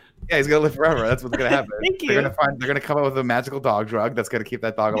forever. Yeah, he's gonna live forever. That's what's gonna happen. Thank you. They're gonna come up with a magical dog drug that's gonna keep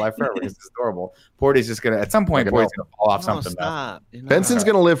that dog alive forever. It's adorable. Porty's just gonna at some point. Porty's gonna fall off something. Stop. Benson's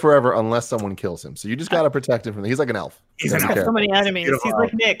gonna live forever unless someone kills him. So you just gotta protect him from. He's like an elf. He's got so many enemies. He's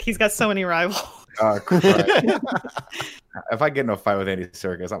like Nick. He's got so many rivals. If I get in a fight with Andy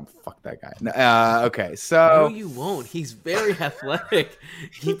Serkis, I'm fuck that guy. Okay, so no, you won't. He's very athletic.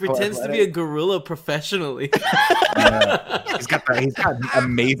 He pretends to be a gorilla professionally. He's got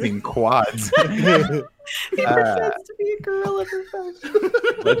amazing quads. He pretends to be a gorilla professionally.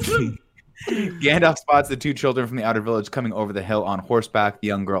 Let's see. Gandalf spots the two children from the outer village coming over the hill on horseback. The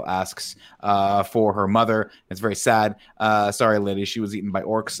young girl asks for her mother. It's very sad. Sorry, lady, she was eaten by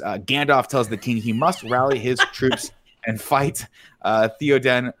orcs. Gandalf tells the king he must rally his troops and fight.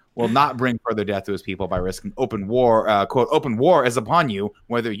 Theoden will not bring further death to his people by risking open war. Quote, open war is upon you,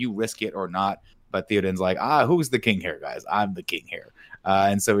 whether you risk it or not. But Theoden's like, who's the king here, guys? I'm the king here.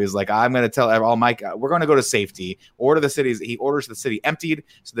 And so he's like, I'm going to tell all we're going to go to safety. He orders the city emptied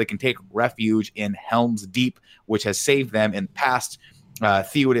so they can take refuge in Helm's Deep, which has saved them in the past.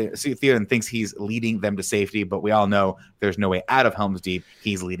 Theoden thinks he's leading them to safety, but we all know there's no way out of Helm's Deep.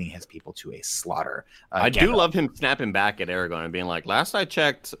 He's leading his people to a slaughter. I do love him snapping back at Aragorn and being like, last I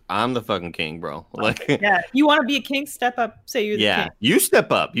checked, I'm the fucking king, bro. Like, yeah, you want to be a king? Step up. Say you're the king. You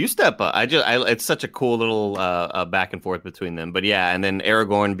step up. It's such a cool little back and forth between them. But yeah, and then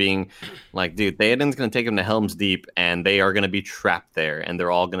Aragorn being like, dude, Theoden's going to take him to Helm's Deep and they are going to be trapped there and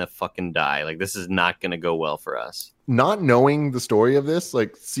they're all going to fucking die. Like, this is not going to go well for us. Not knowing the story of this,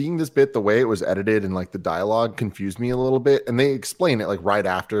 like seeing this bit, the way it was edited and like the dialogue confused me a little bit. And they explain it like right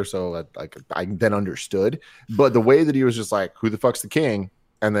after. So I then understood. But the way that he was just like, who the fuck's the king?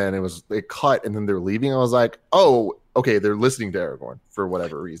 And then it cut and then they're leaving. I was like, oh, okay. They're listening to Aragorn for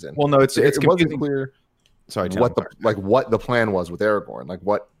whatever reason. Well, no, it wasn't clear. Sorry, what the plan was with Aragorn, like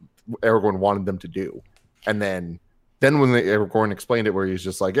what Aragorn wanted them to do. And then when Aragorn explained it, where he's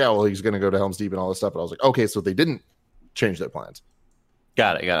just like, yeah, well, he's going to go to Helm's Deep and all this stuff. And I was like, okay, so they didn't change their plans.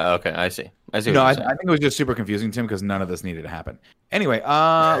 Got it. Okay, I see. No, I think it was just super confusing to him because none of this needed to happen. Anyway,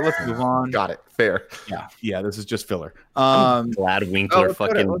 let's move on. Got it. Fair. Yeah. This is just filler. I'm glad Winkler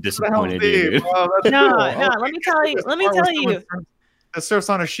fucking disappointed you. Dude. No. Let me tell you. It surfs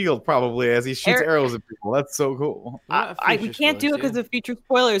on a shield probably as he shoots arrows at people. That's so cool. We can't do it because of future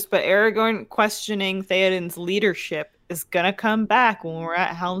spoilers, but Aragorn questioning Theoden's leadership is gonna come back when we're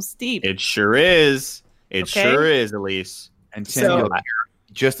at Helm's Deep. It sure is. Sure is, Elise. And Tim, you'll hear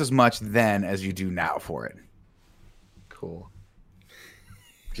just as much then as you do now for it. Cool.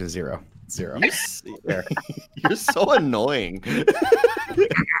 Which is zero. You're so annoying.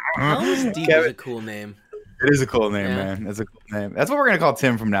 Helm's Deep is a cool name. It is a cool name, man. It's a cool name. That's what we're gonna call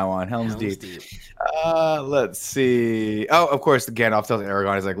Tim from now on. Helm's Deep. Let's see. Oh, of course, Gandalf tells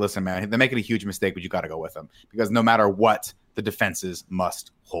Aragorn, he's like, listen, man, they're making a huge mistake, but you got to go with them because no matter what, the defenses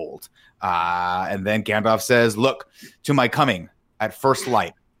must hold. And then Gandalf says, look, to my coming at first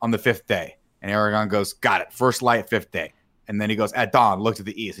light on the 5th day. And Aragorn goes, got it. First light, 5th day. And then he goes, at dawn, look to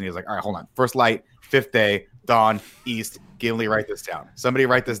the east. And he's like, all right, hold on. First light, 5th day, dawn, east. Gimli, write this down. Somebody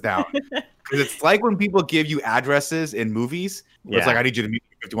write this down. Because it's like when people give you addresses in movies. Where it's like, I need you to meet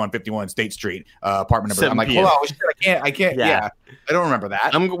 5151 State Street, apartment number. I'm like, hold on, I can't. Yeah, I don't remember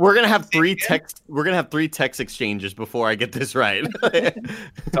that. We're gonna have 3 text. We're gonna have 3 text exchanges before I get this right.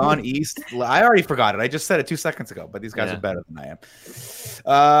 Dawn East. I already forgot it. I just said it 2 seconds ago. But these guys are better than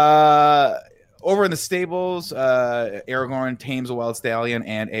I am. Over in the stables, Aragorn tames a wild stallion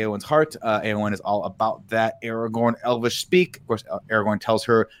and Eowyn's heart. Eowyn is all about that Aragorn elvish speak. Of course, Aragorn tells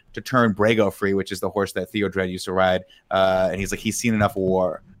her to turn Brago free, which is the horse that Theoden used to ride. And he's like, he's seen enough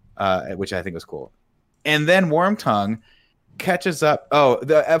war, which I think was cool. And then Wormtongue catches up.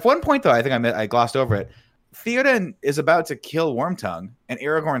 At one point, though, I think I glossed over it. Theoden is about to kill Wormtongue, and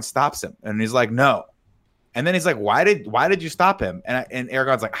Aragorn stops him. And he's like, no. And then he's like, why did you stop him? And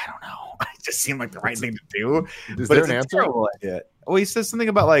Aragorn's like, I don't know. It just seemed like the right thing to do. Is there an answer? Well, he says something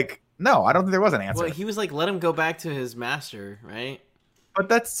about like, no, I don't think there was an answer. Well, he was like, let him go back to his master, right? But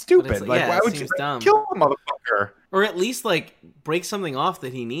that's stupid. Like, why would you kill a motherfucker? Or at least like break something off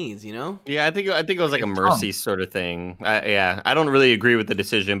that he needs, you know? Yeah, I think it was like a mercy sort of thing. I don't really agree with the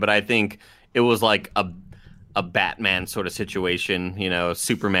decision, but I think it was like a Batman sort of situation. You know,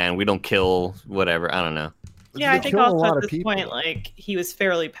 Superman. We don't kill whatever. I don't know. Yeah, I think also at this point, like he was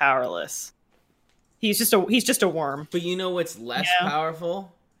fairly powerless. He's just a worm. But you know what's less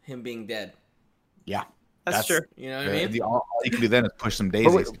powerful? Him being dead. Yeah. That's true. You know what I mean? All you can do then is push some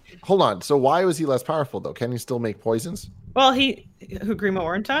daisies. Wait, hold on. So why was he less powerful though? Can he still make poisons? Well, who Grima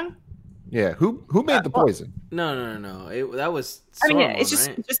Wormtongue? Yeah. Who made the poison? No. That was Saruman, I mean, it's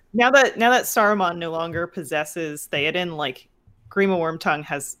just now that Saruman no longer possesses Theoden, like Grima Wormtongue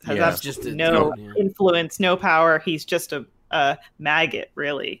has absolutely no influence, no power. He's just a maggot,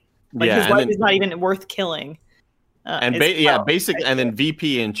 really. Like his life is not even worth killing. Basically, and then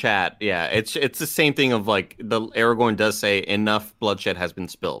VP in chat, it's the same thing of like the Aragorn does say enough bloodshed has been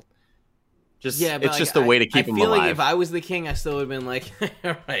spilled. It's like, just a way to keep him alive. I feel like if I was the king, I still would have been like,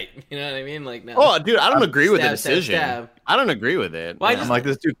 all right, you know what I mean? Like, no. Oh, dude, I don't agree with the decision. I don't agree with it. Well, I'm like,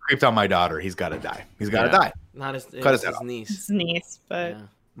 this dude creeped on my daughter. He's got to die. He's got to die. Not his niece. His niece, but. Yeah.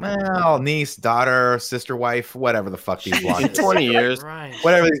 Well, niece, daughter, sister, wife, whatever the fuck these blonde 20 years. Right.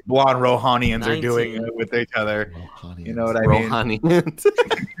 Whatever these blonde Rohanians are doing with each other. You know what I mean?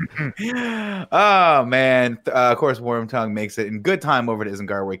 Oh, man. Of course, Wormtongue makes it in good time over to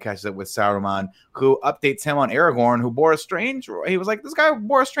Isengard, where he catches up with Saruman, who updates him on Aragorn, who bore he was like, this guy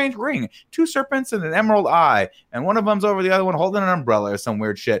bore a strange ring, 2 serpents and an emerald eye, and one of them's over the other one holding an umbrella or some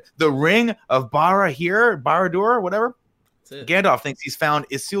weird shit. The ring of Barad-dûr, whatever. Gandalf thinks he's found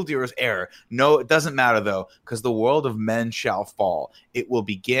Isildur's heir. No, it doesn't matter, though, because the world of men shall fall. It will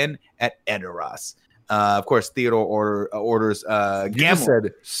begin at Edoras. Of course, Theodore orders Gamlen. You just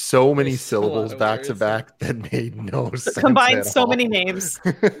said so many syllables back to back that made no sense. Combined so many names.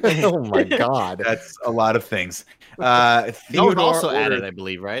 Oh, my God. That's a lot of things. That was also added, I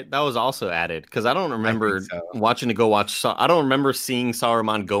believe, right? That was also added because I don't remember I don't remember seeing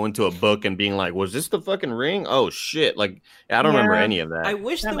Saruman go into a book and being like, "Was this the fucking ring?" Oh shit! Like I don't remember any of that. I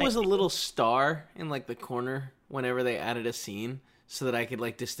wish there was a little star in like the corner whenever they added a scene, so that I could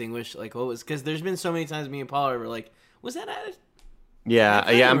like distinguish like what was, because there's been so many times me and Paula were like, "Was that added?" Yeah.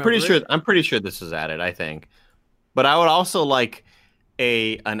 I'm pretty sure this is added. I think, but I would also like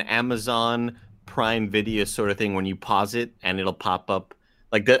an Amazon Prime Video sort of thing when you pause it and it'll pop up.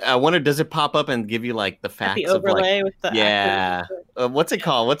 Like, I wonder, does it pop up and give you like the facts the overlay of like, with the what's it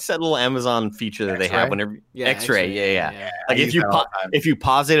called? What's that little Amazon feature that they have whenever X-ray? Yeah. Like if you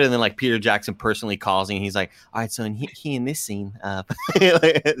pause it and then like Peter Jackson personally calls and he's like, all right, so he in this scene, I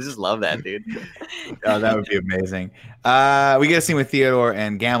just love that, dude. Oh, that would be amazing. We get a scene with Theodore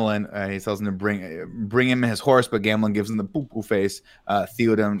and Gamlen. He tells him to bring him his horse, but Gamlen gives him the poo-poo face.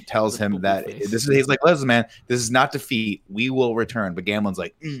 Theoden tells him that he's like, listen, man, this is not defeat. We will return. But Gamlen's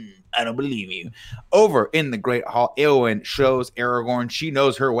like, I don't believe you. Over in the Great Hall, Eowyn shows Aragorn she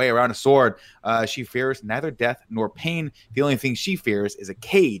knows her way around a sword. She fears neither death nor pain. The only thing she fears is a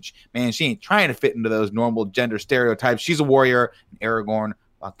cage. Man, she ain't trying to fit into those normal gender stereotypes. She's a warrior, and Aragorn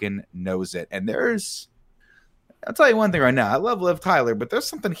fucking knows it. And I'll tell you one thing right now. I love Liv Tyler, but there's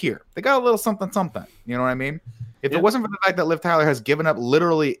something here. They got a little something. You know what I mean? If it wasn't for the fact that Liv Tyler has given up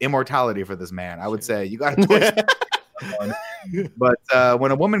literally immortality for this man, I would say you got to twist. But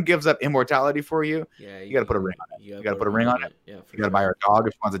when a woman gives up immortality for you, you got to put a ring on it. You got to put a ring on it. Yeah, you got to buy her a dog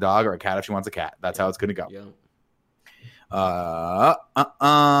if she wants a dog, or a cat if she wants a cat. That's how it's going to go.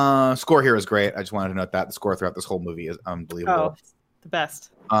 Score here is great. I just wanted to note that the score throughout this whole movie is unbelievable. Oh, the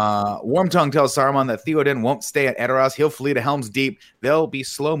best. Wormtongue tells Saruman that Theoden won't stay at Edoras. He'll flee to Helm's Deep. They'll be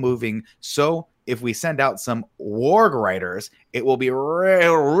slow moving. So if we send out some warg riders, it will be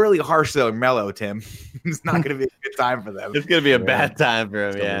really harsh though. Mellow, Tim. It's not going to be a good time for them. It's going to be a bad time for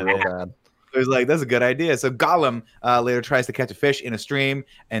him. Yeah, real bad. It was like, that's a good idea. So Gollum later tries to catch a fish in a stream,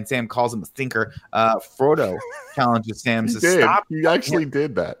 and Sam calls him a stinker. Frodo challenges Sam to stop. He actually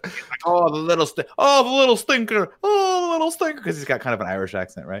did that. He's like, oh, the little stinker. Oh, the little stinker. Because he's got kind of an Irish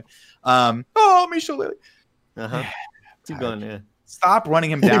accent, right? Oh, Michelle Lily. Keep going, yeah. Stop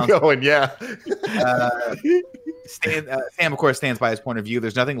running him down. Going, yeah. Sam, of course, stands by his point of view.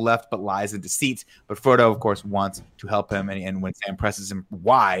 There's nothing left but lies and deceit. But Frodo, of course, wants to help him. And when Sam presses him,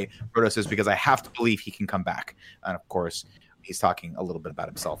 why? Frodo says, because I have to believe he can come back. And, of course, he's talking a little bit about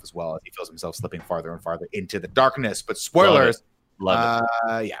himself as well, as he feels himself slipping farther and farther into the darkness. But spoilers. Love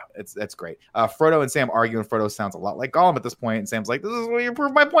it. Yeah, that's great. Frodo and Sam argue, and Frodo sounds a lot like Gollum at this point. And Sam's like, this is where you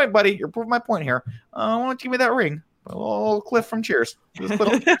prove my point, buddy. You're proving my point here. Why don't you give me that ring? A little Cliff from Cheers.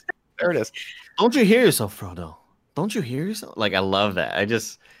 There it is. Don't you hear yourself, Frodo? don't you hear yourself? Like, I love that.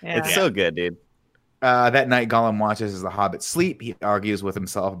 It's so good, dude. That night, Gollum watches as the Hobbit sleep. He argues with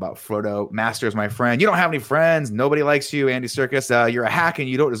himself about Frodo. Master is my friend. You don't have any friends. Nobody likes you, Andy Serkis. You're a hack and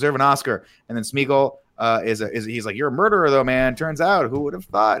you don't deserve an Oscar. And then Smeagol he's like, you're a murderer, though, man. Turns out, who would have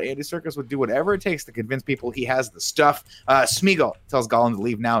thought Andy Serkis would do whatever it takes to convince people he has the stuff. Smeagol tells Gollum to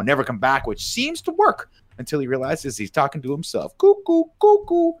leave now and never come back, which seems to work until he realizes he's talking to himself. Cuckoo,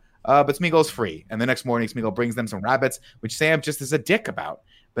 cuckoo. But Smeagol's free. And the next morning, Smeagol brings them some rabbits, which Sam just is a dick about.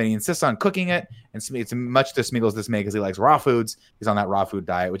 But he insists on cooking it, and it's much to Smeagol's dismay because he likes raw foods. He's on that raw food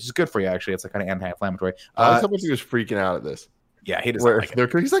diet, which is good for you, actually. It's like kind of anti-inflammatory. I like how much he was freaking out at this. Yeah, he doesn't like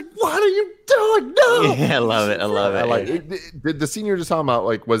it. He's like, what are you doing? No! Yeah, I love it. I love it. I like it. Did the scene you were just talking about,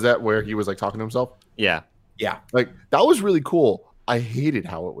 like, was that where he was, like, talking to himself? Yeah. Yeah. Like, that was really cool. I hated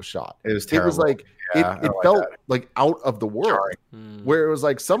how it was shot. It was terrible. It was like, it felt like out of the world. Where it was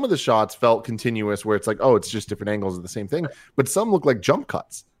like some of the shots felt continuous, where it's like, oh, it's just different angles of the same thing. But some look like jump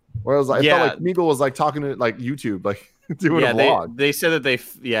cuts. Where I was like, I felt like Smeagol was like talking to like YouTube, like doing a vlog. They said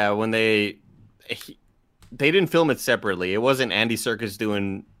that when they didn't film it separately. It wasn't Andy Serkis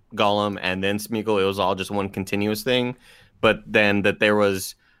doing Gollum and then Smeagol. It was all just one continuous thing. But then that there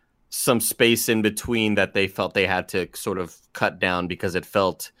was some space in between that they felt they had to sort of cut down because it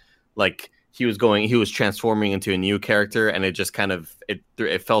felt like he was transforming into a new character, and it just kind of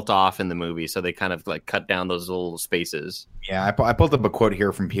it felt off in the movie, so they kind of like cut down those little spaces. Yeah, I pulled up a quote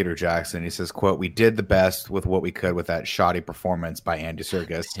here from Peter Jackson. He says, quote, "We did the best with what we could with that shoddy performance by Andy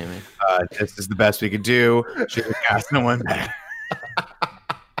Serkis. This is the best we could do. Should have cast no one better."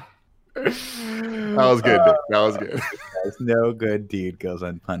 That was good. That was good. No good deed goes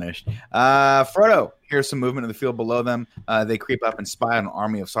unpunished. Frodo hears some movement in the field below them. They creep up and spy on an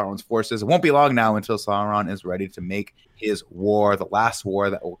army of Sauron's forces. It won't be long now until Sauron is ready to make his war, the last war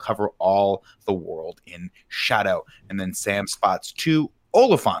that will cover all the world in shadow. And then Sam spots two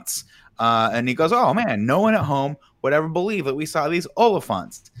Oliphants. And he goes, oh, man, no one at home would ever believe that we saw these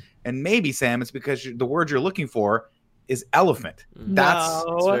Oliphants. And maybe, Sam, it's because the word you're looking for is elephant. That's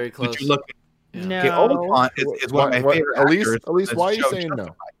very close. What you're looking. Yeah. No. Okay, Oliphant is one of my favorite actors. At least, why are you saying no?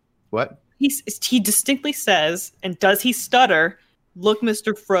 What? He distinctly says, and does he stutter? Look,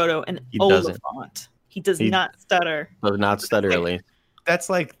 Mr. Frodo, an Oliphant. He does not stutter. Does not stutter, at least. That's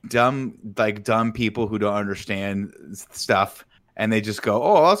like dumb people who don't understand stuff, and they just go,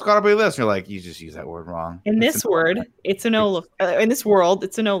 "Oh, that's got to be this." And you're like, you just use that word wrong. In this world, it's an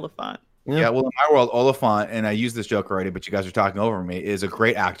Oliphant. Yeah, well, in my world, Oliphant, and I used this joke already, but you guys are talking over me, is a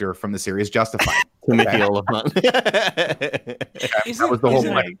great actor from the series Justified. Timothy Oliphant. That was the whole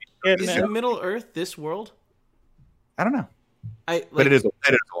point. Is Middle Earth this world? I don't know. But it is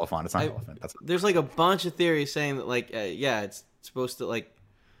Oliphant. It's not Elephant. There's like a bunch of theories saying that, like, it's supposed to, like,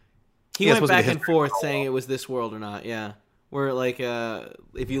 he went back and forth saying it was this world or not. Yeah, where like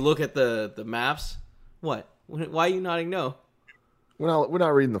if you look at the maps, what? Why are you nodding no? We're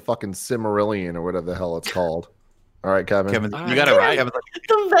not reading the fucking Silmarillion or whatever the hell it's called. All right, Kevin. You got it right.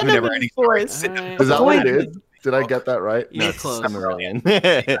 The Venom Force. Is that what it is? Did I get that right? You're close. Silmarillion.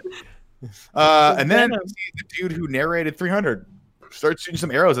 And then the dude who narrated 300 starts shooting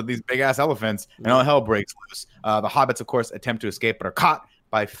some arrows at these big ass elephants, and all hell breaks loose. The hobbits, of course, attempt to escape, but are caught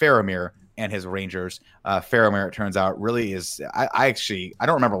by Faramir and his rangers. Faramir, it turns out, really is. I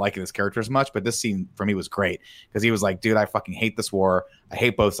don't remember liking this character as much, but this scene for me was great because he was like, "Dude, I fucking hate this war. I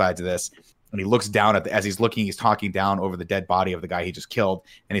hate both sides of this." And he looks down as he's talking down over the dead body of the guy he just killed,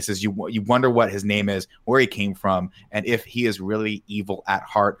 and he says, "You wonder what his name is, where he came from, and if he is really evil at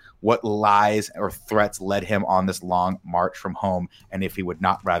heart, what lies or threats led him on this long march from home, and if he would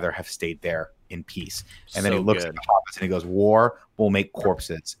not rather have stayed there in peace." And then he looks at the hobbits and he goes, "War will make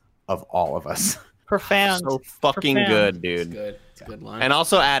corpses of all of us." Profound. So fucking good, dude. It's a good line. And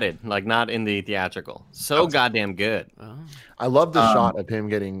also added, like, not in the theatrical. So goddamn good. Oh. I love the shot of him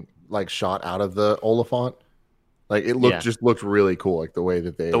getting like shot out of the Oliphant. Like it looked really cool. Like the way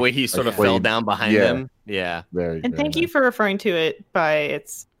he sort of fell down behind them. Yeah. And thank you for referring to it by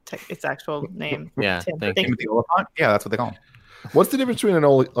its actual name. Yeah. Thank you. Timothy Oliphant. Yeah, that's what they call him. What's the difference between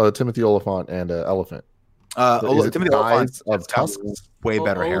an Timothy Oliphant and an elephant? Timothy Oliphant of tusks. Way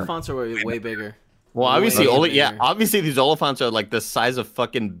better hair. Oliphants are way bigger. Well, obviously, obviously these Oliphants are like the size of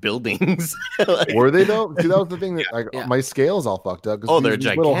fucking buildings. Like, were they though? See, that was the thing that my scale's all fucked up. They're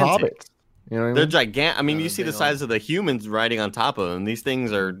gigantic. Little hobbits. You know what I mean? They're gigantic. I mean, you see the size of the humans riding on top of them. These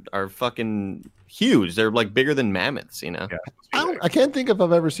things are fucking huge. They're like bigger than mammoths. You know. Yeah. I can't think if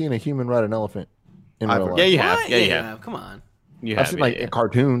I've ever seen a human ride an elephant in real life. Yeah, you have. Yeah, you have. Come on. I've seen in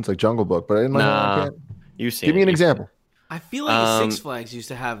cartoons like Jungle Book, but in my life, you've seen. Give me an example. I feel like Six Flags used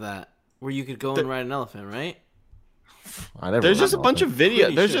to have that. Where you could go and ride an elephant, right? There's just a bunch of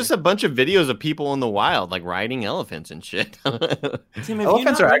video. There's just a bunch of videos of people in the wild, like riding elephants and shit. Tim,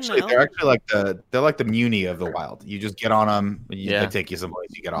 elephants are actually like the Muni of the wild. You just get on them. They take you someplace.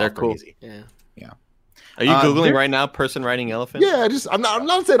 You get off cool. Easy. Yeah. Are you googling right now? Person riding elephant? Yeah. I'm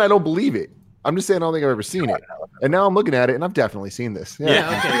not saying I don't believe it. I'm just saying I don't think I've ever seen it. And now I'm looking at it, and I've definitely seen this.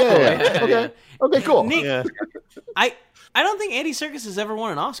 Okay, cool. Nick, I don't think Andy Serkis has ever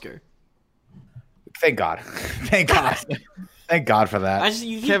won an Oscar. Thank God. Thank God for that.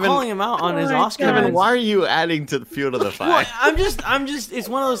 You keep calling him out on his Oscar. Kevin, why are you adding to the fuel of the fire? Well, I'm just. It's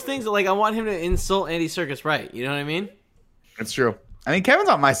one of those things that I want him to insult Andy Serkis, right? You know what I mean? It's true. I mean, Kevin's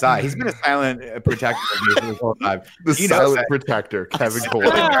on my side. He's been a silent protector of me this whole time. The silent protector, Kevin Cole.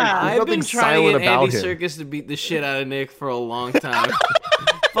 I've been trying to get Andy Serkis to beat the shit out of Nick for a long time.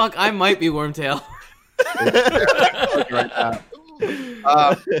 Fuck, I might be Wormtail.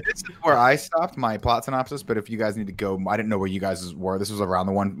 This is where I stopped my plot synopsis, but if you guys need to go, I didn't know where you guys were. This was around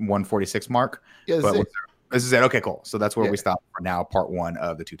the 146 mark. Yeah, this is it. Okay, cool. So that's where we stopped for now, part 1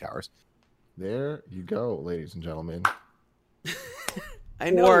 of the Two Towers. There you go, ladies and gentlemen.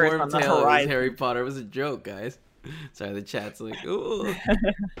 I know Wormtail is Harry Potter. It was a joke, guys. Sorry, the chat's like, ooh.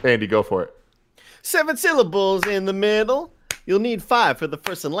 Andy, go for it. 7 syllables in the middle. You'll need 5 for the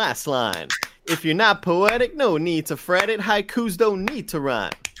first and last line. If you're not poetic, no need to fret it. Haikus don't need to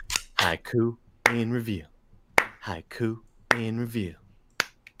rhyme. Haiku in review. Haiku in review.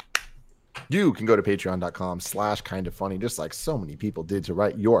 You can go to patreon.com/kindoffunny, just like so many people did, to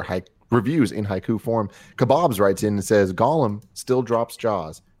write your reviews in haiku form. Kebabs writes in and says, Gollum still drops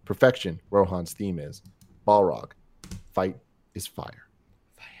jaws. Perfection, Rohan's theme is. Balrog, fight is fire.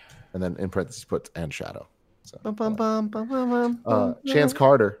 And then in parentheses puts and shadow. So, Chance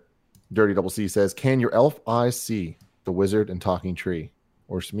Carter, Dirty Double C, says, can your elf eyes see the wizard and talking tree?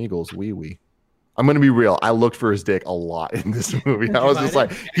 Or Smeagol's wee-wee? I'm going to be real. I looked for his dick a lot in this movie. I was just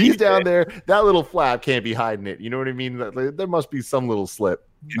like, he's down there. That little flap can't be hiding it. You know what I mean? There must be some little slip.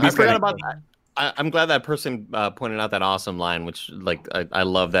 I forgot about that. I'm glad that person pointed out that awesome line, which I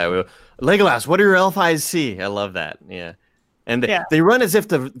love that. Legolas, what do your elf eyes see? I love that. Yeah. And they run as if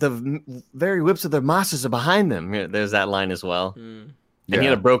the very whips of their masters are behind them. There's that line as well. And he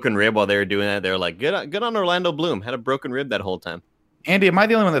had a broken rib while they were doing that. They were like, good on Orlando Bloom. Had a broken rib that whole time. Andy, am I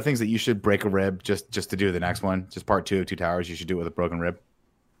the only one that thinks that you should break a rib just to do the next one? Just part 2 of Two Towers, you should do it with a broken rib?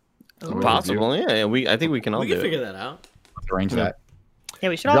 Possible, yeah. I think we can all do it. We can figure that out. Let's arrange that. Yeah,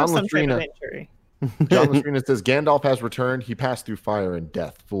 we should all have some type of injury. John Lastrina says, Gandalf has returned. He passed through fire and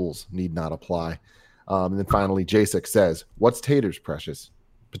death. Fools need not apply. And then finally, Jasek says, what's taters, precious?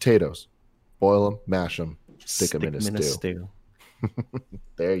 Potatoes. Boil them, mash them, stick them in a stew.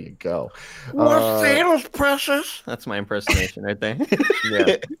 There you go. What's potatoes, precious? That's my impersonation right there.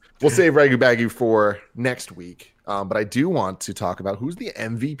 Yeah. We'll save Ragu Bagu for next week. But I do want to talk about who's the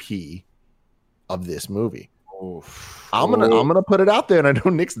MVP of this movie. I'm gonna put it out there, and I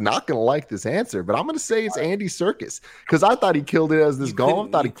know Nick's not gonna like this answer, but I'm gonna say it's Andy Serkis, because I thought he killed it as this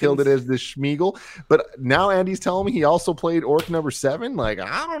Gollum, thought he killed it as this Smeagol, but now Andy's telling me he also played Orc number 7. Like,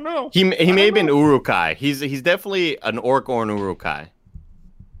 I don't know. He may have been Uruk-hai. He's definitely an Orc or an Uruk-hai.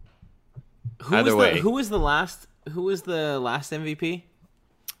 Either way, who was the last MVP?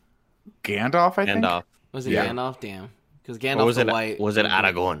 Gandalf, I think. Was it Gandalf? Damn, because Gandalf was white. Was it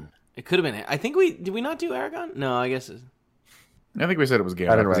Aragorn? It could have been. I think did we not do Aragon? No, I guess. I think we said it was Gandalf.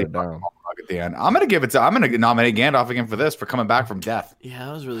 I didn't write it down. At the end, I'm gonna nominate Gandalf again for coming back from death. Yeah,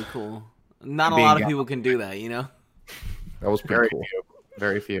 that was really cool. Not a lot of people can do that, you know. That was pretty cool.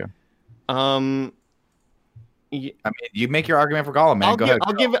 Very few. I mean, you make your argument for Gollum, man.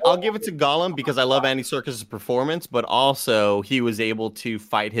 I'll give it to Gollum because I love Andy Serkis' performance, but also he was able to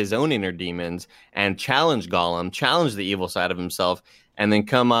fight his own inner demons and challenge Gollum, challenge the evil side of himself, and then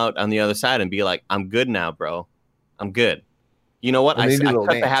come out on the other side and be like, I'm good now, bro. I'm good. You know what? I cut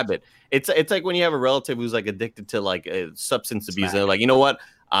the habit. It's like when you have a relative who's like addicted to like substance abuse. And they're like, you know what?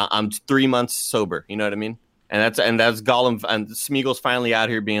 I'm 3 months sober. You know what I mean? And that's Gollum. And Smeagol's finally out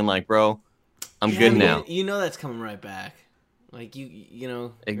here being like, bro, I'm good now. You know that's coming right back. Like you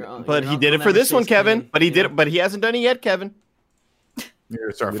know. But he did it for this one, Kevin. But he did it. But he hasn't done it yet, Kevin. You're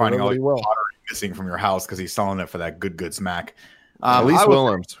gonna start finding all your pottery missing from your house because he's selling it for that good smack. Elise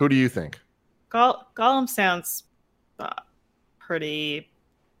Willems, who do you think? Gollum sounds pretty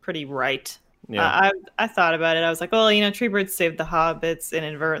right. Yeah. I thought about it. I was like, well, you know, Treebeard saved the hobbits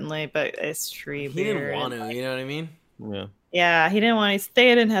inadvertently, but it's Treebeard. He didn't want to, you know what I mean? Yeah. Yeah, he didn't want to.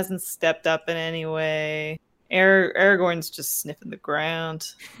 Theoden hasn't stepped up in any way. Aragorn's just sniffing the ground.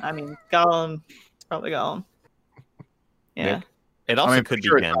 I mean, Gollum, it's probably Gollum. Yeah. It also could be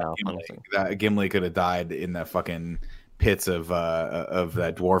Gandalf, honestly. That Gimli could have died in that fucking pits of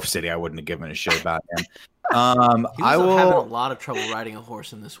that dwarf city, I wouldn't have given a shit about him. He was having a lot of trouble riding a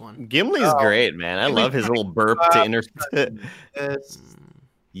horse in this one. Gimli's great, man. I love his little burp to intercept. It's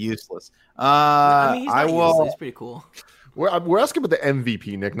useless. I mean, useless. He's pretty cool. We're asking about the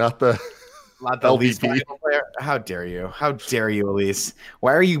MVP, Nick, not the LVP. How dare you? How dare you, Elise?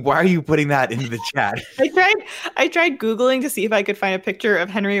 Why are you putting that into the chat? I tried Googling to see if I could find a picture of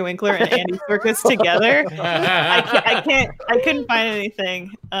Henry Winkler and Andy Serkis together. I couldn't find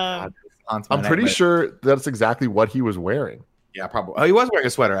anything. I'm pretty sure that's exactly what he was wearing. Yeah, probably. Oh, he was wearing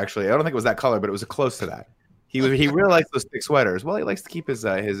a sweater, actually. I don't think it was that color, but it was close to that. He really likes those thick sweaters. Well, he likes to keep his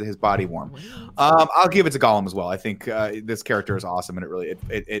body warm. I'll give it to Gollum as well. I think this character is awesome, and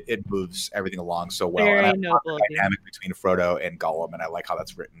it moves everything along so well. Very and noble. The dynamic between Frodo and Gollum, and I like how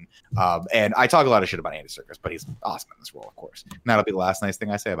that's written. And I talk a lot of shit about Andy Serkis, but he's awesome in this role, of course. And that'll be the last nice thing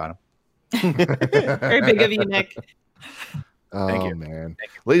I say about him. Very big of you, Nick. Thank you, man.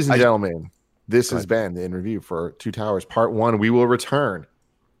 Ladies and gentlemen, this has been the In Review for Two Towers Part 1. We will return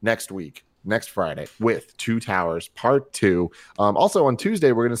next Friday with Two Towers Part 2. Also on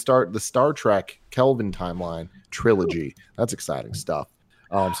Tuesday, we're going to start the Star Trek Kelvin timeline trilogy. That's exciting stuff.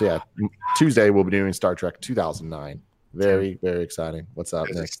 So yeah, Tuesday we'll be doing Star Trek 2009. Very, very exciting. What's up,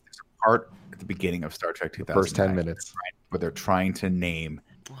 Nick? There's a part at the beginning of Star Trek 2009. First 10 minutes. Where they're trying to name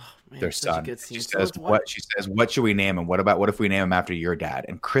their son. She says, what should we name him? What if we name him after your dad?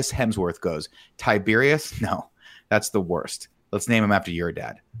 And Chris Hemsworth goes, Tiberius? No, that's the worst. Let's name him after your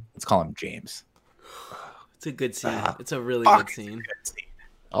dad. Let's call him James. It's a good scene. It's a really good scene.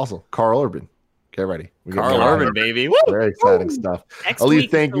 Also, Carl Urban. Get ready. Carl Urban, baby. Woo! Very exciting stuff. Ali,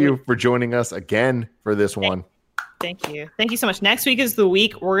 thank you for joining us again for this one. Thank you. Thank you so much. Next week is the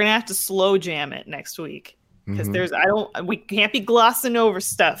week. We're going to have to slow jam it next week. Because we can't be glossing over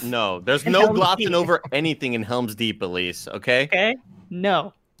stuff. No, there's no glossing over anything in Helm's Deep, Elise. Okay? Okay?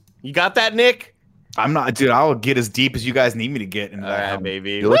 No. You got that, Nick? I'm not, dude. I'll get as deep as you guys need me to get. All right,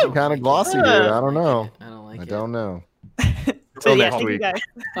 baby. You're looking kind of glossy, dude. I don't know. I don't like it. I don't know. So yeah, thank you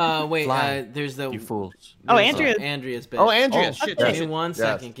guys. Wait, there's the you fools. Andrea's back. Oh, Andrea. Shit. Give me 1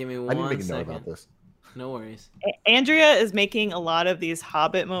 second. Give me 1 second. I didn't even know about this. No worries. Andrea is making a lot of these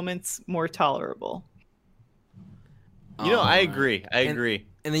Hobbit moments more tolerable. You know, I agree.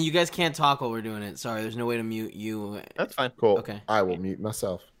 And then you guys can't talk while we're doing it. Sorry, there's no way to mute you. That's fine. Cool. Okay. I will mute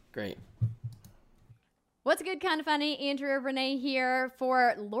myself. Great. What's good, kind of funny? Andrea Renee here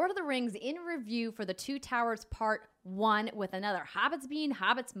for Lord of the Rings in review for the Two Towers Part 1 with another Hobbits being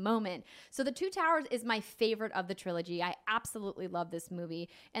Hobbits moment. So the Two Towers is my favorite of the trilogy. I absolutely love this movie.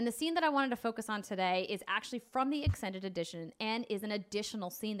 And the scene that I wanted to focus on today is actually from the extended edition and is an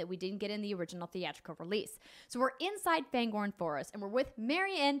additional scene that we didn't get in the original theatrical release. So we're inside Fangorn Forest and we're with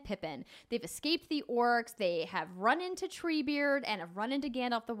Merry and Pippin. They've escaped the orcs. They have run into Treebeard and have run into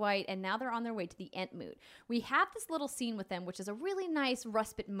Gandalf the White, and now they're on their way to the Entmoot. We have this little scene with them, which is a really nice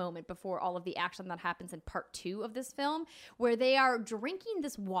respite moment before all of the action that happens in part 2 of this film, where they are drinking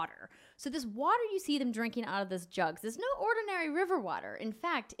this water. So this water you see them drinking out of this jugs is no ordinary river water. In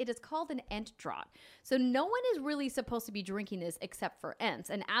fact, it is called an Ent draught. So no one is really supposed to be drinking this except for Ents.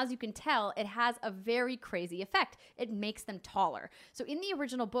 And as you can tell, it has a very crazy effect. It makes them taller. So in the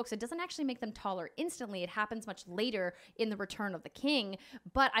original books, it doesn't actually make them taller instantly. It happens much later in The Return of the King.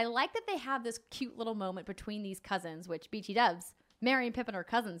 But I like that they have this cute little moment between these cousins, which BT dubs, Merry and Pippin are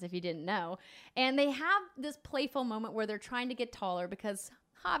cousins, if you didn't know. And they have this playful moment where they're trying to get taller because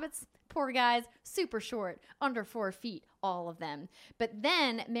hobbits, poor guys, super short, under 4 feet, all of them. But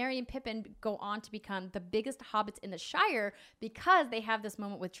then Merry and Pippin go on to become the biggest hobbits in the Shire because they have this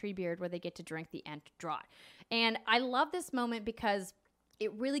moment with Treebeard where they get to drink the Ent draught. And I love this moment because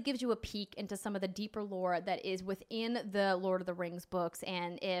it really gives you a peek into some of the deeper lore that is within the Lord of the Rings books.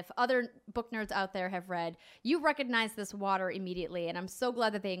 And if other book nerds out there have read, you recognize this water immediately. And I'm so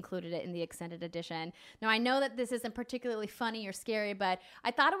glad that they included it in the extended edition. Now, I know that this isn't particularly funny or scary, but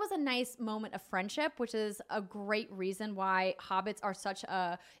I thought it was a nice moment of friendship, which is a great reason why hobbits are such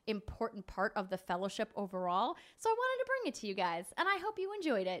a important part of the fellowship overall. So I wanted to bring it to you guys, and I hope you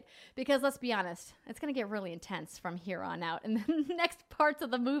enjoyed it, because let's be honest, it's going to get really intense from here on out in the next parts of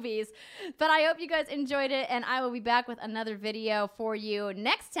the movies. But I hope you guys enjoyed it, and I will be back with another video for you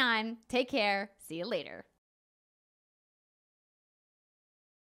next time. Take care. See you later.